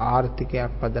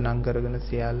ආර්ථිකයක් පදනම් කරගෙන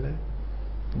සියල්ල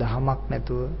දහමක්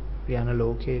නැතුව යන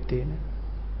ලෝකයේ තියෙන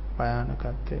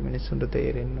භයානකත්වය මිනිස්සුන්ට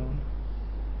තේරෙන්න ඕන.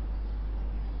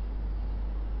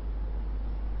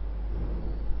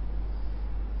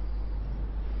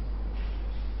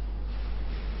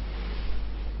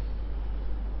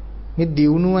 මේ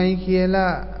දියුණුවයි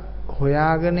කියලා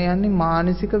හොයාගෙන යන්නේ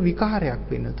මානසික විකාරයක්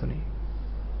වෙනතුනේ.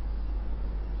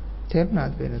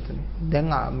 තේරුණාද වෙනතුනේ?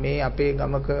 දැන් මේ අපේ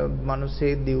ගමක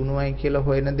මිනිස්සේ දියුණුවයි කියලා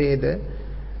හොයන දෙයද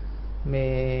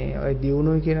මේ ඔය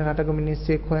දියුණුවයි කියන රටක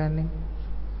මිනිස්සෙක් හොයන්නේ?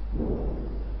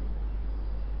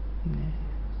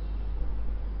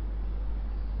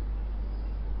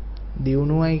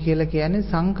 දියුණුවයි කියලා කියන්නේ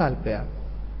සංකල්පයක්.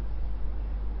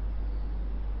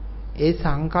 ඒ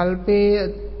සංකල්පයේ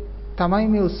තමයි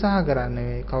මේ උත්සාහ කරන්නේ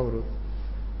මේ කවුරුත්.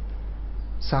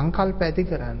 සංකල්ප ඇති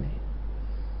කරන්නේ.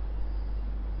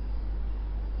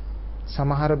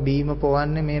 සමහර බීම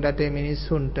පොවන්නේ මේ රටේ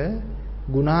මිනිස්සුන්ට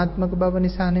ගුණාත්මක බව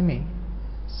නිසා නෙමෙයි.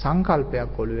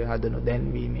 සංකල්පයක් ඔළුවේ හදන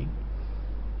දැන්වීමෙන්.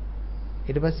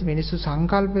 ඊට පස්සේ මිනිස්සු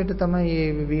සංකල්පයට තමයි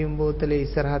මේ බීම බෝතලේ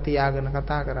ඉස්සරහ තියාගෙන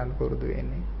කතා කරන්න පුරුදු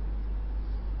වෙන්නේ.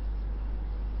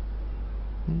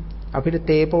 අපිට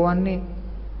තේ පොවන්නේ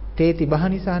තේ තිබහ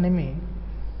නිසා නෙමෙයි.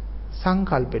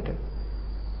 සංකල්පෙට.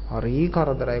 හරි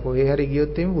කරදරයි. කොහේ හරි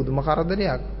ගියොත් එimhe පුදුම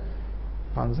කරදරයක්.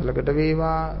 පන්සලකට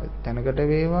වේවා, තැනකට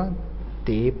වේවා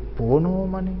තේ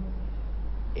පොනෝමනේ.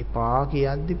 එපා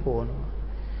කියද්දි පොනවා.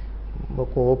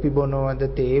 කෝපි බොනවද,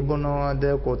 තේ බොනවද,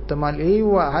 කොත්තමල්ලි ඒව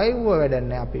වැඩක්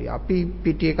නැහැ. අපි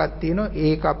පිටි එකක් තියෙනවා.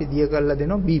 ඒක අපි දිය කරලා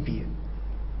දෙනවා බීපිය.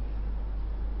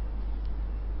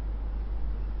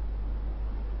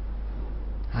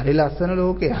 හරි ලස්සන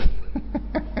ලෝකයක්.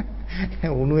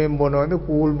 උණුවෙන් බොනවද,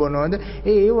 කූල් බොනවද,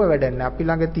 ඒව වැඩක් නැහැ. අපි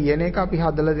ළඟ තියෙන එක අපි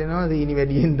හදලා දෙනවා සීනි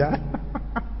වැඩියෙන් දාලා.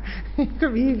 ඒක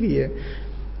බීපිය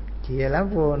කියලා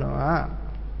බොනවා.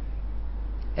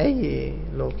 ඇයි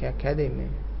ලෝකයක්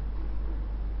හැදෙන්නේ?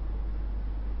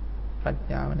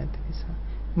 ප්‍රඥාව නැති නිසා.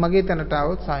 මගේ තැනට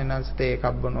આવොත් සායනන්ස් තේ එකක්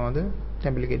බොනවද,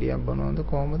 තැඹිලි ගෙඩියක් බොනවද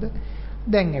කොහොමද?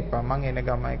 දැන් එපා. මං එන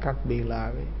ගම එකක් බීලා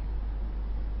ආවේ.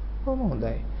 කොහොම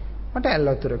හොඳයි. මට ඇල්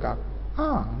වතුර එකක්.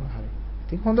 හරි.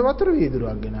 ඉතින් හොඳ වතුර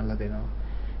වීදුරුවක් ගෙනල්ලා දෙනවා.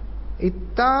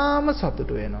 ඉතාලම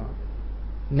සතුටු වෙනවා.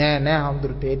 නෑ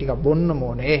හම්දුරු තේ ටික බොන්නම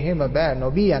ඕනේ. එහෙම බෑ.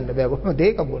 නොබී යන්න බෑ. කොහොමද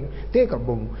තේක බොන්නේ? තේක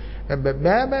බොමු.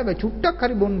 බෑ චුට්ටක්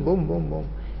හරි බොම්.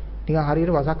 නිකන් හරියට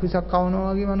වසක් විසක්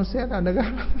කවනවා වගේ මිනිස්සයාට අඬ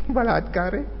ගන්න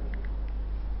බලාත්කාරේ.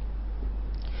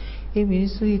 මේ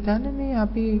මිනිස්සු හිතන්නේ මේ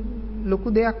අපි ලොකු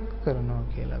දෙයක් කරනවා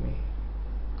කියලා මේ.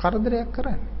 කරදරයක්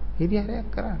කරන්නේ. හිරිහැරයක්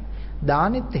කරන්නේ.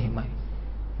 දානෙත් එහෙමයි.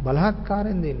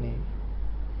 බලහත්කාරයෙන් දෙන්නේ.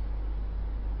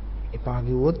 එපා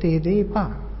කිව්වොත් ඒ දේ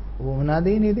එපා. වමනා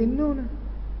දේ නේ දෙන්න ඕන.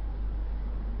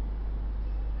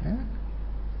 ඈ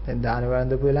දැන් දාන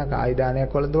වන්දපු වෙලා කායි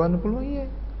දානයක් වළඳවන්න පුළුවන් ඊයේ.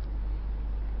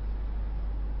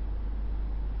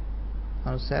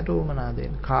 අනුසයට වමනා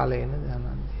දෙන්න කාලේන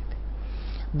දානන් දෙති.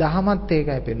 දහමත්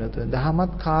ඒකයි පින්නතුනේ.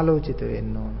 දහමත් කාලෝචිත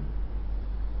වෙන්න ඕන.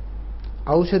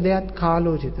 ඖෂධයත්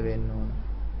කාලෝචිත වෙන්න ඕන.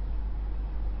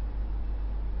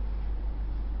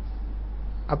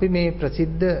 අපි මේ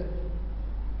ප්‍රසිද්ධ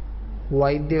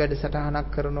වෛද්‍ය වැඩසටහනක්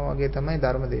කරනවා වගේ තමයි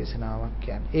ධර්ම දේශනාවක්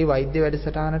කියන්නේ. ඒ වෛද්‍ය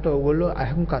වැඩසටහනට ඕගොල්ලෝ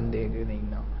අහුම්කම් දෙගෙන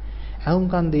ඉන්නවා.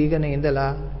 අහුම්කම් දීගෙන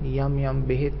ඉඳලා යම්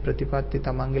බෙහෙත් ප්‍රතිපත්ති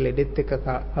තමන්ගේ ලෙඩෙත් එක්ක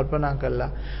කල්පනා කරලා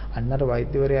අන්නතර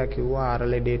වෛද්‍යවරයා කිව්වා අර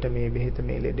ලෙඩේට මේ බෙහෙත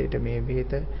මේ ලෙඩේට මේ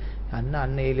බෙහෙත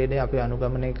අන්න ඒ ලෙඩේ අපි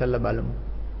අනුගමනය කරලා බලමු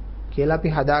කියලා අපි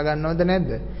හදා ගන්නවද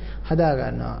නැද්ද? හදා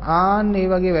ගන්නවා. ආන් මේ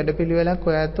වගේ වැඩපිළිවෙලක්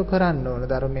ඔයත් කරන්න ඕන.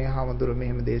 ධර්මයේ හැමදුර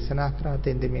මෙහෙම දේශනා කරා,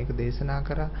 තෙන්ද මේක දේශනා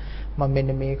කරා. මම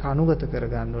මෙන්න මේක අනුගත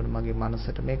කරගන්න ඕන මගේ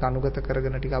මනසට. මේක අනුගත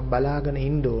කරගෙන ටිකක් බලාගෙන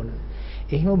ඉන්න ඕන.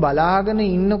 එහෙම බලාගෙන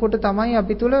ඉන්නකොට තමයි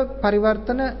අපි තුල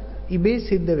පරිවර්තන ඉබේ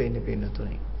සිද්ධ වෙන්නේ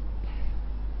පින්නතුනේ.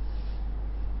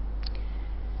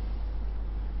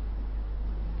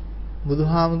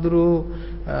 බුදුහාමුදුරුවෝ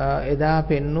එදා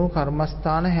පෙන්නූ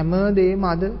කර්මස්ථාන හැමදේම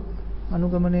අද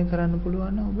අනුගමනය කරන්න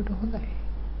පුළුවන් නම් ඔබට හොඳයි.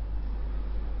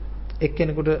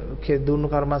 එක්කෙනෙකුට දුන්නු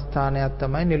කර්මස්ථානයක්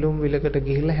තමයි නෙළුම් විලකට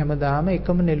ගිහිල්ලා හැමදාම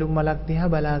එකම නෙළුම් මලක් දිහා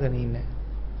බලාගෙන ඉන්න.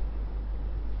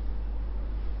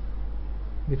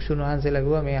 වික්ෂුන් වහන්සේලා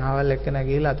කිව්වා මේ අහවල් එක්කන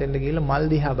ගිහිල්ලා අතෙන්ද ගිහිල්ලා මල්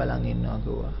දිහා බලන් ඉන්නවා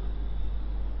කිව්වා.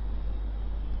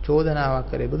 චෝදනාවක්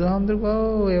කරේ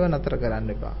බුදුහාමුදුරුවෝ ඒව නතර කරන්න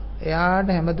එපා. එයාට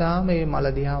හැමදාම මේ මල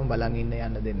දිහාම බලන් ඉන්න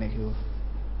යන්න දෙන්න කිව්වා.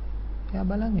 එයා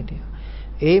බලන් හිටියා.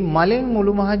 ඒ මලෙන්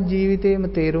මුළු මහත් ජීවිතේම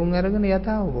තේරුම් අරගෙන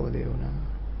යථාබෝධය වුණා.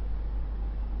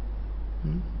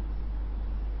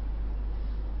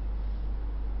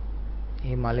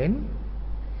 ඒ මලෙන්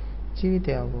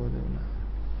ජීවිතය අවබෝධ වුණා.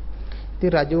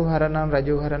 ඉතින්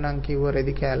රජුහරණම් කිව්ව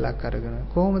රෙදි කෑල්ලක් අරගෙන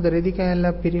කොහොමද රෙදි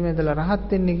කෑල්ලක් පිරිමැදලා රහත්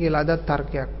වෙන්නේ කියලා අදත්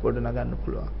තර්කයක් ගොඩනගන්න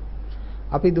පුළුවන්.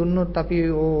 අපි දුන්නොත් අපි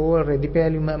ඕ රෙදි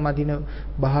පෑලි මදින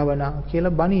භාවනා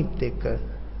කියලා බණිත් එක්ක.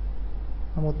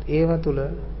 නමුත් ඒව තුල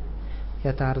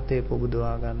යථාර්ථය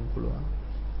පුබුදවා ගන්න පුළුවන්.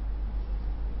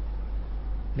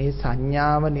 මේ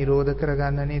සංඥාව නිරෝධ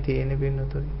කරගන්නනේ තියෙන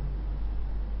පින්නතුනි.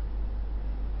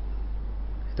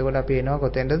 එතකොට අපි එනවා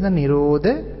කොතෙන්ද? නිරෝධ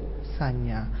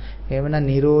සංඥා. එහෙමනම්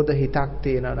නිරෝධ හිතක්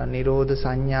තියෙනවා නම් නිරෝධ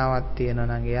සංඥාවක් තියෙනවා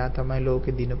නම් එයා තමයි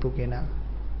ලෝකෙ දිනපු කෙනා.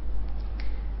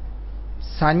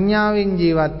 සංඥාවෙන්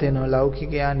ජීවත් වෙනවා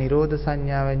ලෞකිකයා, නිරෝධ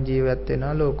සංඥාවෙන් ජීවත්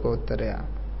වෙනවා ලෝකෝත්තරයා.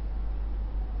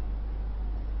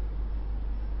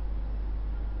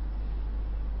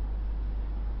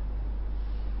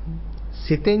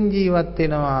 සිතෙන් ජීවත්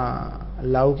වෙනවා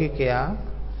ලෞකිකයා,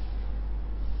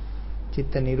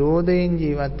 චිත්ත නිරෝධයෙන්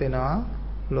ජීවත් වෙනවා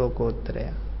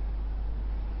ලෝකෝත්තරයා.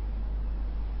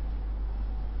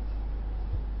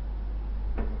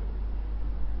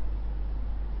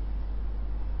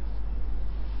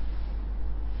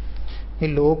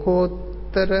 මේ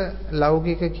ලෝකෝත්තර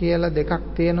ලෞකික කියලා දෙකක්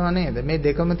තියෙනවා නේද? මේ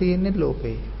දෙකම තියෙන්නේ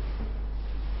ලෝකේ.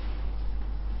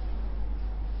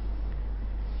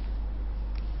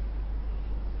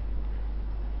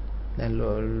 දැන්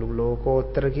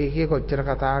ලෝකෝත්තර කිය කොච්චර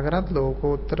කතා කරත්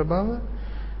ලෝකෝත්තර බව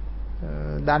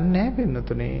දන්නේ නැහැ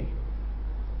පින්නතුනේ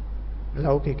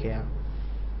ලෞකිකයා.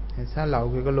 එනිසා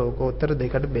ලෞකික ලෝකෝත්තර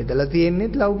දෙකට බෙදලා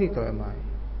තියෙන්නේ ලෞකිකවමයි.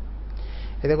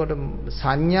 එතකොට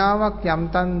සංඥාවක්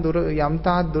යම්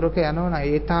තාක් දුරක යනවනම්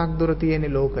ඒ තාක් දුර තියෙන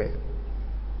ලෝකය.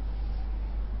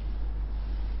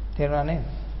 තේරුණා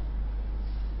නේද?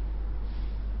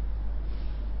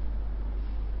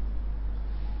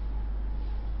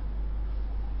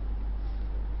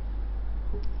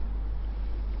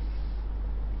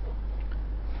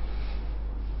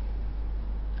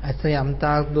 ඇස යම්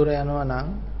තාක් දුර යනවා නම්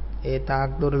ඒ තාක්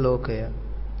දුර ලෝකය.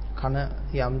 කන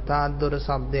යම් තාක් දුර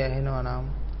ශබ්දය ඇහෙනවා නම්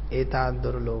ඒ තාක්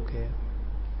දුර ලෝකය.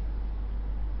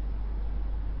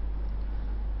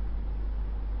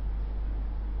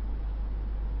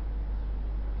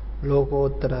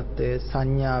 ලෝකෝත්තරත්වයේ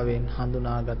සංඥාවෙන්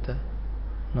හඳුනාගත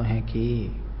නොහැකි.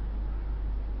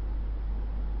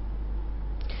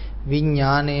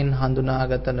 විඥාණයෙන්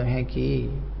හඳුනාගත නොහැකි.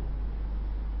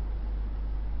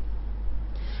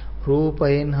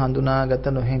 රූපයෙන් හඳුනාගත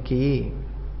නොහැකි.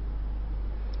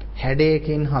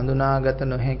 හැඩයකින් හඳුනාගත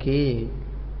නොහැකි.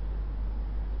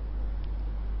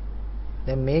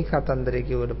 දැන් මේ කතන්දරේ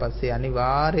කිව්වට පස්සේ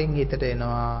අනිවාර්යෙන් හිතට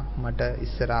එනවා මට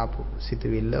ඉස්සර ආපු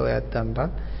සිතුවිල්ල ඔයත්තන්ට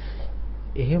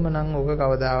එහෙමනම් ඔක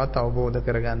කවදාවත් අවබෝධ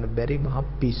කරගන්න බැරි මහ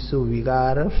පිස්සු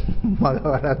විකාර මග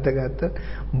වරද්දගත්ත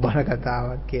බණ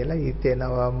කතාවක් කියලා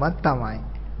හිතෙනවම තමයි.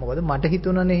 මොකද මට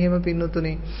හිතුණනේ එහෙම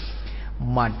පින්නතුනේ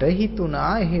මට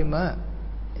හිතුණා එහෙම.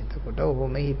 එතකොට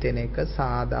ඔහොම හිතෙන එක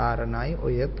සාධාරණයි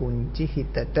ඔය පුංචි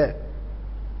හිතට.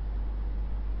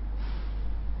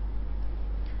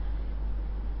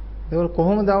 ඒක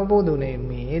කොහොමද අවබෝධ වුනේ?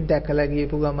 මේ දැකලා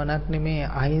ගියපු ගමනක් නෙමේ,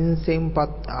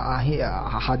 අහිංසෙන්පත්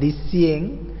හදිස්සියෙන්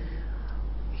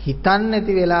හිතන්නේ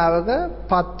නැති වෙලාවක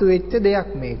පත්තු වෙච්ච දෙයක්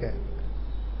මේක.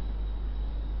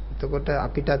 එතකොට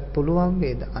අපිටත් පුළුවන්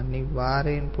වේද?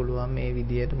 අනිවාර්යෙන් පුළුවන් මේ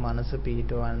විදියට මනස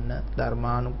පිහිටවන්න,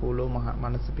 ධර්මානුකූලව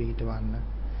මනස පිහිටවන්න.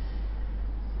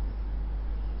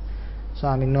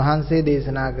 ස්වාමීන් වහන්සේ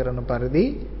දේශනා කරන පරිදි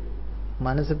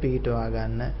මනස පිහිටවා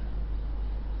ගන්න.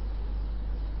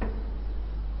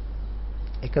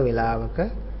 එක වෙලාවක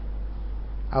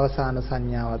අවසාන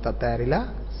සංඥාවත් අතහැරිලා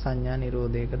සංඥා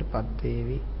නිරෝධයකටපත්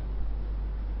වේවි.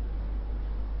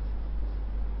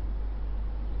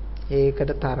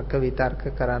 ඒකට තර්ක විතර්ක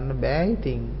කරන්න බෑ.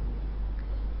 ඉතින්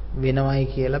වෙනවයි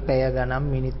කියලා පැය ගණන්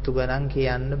මිනිත්තු ගණන්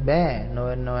කියන්න බෑ.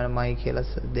 නොවෙනවමයි කියලා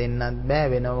දෙන්නත් බෑ.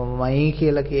 වෙනවමයි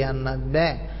කියලා කියන්නත්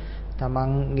බෑ.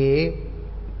 තමන්ගේ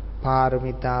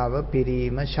පාරමිතාව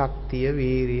පිරීම, ශක්තිය,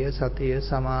 වීරිය, සතිය,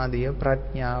 සමාධිය,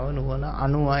 ප්‍රඥාව, නුවණ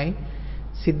අනුවයි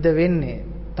සිද්ධ වෙන්නේ.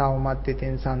 තවමත්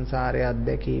ඉතින් සංසාරයේ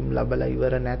අත්දැකීම් ලැබලා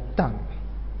ඉවර නැත්තම්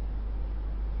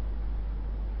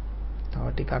තව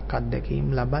ටිකක් අත්දැකීම්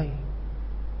ලබයි.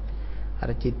 අර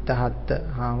චිත්තහත්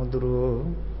හාමුදුරුවෝ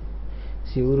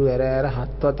සිවුරු ඇර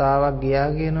හත් වතාවක් ගියා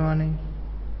කියනවනේ.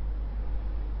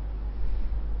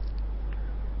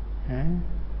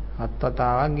 හත්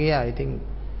වතාවක් ගියා. ඉතින්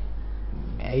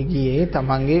ඇයි ගියේ?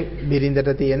 තමන්ගේ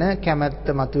බිරිඳට තියෙන කැමැත්ත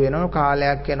මතුවෙනවා,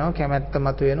 කාලයක් යනවා, කැමැත්ත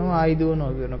මතුවෙනවා, ආයි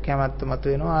දුවනවා කියනවා. කැමැත්ත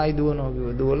මතුවෙනවා, ආයි දුවනවා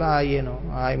කියනවා. දුවලා ආයි එනවා,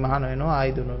 ආයි මහාන වෙනවා,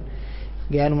 ආයි දුවනවා.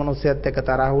 ගෑනු මිනිස්සයත් එක්ක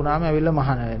තරහ වුණාම ඇවිල්ලා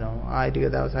මහාන වෙනවා. ආයි ටික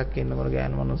දවසක් ඉන්නකොට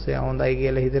ගෑනු මිනිස්සයා හොඳයි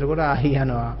කියලා හිතනකොට ආයි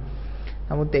යනවා.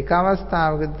 නමුත් එක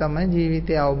අවස්ථාවකදී තමයි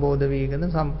ජීවිතය අවබෝධ වීගෙන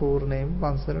සම්පූර්ණයෙන්ම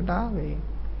පන්සලට ආවේ.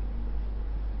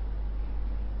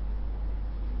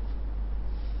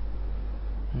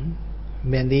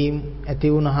 බැඳීම්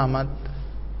ඇති වුණාමත්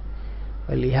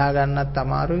ලියා ගන්නත්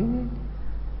අමාරුයිනේ.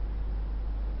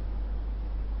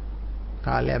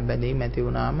 කාලයක් බැඳීම් ඇති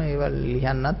වුණාම ඒව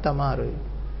ලියන්නත් අමාරුයි.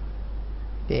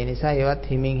 ඒ නිසා ඒවත්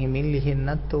හිමින් හිමින්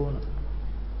ලිහින්නත් ඕන.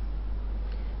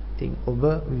 ඉතින් ඔබ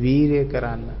වීරිය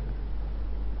කරන්න.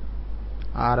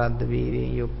 ආරද්ධ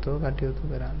වීරියෙන් යුක්තව කටයුතු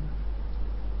කරන්න.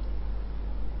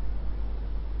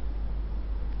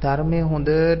 ධර්මයේ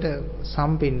හොඳට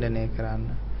සම්පින්ඩණය කරන්න.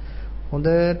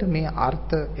 හොඳට මේ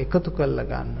අර්ථ එකතු කරලා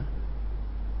ගන්න.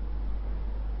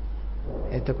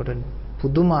 එතකොට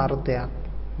පුදුම අර්ථයක්,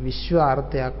 විශ්ව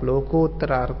අර්ථයක්,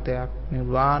 ලෝකෝත්තර අර්ථයක්,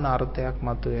 නිර්වාණ අර්ථයක්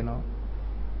මතුවෙනවා.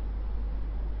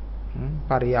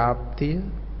 පරියාප්තිය,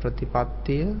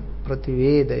 ප්‍රතිපත්තිය,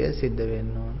 ප්‍රතිවේදය සිද්ධ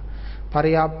වෙන්න ඕන.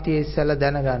 පරියාප්තිය ඉස්සෙල්ලා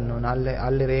දැනගන්න ඕන.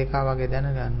 අල්ලේ රේඛා වගේ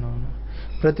දැනගන්න ඕන.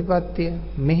 ප්‍රතිපත්තිය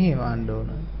මෙහෙවන්න ඕන.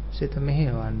 සිත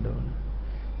මෙහෙවන්න ඕන.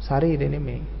 ශරීරෙ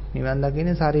නෙමෙයි. නිවන්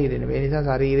දකින්නේ ශරීරෙ නෙමෙයි. ඒ නිසා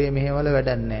ශරීරයේ මෙහෙවල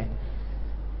වැඩක් නැහැ.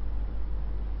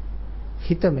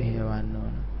 හිත මෙහෙවන්න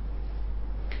ඕන.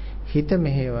 හිත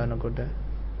මෙහෙවනකොට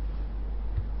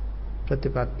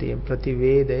ප්‍රතිපත්තිය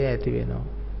ප්‍රතිවේදය ඇති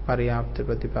වෙනවා. පරියාප්ත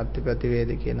ප්‍රතිපත්ති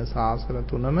ප්‍රතිවේද කියන ශාසන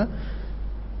තුනම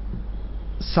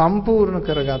සම්පූර්ණ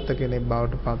කරගත්ත කෙනෙක්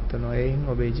බවට පත් වෙනවා. එයින්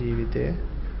ඔබේ ජීවිතය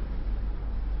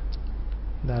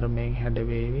ධර්මයෙන්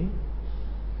හැඩවේවි.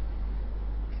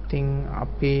 ඉතින්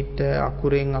අපිට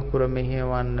අකුරෙන් අකුර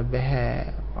මෙහෙවන්න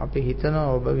බෑ. අපි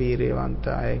හිතනවා ඔබ වීරියවන්ත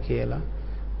අය කියලා.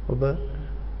 ඔබ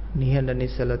නිහඬ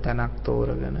නිසල තැනක්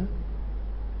තෝරගෙන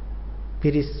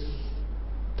පිරිස්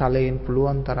තලයෙන්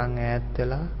පුළුවන් තරම් ඈත්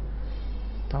වෙලා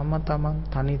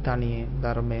තමන් තනියෙන්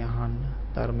ධර්මය අහන්න,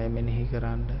 ධර්මය මෙනෙහි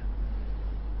කරන්න.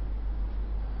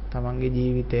 තමන්ගේ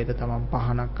ජීවිතයට තමන්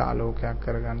පහනක් ආලෝකයක්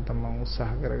කරගන්න තමන්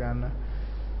උත්සාහ කරගන්න.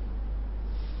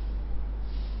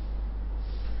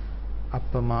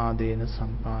 අප්‍රමාදේන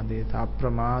සම්පාදේත,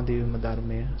 අප්‍රමාදීවම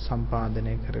ධර්මය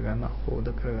සම්පාදනය කරගන්න,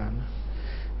 අවබෝධ කරගන්න.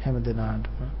 හැම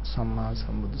දිනාටම සම්මා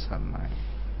සම්බුදු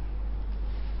සරණයි.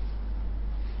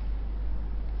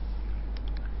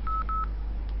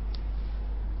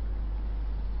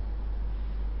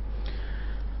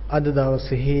 අද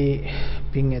දවසේහි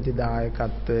පින් ඇති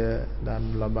දායකත්වය දන්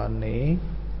ලබන්නේ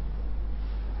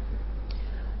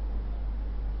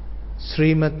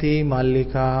ශ්‍රීමති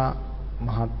මල්ලිකා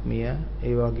මහත්මිය,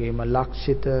 ඒ වගේම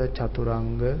ලක්ෂිත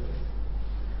චතුරංග,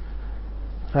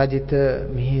 රජිත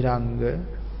මිහිරංග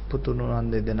පුතුණුවන්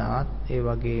දෙදෙනාත්, ඒ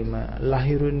වගේම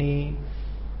ලහිරුණී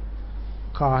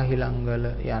කාහිලංගල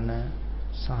යන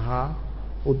සහ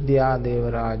උද්‍යා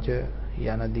දේවරාජ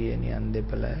යන දියණියන්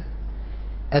දෙපළ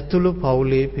ඇතුළු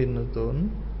පවුලේ පින්නතුන්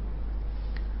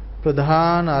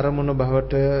ප්‍රධාන අරමුණ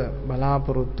බවට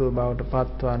බලාපොරොත්තු බවට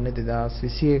පත්වන්නේ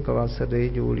 2021 වසරේ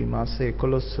ජූලි මාසයේ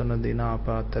 11 වන දින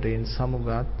අපාතරයෙන්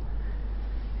සමුගත්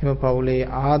එම පවුලේ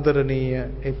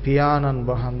ආදරණීය පියාණන්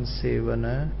වහන්සේ වන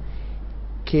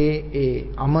කේ.ඒ.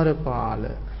 අමරපාල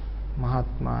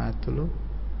මහත්මයා ඇතුළු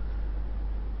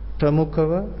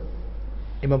ප්‍රමුඛව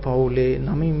එම පවුලේ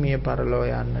නමින් මිය පරලොව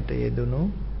යන්නට යෙදුණු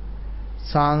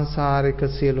සාංශාරික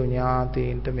සියලු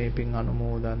ඥාතීන්ට මේ පින්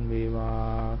අනුමෝදන්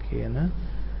වේවා කියන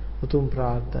උතුම්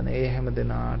ප්‍රාර්ථනා ඒ හැම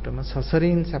දිනාටම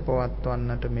සසරින් සැපවත්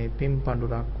වන්නට මේ පින්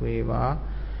පඬුරක් වේවා.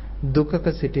 දුකක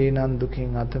සිටිනන්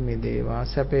දුකින් අත මිදේවා.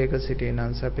 සැපයක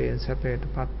සිටිනන් සැපයෙන්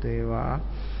සැපයටපත් වේවා.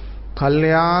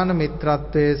 කල්යාණ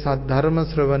මිත්‍රත්වයේ සද්ධර්ම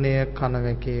ශ්‍රවණය කන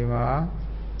වැකේවා.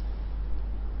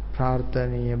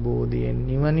 ප්‍රාර්ථනීය බෝධියෙන්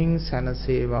නිවනින්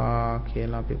සැනසේවා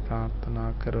කියලා අපි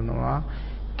ප්‍රාර්ථනා කරනවා.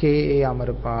 කේ.ඒ.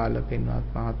 අමරපාල පින්වත්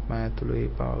මහත්මයා ඇතුළු ඒ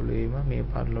පවුලේම මේ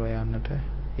පරිලෝක යන්නට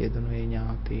යෙදුණු ඒ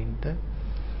ඥාතීන්ට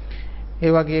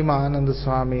ඒ වගේම ආනන්ද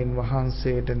ස්වාමීන්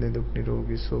වහන්සේට නිදුක්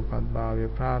නිරෝගී සුවපත් භාවය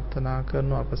ප්‍රාර්ථනා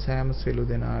කරනවා. අප සෑම සිළු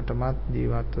දෙනාටමත්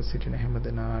ජීවත්ව සිටින හැම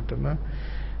දෙනාටම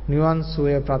නිවන්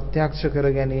සුවය ප්‍රත්‍යක්ෂ කර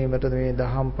ගැනීමට මේ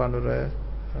දහම් පඬුර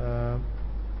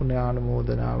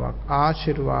පුණ්‍යානුමෝදනාවක්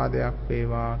ආශිර්වාදයක්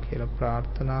වේවා කියලා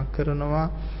ප්‍රාර්ථනා කරනවා.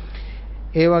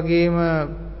 ඒ වගේම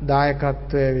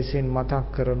දායකත්වයේ විසින්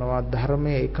මතක් කරනවා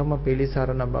ධර්මයේ එකම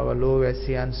පිළිසරණ බව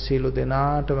ලෝවැසියන් සියලු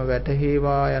දෙනාටම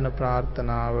වැටහේවා යන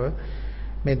ප්‍රාර්ථනාව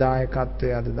මේ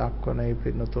දායකත්වයේ අද දක්වන මේ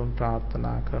පින්නතුන්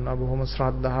ප්‍රාර්ථනා කරනවා. බොහොම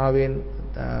ශ්‍රද්ධාවෙන්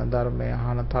ධර්මය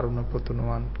අහන තරුණ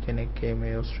පුතුණුවන් කෙනෙක්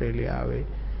මේ ඕස්ට්‍රේලියාවේ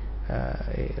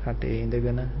ඒ රටේ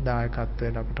ඉඳගෙන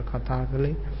දායකත්වයට අපට කතා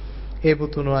කළේ. ඒ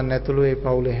පුතුණුවන් ඇතුළු ඒ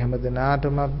පවුලේ හැම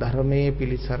දෙනාටම ධර්මයේ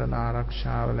පිළිසරණ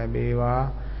ආරක්ෂාව ලැබේවා.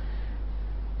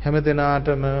 හැම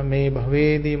දිනාටම මේ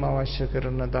භවයේදීම අවශ්‍ය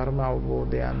කරන ධර්ම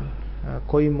අවබෝධයන්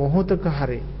කොයි මොහොතක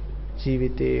හරි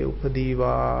ජීවිතයේ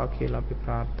උපදීවා කියලා අපි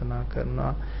ප්‍රාර්ථනා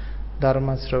කරනවා. ධර්ම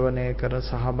ශ්‍රවණය කර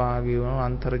සහභාගී වුණු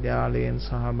අන්තර්ජාලයෙන්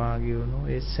සහභාගී වුණු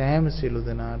ඒ සෑම සිළු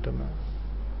දෙනාටම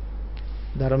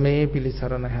ධර්මයේ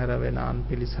පිළිසරණ හැර වෙන අන්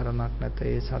පිළිසරණක් නැත.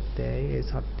 ඒ සත්‍යයයි ඒ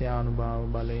සත්‍යානුභව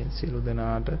බලයෙන් සිළු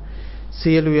දෙනාට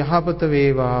සියලු යහපත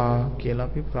වේවා කියලා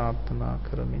අපි ප්‍රාර්ථනා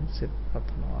කරමින් සිත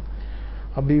පතනවා.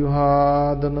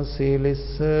 අභිවාදන සීලස්ස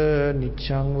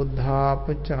නිච්ඡං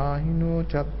උද්ධාපචාහිනෝ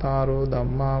චත්තාරෝ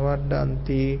ධම්මා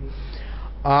වඩ්ඩಂತಿ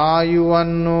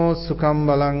ආයුවන්නෝ සුඛං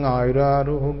බලං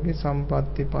ආයුරාරෝග්‍ය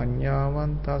සම්පatti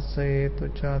පඤ්ඤාවන්තස්ස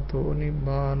හේතු චතෝ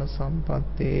නිබ්බාන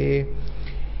සම්පත්තේ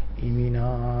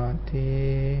ඉමිනාතේ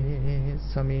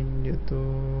සමිඤ්ඤතු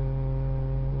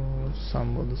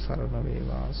සම්බුදු සරණ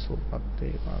වේවා සෝපත්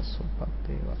වේවා සෝපත්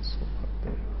වේවා සෝපත්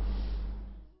වේවා.